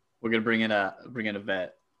 We're gonna bring in a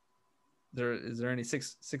vet. Is there any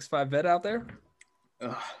 6'5" vet out there?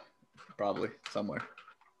 Probably somewhere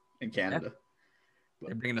in Canada. Yeah.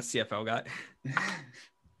 They're bringing a CFL guy.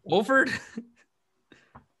 Wolford,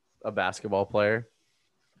 a basketball player.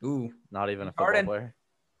 Ooh, not even a football player.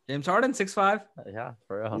 James Harden, 6'5". Yeah,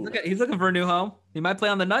 for real. He's looking for a new home. He might play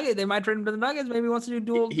on the Nuggets. They might trade him to the Nuggets. Maybe he wants to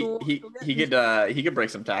do dual. He could break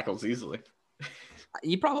some tackles easily.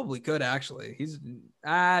 He probably could actually. He's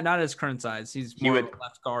not at his current size. He's more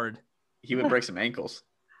left guard. He would break some ankles.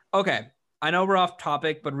 Okay, I know we're off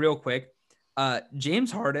topic, but real quick,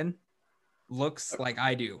 James Harden looks like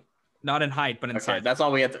I do. Not in height, but in size. That's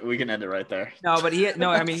all we have. We can end it right there. No, but he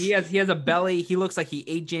has a belly. He looks like he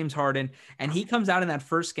ate James Harden, and he comes out in that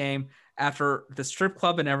first game after the strip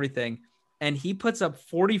club and everything, and he puts up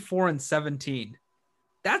 44 and 17.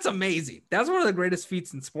 That's amazing. That's one of the greatest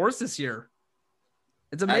feats in sports this year.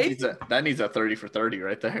 It's amazing. That needs a 30 for 30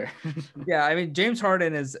 right there. Yeah, I mean James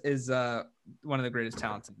Harden is one of the greatest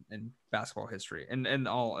talents in basketball history, and in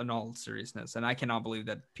all seriousness. And I cannot believe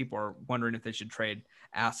that people are wondering if they should trade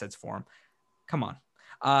assets for him. Come on.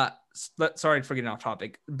 Sorry for getting off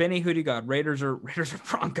topic. Benny, who do you got? Raiders or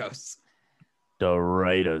Broncos? The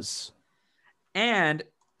Raiders. And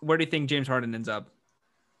where do you think James Harden ends up?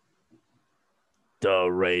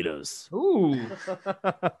 The Raiders. Ooh,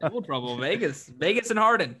 double trouble. Vegas and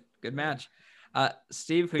Harden. Good match.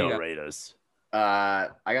 Steve, who you got? The Raiders. I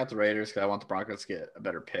got the Raiders because I want the Broncos to get a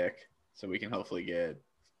better pick, so we can hopefully get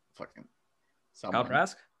fucking someone. Kyle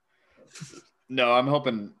Trask? No, I'm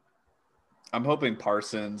hoping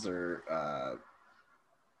Parsons or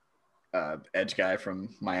edge guy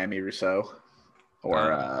from Miami, Rousseau,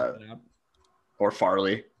 or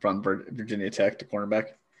Farley from Virginia Tech, the cornerback.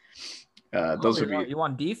 Those would be. You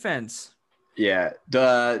want defense? Yeah,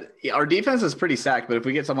 our defense is pretty stacked, but if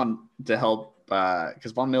we get someone to help,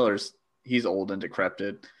 because Von Miller's he's old and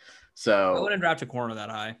decrepit, so I wouldn't draft a corner that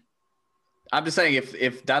high. I'm just saying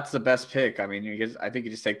if that's the best pick, I mean, I think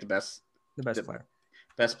you just take the best player.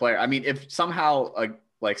 Best player. I mean, if somehow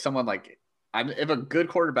if a good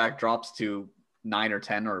quarterback drops to 9 or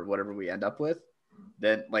 10 or whatever we end up with,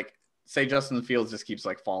 then say Justin Fields just keeps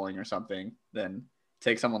falling or something, then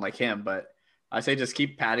take someone like him. But I say just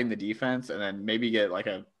keep padding the defense and then maybe get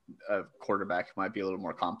a quarterback who might be a little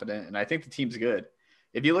more competent. And I think the team's good.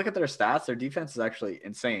 If you look at their stats, their defense is actually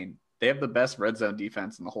insane. they have the best red zone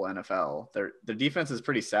defense in the whole NFL. Their defense is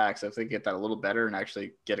pretty sacked. So if they get that a little better and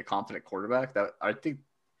actually get a confident quarterback, that I think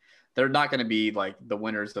they're not going to be like the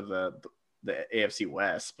winners of the AFC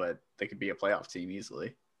West, but they could be a playoff team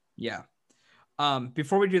easily. Yeah.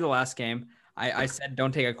 Before we do the last game, I said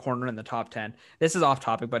don't take a corner in the top 10. This is off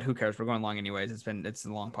topic, but who cares? We're going long anyways. It's a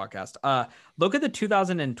long podcast. Look at the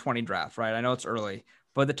 2020 draft, right? I know it's early,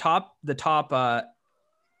 but the top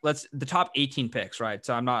 18 picks, right?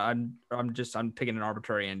 So I'm picking an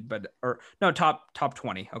arbitrary end, but top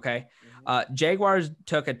 20. Okay. Jaguars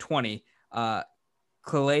took at 20.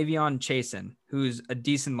 Calavion Chasen, who's a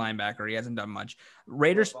decent linebacker. He hasn't done much.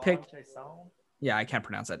 Raiders picked. Yeah, I can't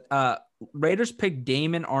pronounce it. Raiders picked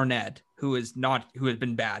Damon Arnett, who has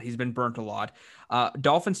been bad. He's been burnt a lot.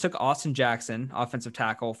 Dolphins took Austin Jackson, offensive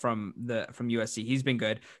tackle from USC. He's been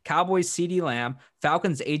good. Cowboys CeeDee Lamb.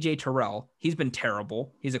 Falcons AJ Terrell. He's been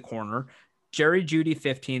terrible. He's a corner. Jerry Jeudy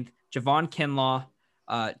 15th. Javon Kinlaw.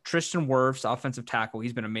 Tristan Wirfs, offensive tackle.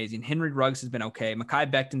 He's been amazing. Henry Ruggs has been okay. Mekhi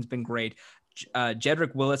Becton's been great.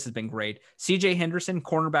 Jedrick Willis has been great. CJ Henderson,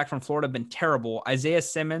 cornerback from Florida, been terrible. Isaiah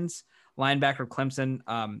Simmons, linebacker Clemson.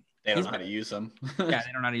 They don't know how to use them. Yeah,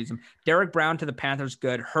 they don't know how to use them. Derek Brown to the Panthers,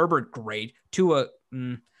 good. Herbert, great. Tua,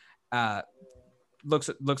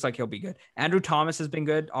 looks like he'll be good. Andrew Thomas has been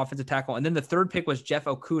good, offensive tackle. And then the third pick was Jeff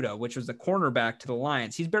Okudah, which was the cornerback to the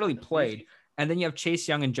Lions. He's barely played. And then you have Chase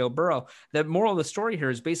Young and Joe Burrow. The moral of the story here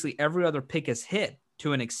is basically every other pick is hit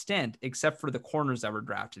to an extent, except for the corners that were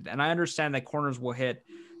drafted. And I understand that corners will hit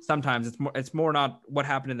sometimes. It's more not what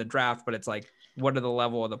happened in the draft, but it's like, what are the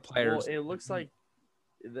level of the players? Well, it looks like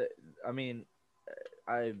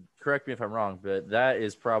correct me if I'm wrong, but that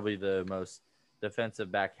is probably the most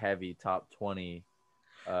defensive back heavy top 20.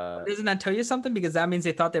 Doesn't that tell you something? Because that means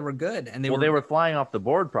they thought they were good, and they were flying off the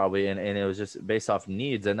board probably, and it was just based off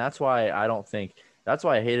needs, and that's why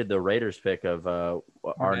I hated the Raiders pick of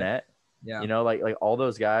Arnett. Yeah, you know, like all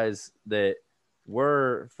those guys that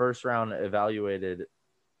were first round evaluated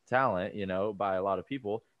talent, you know, by a lot of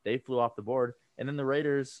people, they flew off the board, and then the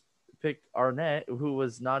Raiders picked Arnett, who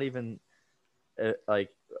was not even he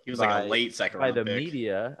was like a late second round by the pick.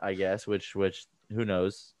 Media, I guess, which who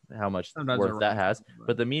knows how much Sometimes worth that has,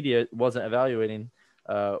 but the media wasn't evaluating.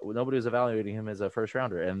 Nobody was evaluating him as a first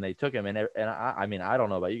rounder, and they took him. And I mean, I don't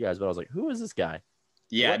know about you guys, but I was like, who is this guy?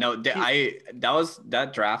 Yeah, that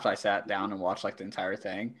draft. I sat down and watched like the entire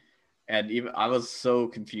thing, and even I was so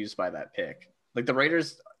confused by that pick. Like the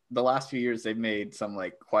Raiders, the last few years, they've made some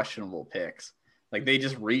like questionable picks. Like they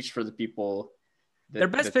just reached for the people. Their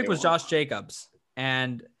best pick was Josh Jacobs,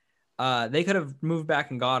 and they could have moved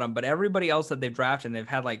back and got him. But everybody else that they've drafted, and they've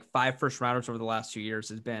had like 5 first rounders over the last 2 years,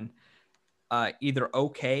 has been either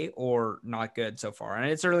okay or not good so far.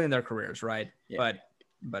 And it's early in their careers, right? Yeah.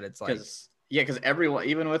 But it's like. Because everyone,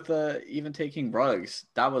 even with even taking Ruggs,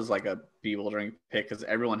 that was like a bewildering pick because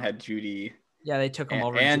everyone had Jeudy. Yeah, they took him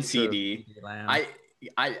over and CD. I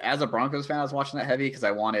as a Broncos fan, I was watching that heavy because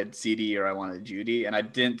I wanted CD or I wanted Jeudy, and I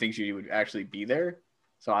didn't think Jeudy would actually be there,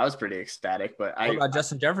 so I was pretty ecstatic. But what about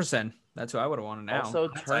Justin Jefferson? That's who I would have wanted now. Also,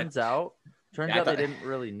 turns out they didn't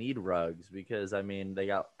really need Ruggs because I mean they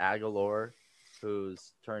got Aguilar,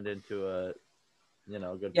 who's turned into a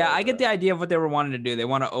good. Yeah, I get the idea of what they were wanting to do. They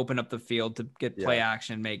want to open up the field to get play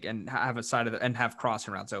action, and have a side of and have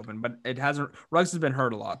crossing routes open. But it hasn't. Ruggs has been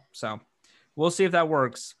hurt a lot, so we'll see if that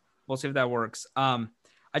works. I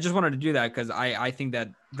just wanted to do that because I think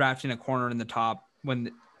that drafting a corner in the top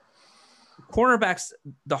when cornerback's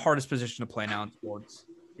the hardest position to play now in sports.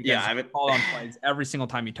 Yeah, I would call on plays every single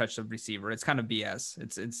time you touch the receiver. It's kind of BS.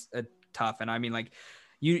 It's tough, and I mean like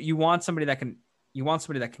you want somebody that can. You want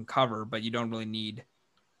somebody that can cover, but you don't need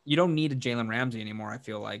a Jalen Ramsey anymore, I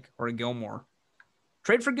feel like, or a Gilmore.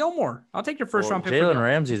 Trade for Gilmore. I'll take your first round pick. Jalen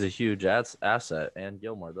Ramsey's a huge asset, and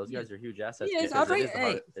Gilmore. Those guys are huge assets. Yes, I'll trade.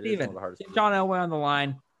 Hey, Steven, get John Elway on the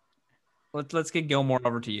line. Let's get Gilmore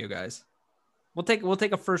over to you guys. We'll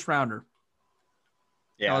take a first rounder.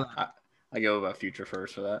 Yeah, I go about future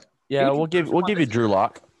first for that. Yeah, we'll give you Drew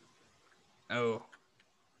Lock. Oh,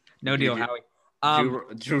 no deal, Howie.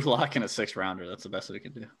 Drew Lock in a 6th rounder. That's the best we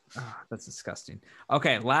can do. Oh, that's disgusting.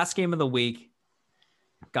 Okay, last game of the week.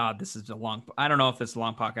 God, this is I don't know if it's a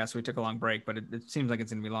long podcast. We took a long break, but it seems like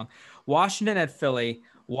it's going to be long. Washington at Philly.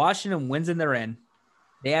 Washington wins in their end.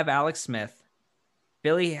 They have Alex Smith.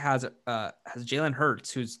 Philly has Jalen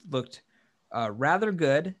Hurts, who's looked rather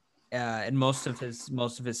good in most of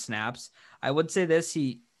his snaps. I would say this: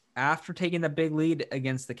 after taking the big lead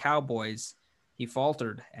against the Cowboys, he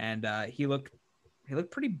faltered and he looked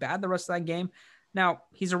pretty bad the rest of that game. Now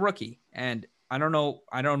he's a rookie, and I don't know.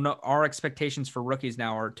 Our expectations for rookies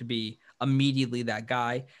now are to be immediately that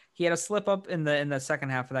guy. He had a slip up in the second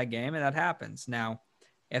half of that game, and that happens. Now,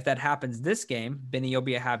 if that happens this game, Benny, you'll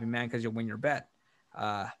be a happy man because you'll win your bet.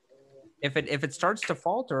 If it starts to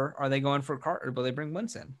falter, are they going for Carter? Will they bring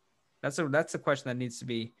Wentz in? That's the question that needs to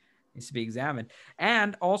be examined.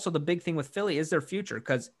 And also the big thing with Philly is their future,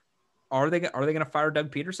 because are they going to fire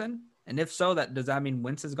Doug Peterson? And if so, does that mean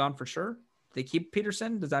Wentz is gone for sure? If they keep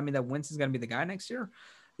Peterson, does that mean that Wentz is going to be the guy next year?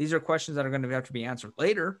 These are questions that are going to have to be answered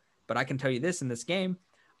later. But I can tell you this, in this game,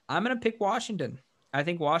 I'm going to pick Washington. I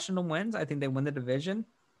think Washington wins. I think they win the division.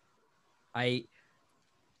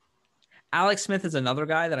 Alex Smith is another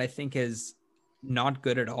guy that I think is not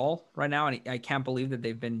good at all right now. And I can't believe that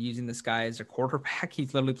they've been using this guy as a quarterback.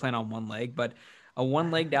 He's literally playing on one leg, but a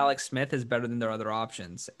one-legged Alex Smith is better than their other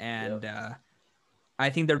options. And I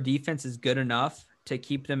think their defense is good enough to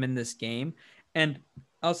keep them in this game. And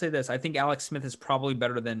I'll say this, I think Alex Smith is probably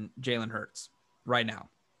better than Jalen Hurts right now.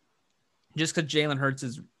 Just because Jalen Hurts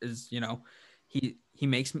is he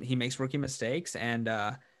makes rookie mistakes, and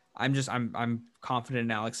I'm confident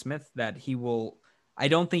in Alex Smith that he will. I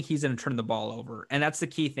don't think he's going to turn the ball over, and that's the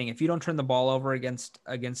key thing. If you don't turn the ball over against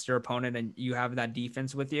your opponent, and you have that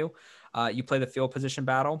defense with you, you play the field position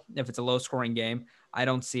battle. If it's a low scoring game, I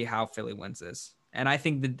don't see how Philly wins this, and I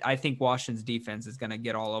think Washington's defense is going to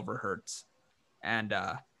get all over Hurts, and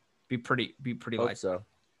be pretty Hope so.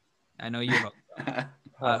 I know you hope so.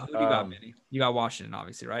 Who do you got, Manny? You got Washington,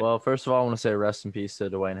 obviously, right? Well, first of all, I want to say rest in peace to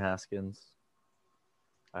Dwayne Haskins.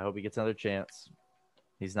 I hope he gets another chance.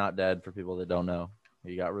 He's not dead, for people that don't know.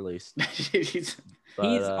 He got released. He's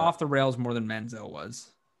off the rails more than Manziel was.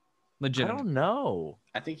 Legitimately. I don't know.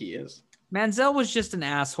 I think he is. Manziel was just an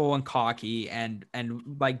asshole and cocky and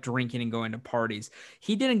like drinking and going to parties.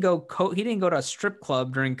 He didn't go to a strip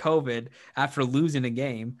club during COVID after losing a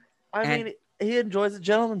game. I mean, he enjoys the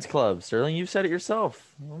gentleman's club. Sterling, you said it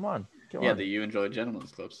yourself. Come on. That you enjoy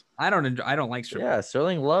gentlemen's clubs. I don't like strip clubs. Yeah,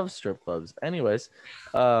 Sterling loves strip clubs. Anyways,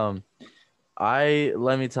 let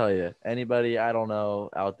me tell you, anybody I don't know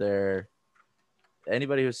out there,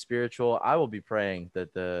 anybody who's spiritual, I will be praying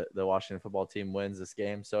that the Washington football team wins this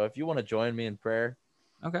game. So if you want to join me in prayer,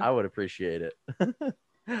 okay, I would appreciate it.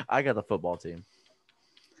 I got the football team.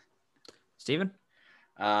 Steven?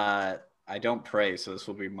 I don't pray, so this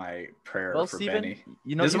will be my prayer for Steven, Benny.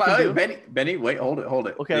 You know, this is Benny. Wait, hold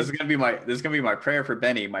it. Okay, this is gonna be my prayer for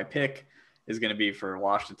Benny. My pick is gonna be for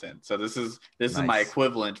Washington. So this is my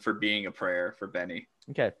equivalent for being a prayer for Benny.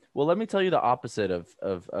 Okay, well, let me tell you the opposite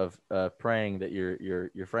of praying that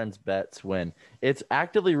your friends' bets win. It's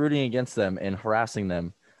actively rooting against them and harassing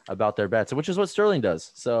them about their bets, which is what Sterling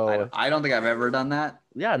does. So I don't think I've ever done that.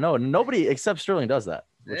 Yeah, no, nobody except Sterling does that,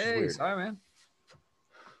 which is weird. Sorry, man.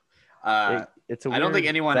 It's a I don't think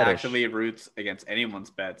anyone fetish. actually roots against anyone's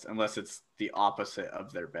bets unless it's the opposite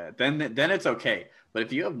of their bet. Then it's okay. But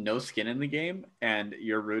if you have no skin in the game and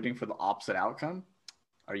you're rooting for the opposite outcome,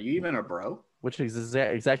 are you even a bro? Which is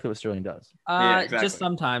exactly what Sterling does. Yeah, exactly. Just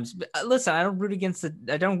sometimes. But, listen, I don't root against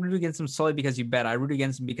them solely because you bet. I root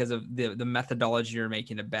against them because of the methodology you're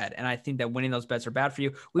making to bet, and I think that winning those bets are bad for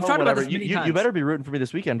you. We've talked about this many times. You better be rooting for me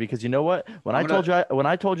this weekend, because you know what? When I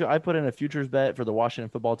told you I put in a futures bet for the Washington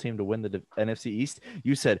football team to win the NFC East,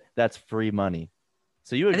 you said that's free money.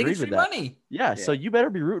 So you agreed with that. Money. Yeah, so you better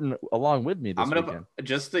be rooting along with me this weekend.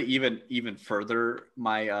 Just to even further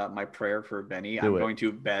my my prayer for Benny, going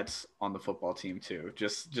to bet on the football team too.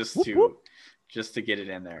 Just to get it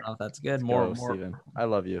in there. Oh, that's good. More, Steven. I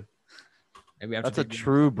love you. Maybe that's a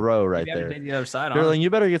true bro right there. The other side. Sterling, you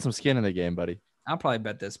better get some skin in the game, buddy. I'll probably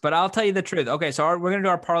bet this, but I'll tell you the truth. Okay, so we're gonna do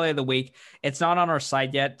our parlay of the week. It's not on our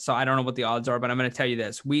site yet, so I don't know what the odds are, but I'm gonna tell you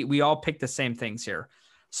this: we all picked the same things here.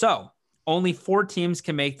 So only 4 teams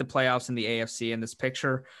can make the playoffs in the AFC in this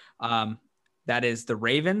picture. That is the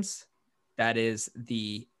Ravens, that is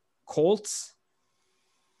the Colts,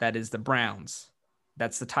 that is the Browns,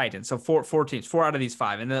 that's the Titans. So four teams, 4 out of these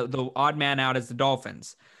 5, and the odd man out is the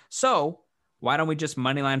Dolphins. So why don't we just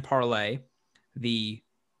moneyline parlay the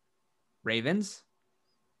Ravens,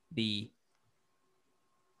 the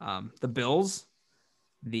Bills,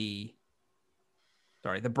 the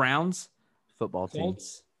Browns, football team.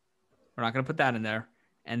 Colts. We're not going to put that in there.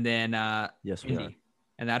 And then yes, we are.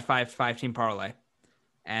 And that five team parlay.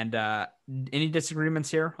 And any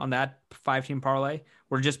disagreements here on that 5-team parlay?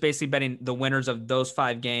 We're just basically betting the winners of those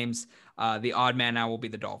 5 games. The odd man out will be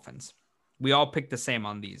the Dolphins. We all picked the same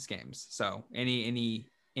on these games. So any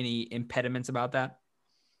impediments about that?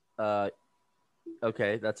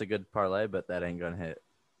 Okay, that's a good parlay, but that ain't gonna hit.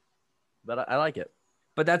 But I like it.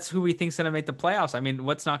 But that's who we think's gonna make the playoffs. I mean,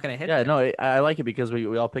 what's not gonna hit? Yeah, no, I like it because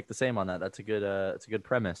we all picked the same on that. That's a good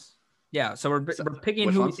premise. Yeah, so we're picking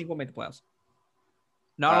which who we ones? think will make the playoffs.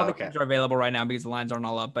 Not all the Okay. teams are available right now because the lines aren't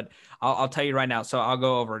all up, but I'll tell you right now. So I'll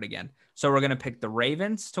go over it again. So we're gonna pick the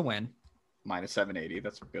Ravens to win, Minus 780.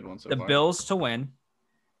 That's a good one so the far. Bills to win,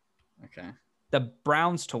 Okay. the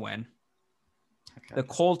Browns to win, Okay. the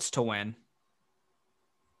Colts to win,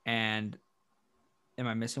 and am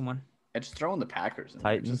I missing one? And just throw in the Packers in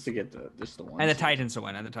Titans. there just to get the one. And the Titans to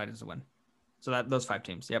win, So that those 5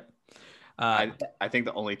 teams. Yep. I think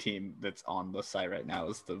the only team that's on the site right now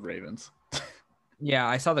is the Ravens. Yeah,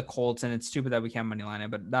 I saw the Colts, and it's stupid that we can't money line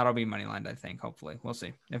it, but that'll be money lined, I think. Hopefully, we'll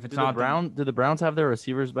see. If it's not, do the Browns have their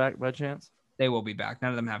receivers back by chance? they will be back.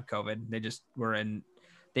 None of them have COVID.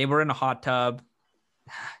 They were in a hot tub,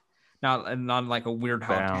 not like a weird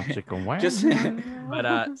hot Bow, tub, chicken wing. Just,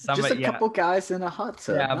 but somebody, just a couple guys in a hot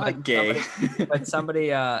tub. Yeah, not but gay.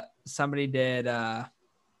 somebody did.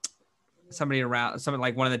 Somebody around, something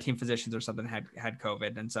like one of the team physicians or something had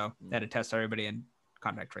COVID, and so they had to test everybody and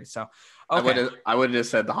contact trace. So, okay, I would have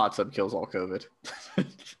just said the hot tub kills all COVID.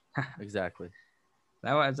 Exactly.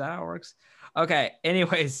 is that how it works? Okay.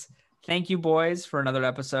 Anyways, thank you, boys, for another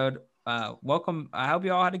episode. Welcome. I hope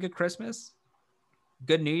you all had a good Christmas,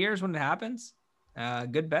 good New Year's when it happens.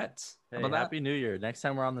 Good bets. How Hey, about that? Happy New Year. Next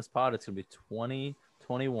time we're on this pod, it's gonna be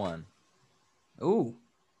 2021. Ooh,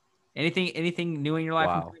 anything new in your life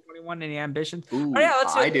in Wow. 2021? Any ambitions? Ooh, Oh, yeah,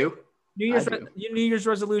 let's I do do. New I do. New Year's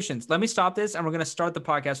resolutions. Let me stop this, and we're gonna start the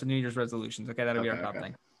podcast with New Year's resolutions. Okay, that'll be our top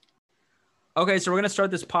thing. Okay, so we're gonna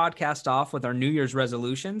start this podcast off with our New Year's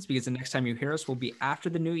resolutions because the next time you hear us will be after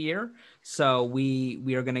the new year. So we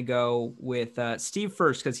are gonna go with Steve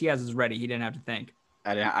first because he has his ready. He didn't have to think.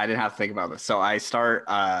 I didn't have to think about this. So I start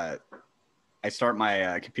my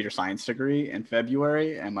computer science degree in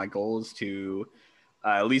February, and my goal is to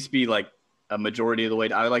at least be like a majority of the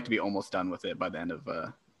way. I would like to be almost done with it by the end of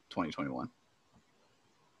 2021.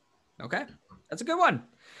 Okay, that's a good one.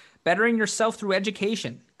 Bettering yourself through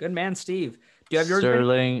education. Good man, Steve. Do you have yours?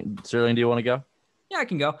 Sterling, do you want to go? Yeah, I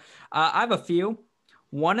can go. I have a few.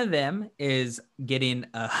 One of them is getting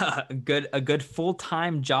a good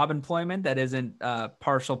full-time job employment that isn't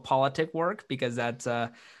partial politic work, because that's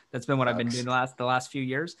been what I've been doing the last few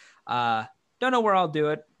years. Don't know where I'll do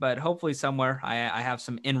it, but hopefully somewhere. I have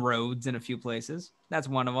some inroads in a few places. That's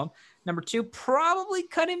one of them. Number 2, probably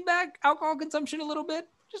cutting back alcohol consumption a little bit.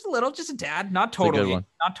 Just a little, just a tad. Not totally.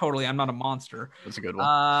 Not totally. I'm not a monster. That's a good one.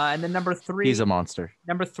 And then number 3. He's a monster.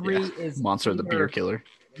 Number 3 is Monster the beer killer.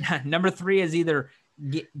 Number 3 is either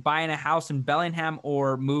buying a house in Bellingham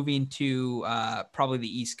or moving to probably the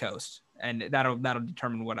East Coast, and that'll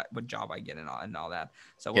determine what job I get and all that.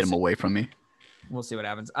 So Get him away from me. We'll see what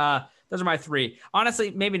happens. Those are my 3.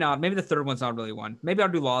 Honestly, maybe not. Maybe the third one's not really one. Maybe I'll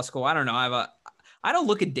do law school. I don't know. I don't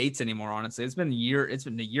look at dates anymore. Honestly, it's been a year. It's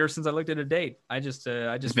been a year since I looked at a date.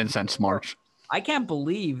 It's been since March. I can't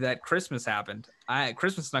believe that Christmas happened.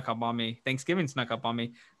 Christmas snuck up on me. Thanksgiving snuck up on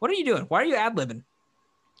me. What are you doing? Why are you ad-libbing?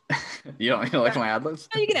 You don't like my ad libs?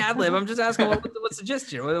 You can ad-lib. I'm just asking what's the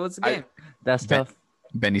gist here? What's the game? That's tough.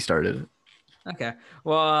 Benny started it. Okay.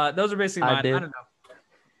 Well, those are basically mine. I don't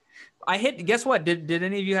know. Guess what? Did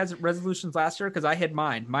any of you have resolutions last year? Because I hit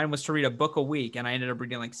mine. Mine was to read a book a week, and I ended up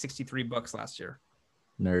reading like 63 books last year.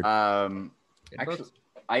 Nerd. Actually,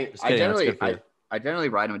 I generally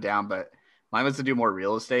write them down, but mine was to do more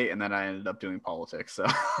real estate, and then I ended up doing politics. So,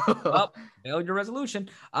 well, failed your resolution.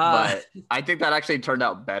 But I think that actually turned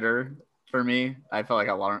out better for me. I felt like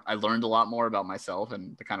I learned a lot more about myself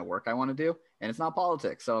and the kind of work I want to do, and it's not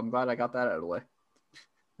politics. So I'm glad I got that out of the way.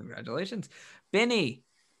 Congratulations, Benny.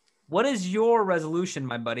 What is your resolution,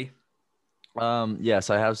 my buddy?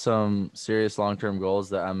 Yes, I have some serious long-term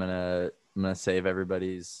goals that I'm gonna save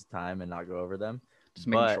everybody's time and not go over them. Just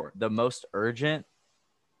making but sure. The most urgent: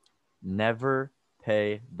 never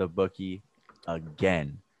pay the bookie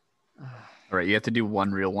again. All right, you have to do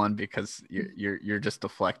one real one because you're just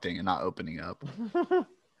deflecting and not opening up.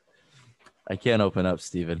 I can't open up,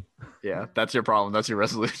 Steven. Yeah, that's your problem. That's your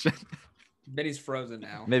resolution. Benny's frozen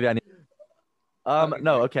now. Maybe I need.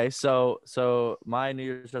 No, okay. So my New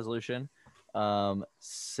Year's resolution,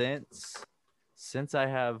 since I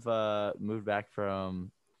have moved back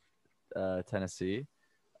from Tennessee,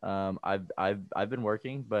 I've been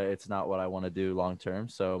working, but it's not what I want to do long term.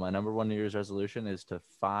 So my number 1 New Year's resolution is to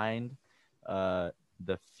find the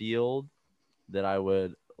field that I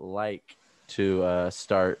would like to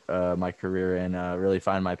start my career in, really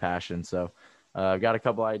find my passion. So I've got a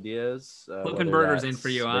couple ideas. Flipping burgers in for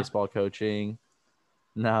you, huh? Baseball coaching.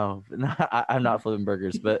 No, I'm not flipping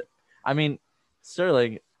burgers, but I mean,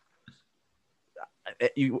 Sterling,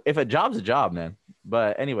 if a job's a job, man.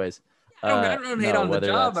 But anyways, I don't hate on the whether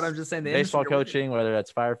job, but that's I'm just saying the baseball industry you're coaching, whether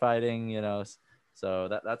that's firefighting, so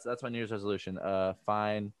that's my New Year's resolution.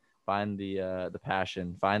 Find the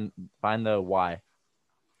passion, find the why.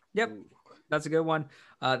 Yep, that's a good one.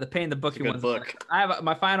 The pay in the bookie good one's book. I have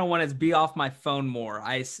my final one is be off my phone more.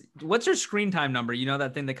 What's your screen time number? You know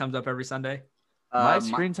that thing that comes up every Sunday? My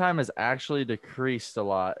screen time has actually decreased a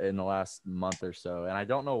lot in the last month or so, and I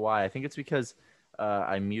don't know why. I think it's because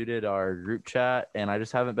I muted our group chat, and I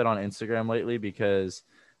just haven't been on Instagram lately because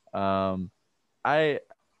I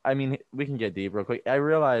mean, we can get deep real quick. I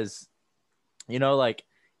realize, like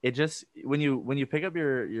it just when you pick up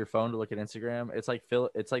your phone to look at Instagram, it's like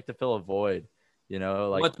to fill a void,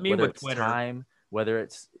 like What's me whether with it's Twitter? time, whether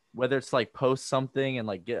it's like post something and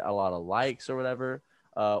like get a lot of likes or whatever,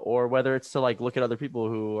 or whether it's to like look at other people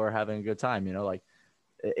who are having a good time, like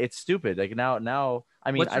it's stupid. Like now,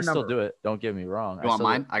 I mean, What's I your still number? do it. Don't get me wrong. You want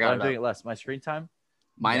mine? I got I'm it doing up. it less. My screen time.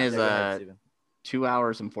 Mine Yeah, is go ahead, Steven. 2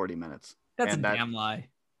 hours and 40 minutes. That's and a damn lie.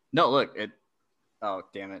 No, look, oh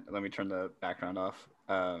damn it. Let me turn the background off.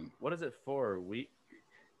 What is it for? Week?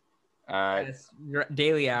 It's your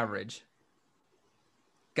daily average.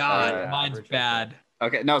 God, mine's average, bad.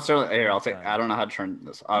 Okay, no, Sterling. Here, I don't know how to turn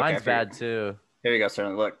this. Okay, Mine's bad too. Here you go,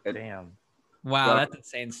 Sterling. Look. Damn. Wow, Look. that's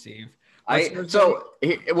insane, Steve.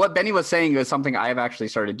 What Benny was saying is something I've actually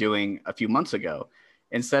started doing a few months ago.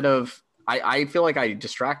 Instead of, I feel like I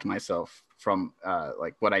distract myself from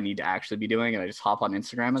like what I need to actually be doing, and I just hop on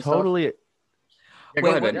Instagram and Totally. stuff. Yeah, go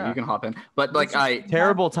ahead, Benny. You can hop in. But like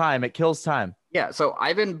terrible time. It kills time. Yeah, so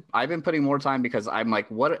I've been putting more time because I'm like,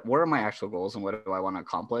 what are my actual goals and what do I want to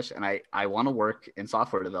accomplish? And I want to work in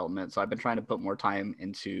software development, so I've been trying to put more time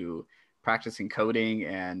into practicing coding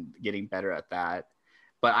and getting better at that.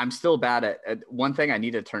 But I'm still bad at one thing I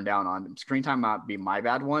need to turn down on. Screen time might be my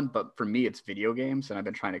bad one, but for me, it's video games, and I've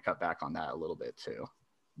been trying to cut back on that a little bit too.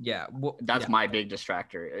 Yeah, that's my big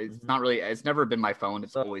distractor. It's not really. It's never been my phone.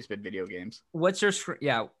 It's always been video games. What's your screen?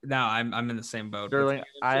 Yeah, no, I'm in the same boat. Sterling,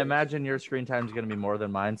 I imagine your screen time is going to be more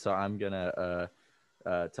than mine, so I'm gonna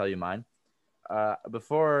tell you mine.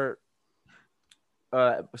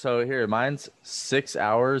 So here, mine's 6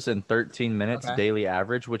 hours and 13 minutes daily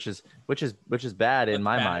average, which is bad in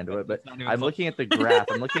my mind. But I'm looking at the graph.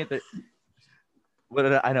 I'm looking at the.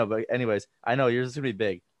 I know, but anyways, I know yours is gonna be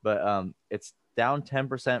big, but it's down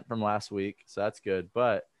 10% from last week, so that's good.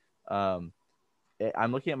 But I'm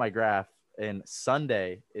looking at my graph, and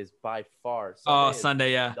Sunday is by far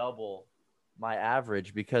Sunday, yeah, double my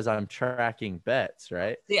average because I'm tracking bets,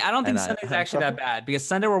 right? See, I don't think Sunday's actually that bad because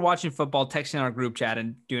Sunday we're watching football, texting our group chat,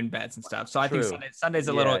 and doing bets and stuff. So I think Sunday's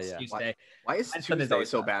a little excuse day. Why is Tuesday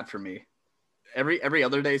so bad for me? Every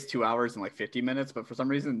other day is 2 hours and like 50 minutes, but for some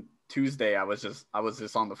reason Tuesday I was just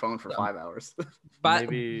on the phone for 5 hours. But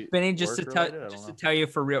Benny, just to tell you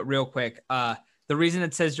for real quick, the reason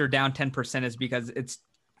it says you're down 10% is because it's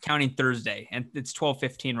counting Thursday, and it's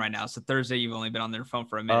 12:15 right now. So Thursday you've only been on their phone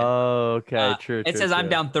for a minute. Oh, okay, true. It says I'm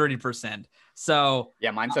down 30%. So yeah,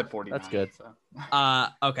 mine said 49. That's good. So.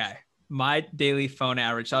 Okay, my daily phone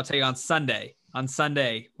average. So I'll tell you on Sunday. On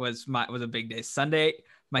Sunday was a big day. Sunday,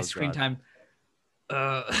 my screen time.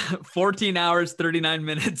 14 hours 39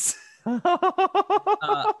 minutes.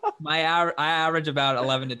 I average about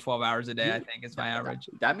 11 to 12 hours a day. I think is my average.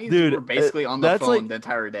 That means you're basically on the phone the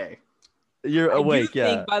entire day. You're awake.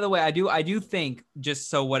 By the way, I do think, just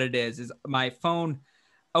so what it is my phone.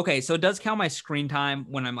 Okay, so it does count my screen time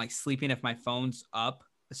when I'm like sleeping if my phone's up.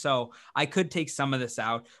 So I could take some of this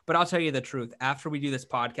out, but I'll tell you the truth. After we do this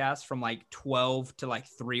podcast from like 12 to like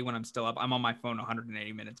 3 when I'm still up, I'm on my phone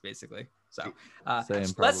 180 minutes basically. So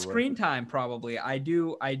less screen time probably. I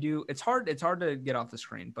do. It's hard to get off the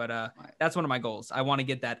screen, but that's one of my goals. I want to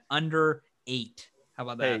get that under 8. How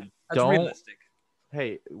about that? That's realistic.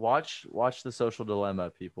 Hey, watch The Social Dilemma,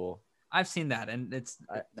 people. I've seen that, and it's.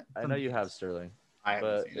 I know you have, Sterling.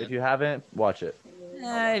 But if you haven't, watch it.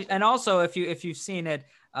 And also, if you've seen it,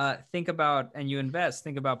 think about and you invest.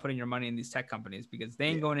 Think about putting your money in these tech companies because they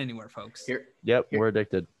ain't going anywhere, folks. We're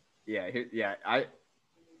addicted.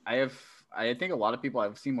 I think a lot of people.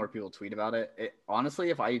 I've seen more people tweet about it.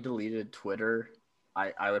 Honestly, if I deleted Twitter,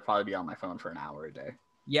 I would probably be on my phone for an hour a day.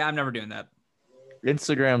 Yeah, I'm never doing that.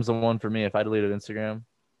 Instagram's the one for me. If I deleted Instagram,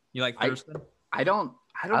 you like Thurston? I don't.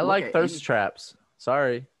 I like thirst traps.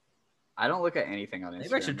 Sorry. I don't look at anything on Instagram.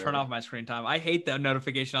 Maybe I should turn off my screen time. I hate that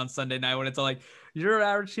notification on Sunday night when it's like, your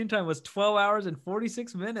average screen time was 12 hours and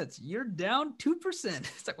 46 minutes. You're down 2%.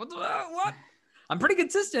 It's like, what? I'm pretty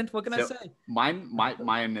consistent. What can I say?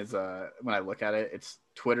 Mine is when I look at it, it's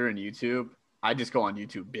Twitter and YouTube. I just go on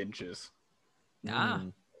YouTube binges.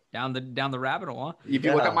 down the rabbit hole, huh? If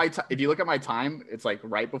you look at my time, it's like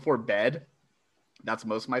right before bed. That's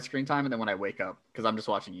most of my screen time, and then when I wake up, because I'm just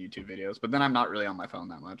watching YouTube videos. But then I'm not really on my phone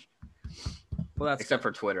that much. Well, that's except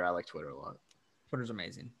for Twitter. I like Twitter a lot. Twitter's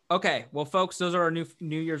amazing. Okay, well, folks, those are our New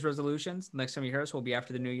Year's resolutions. Next time you hear us will be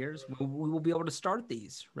after the New Year's. We will be able to start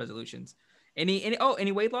these resolutions.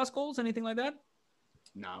 Any weight loss goals? Anything like that?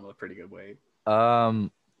 No, I'm a pretty good weight.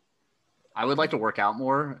 I would like to work out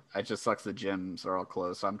more. It just sucks the gyms are all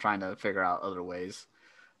closed, so I'm trying to figure out other ways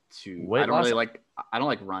to. I don't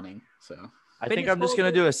like running, so. I think I'm just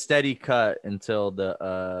gonna do a steady cut until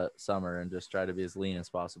the summer and just try to be as lean as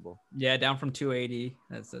possible. Yeah, down from 280.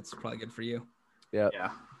 That's probably good for you.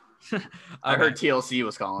 Yeah. I heard TLC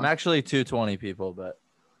was calling. I'm actually 220 people, but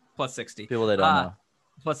plus 60 people that don't know.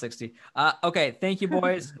 Plus 60. Okay, thank you,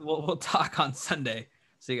 boys. We'll talk on Sunday.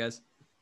 See you guys.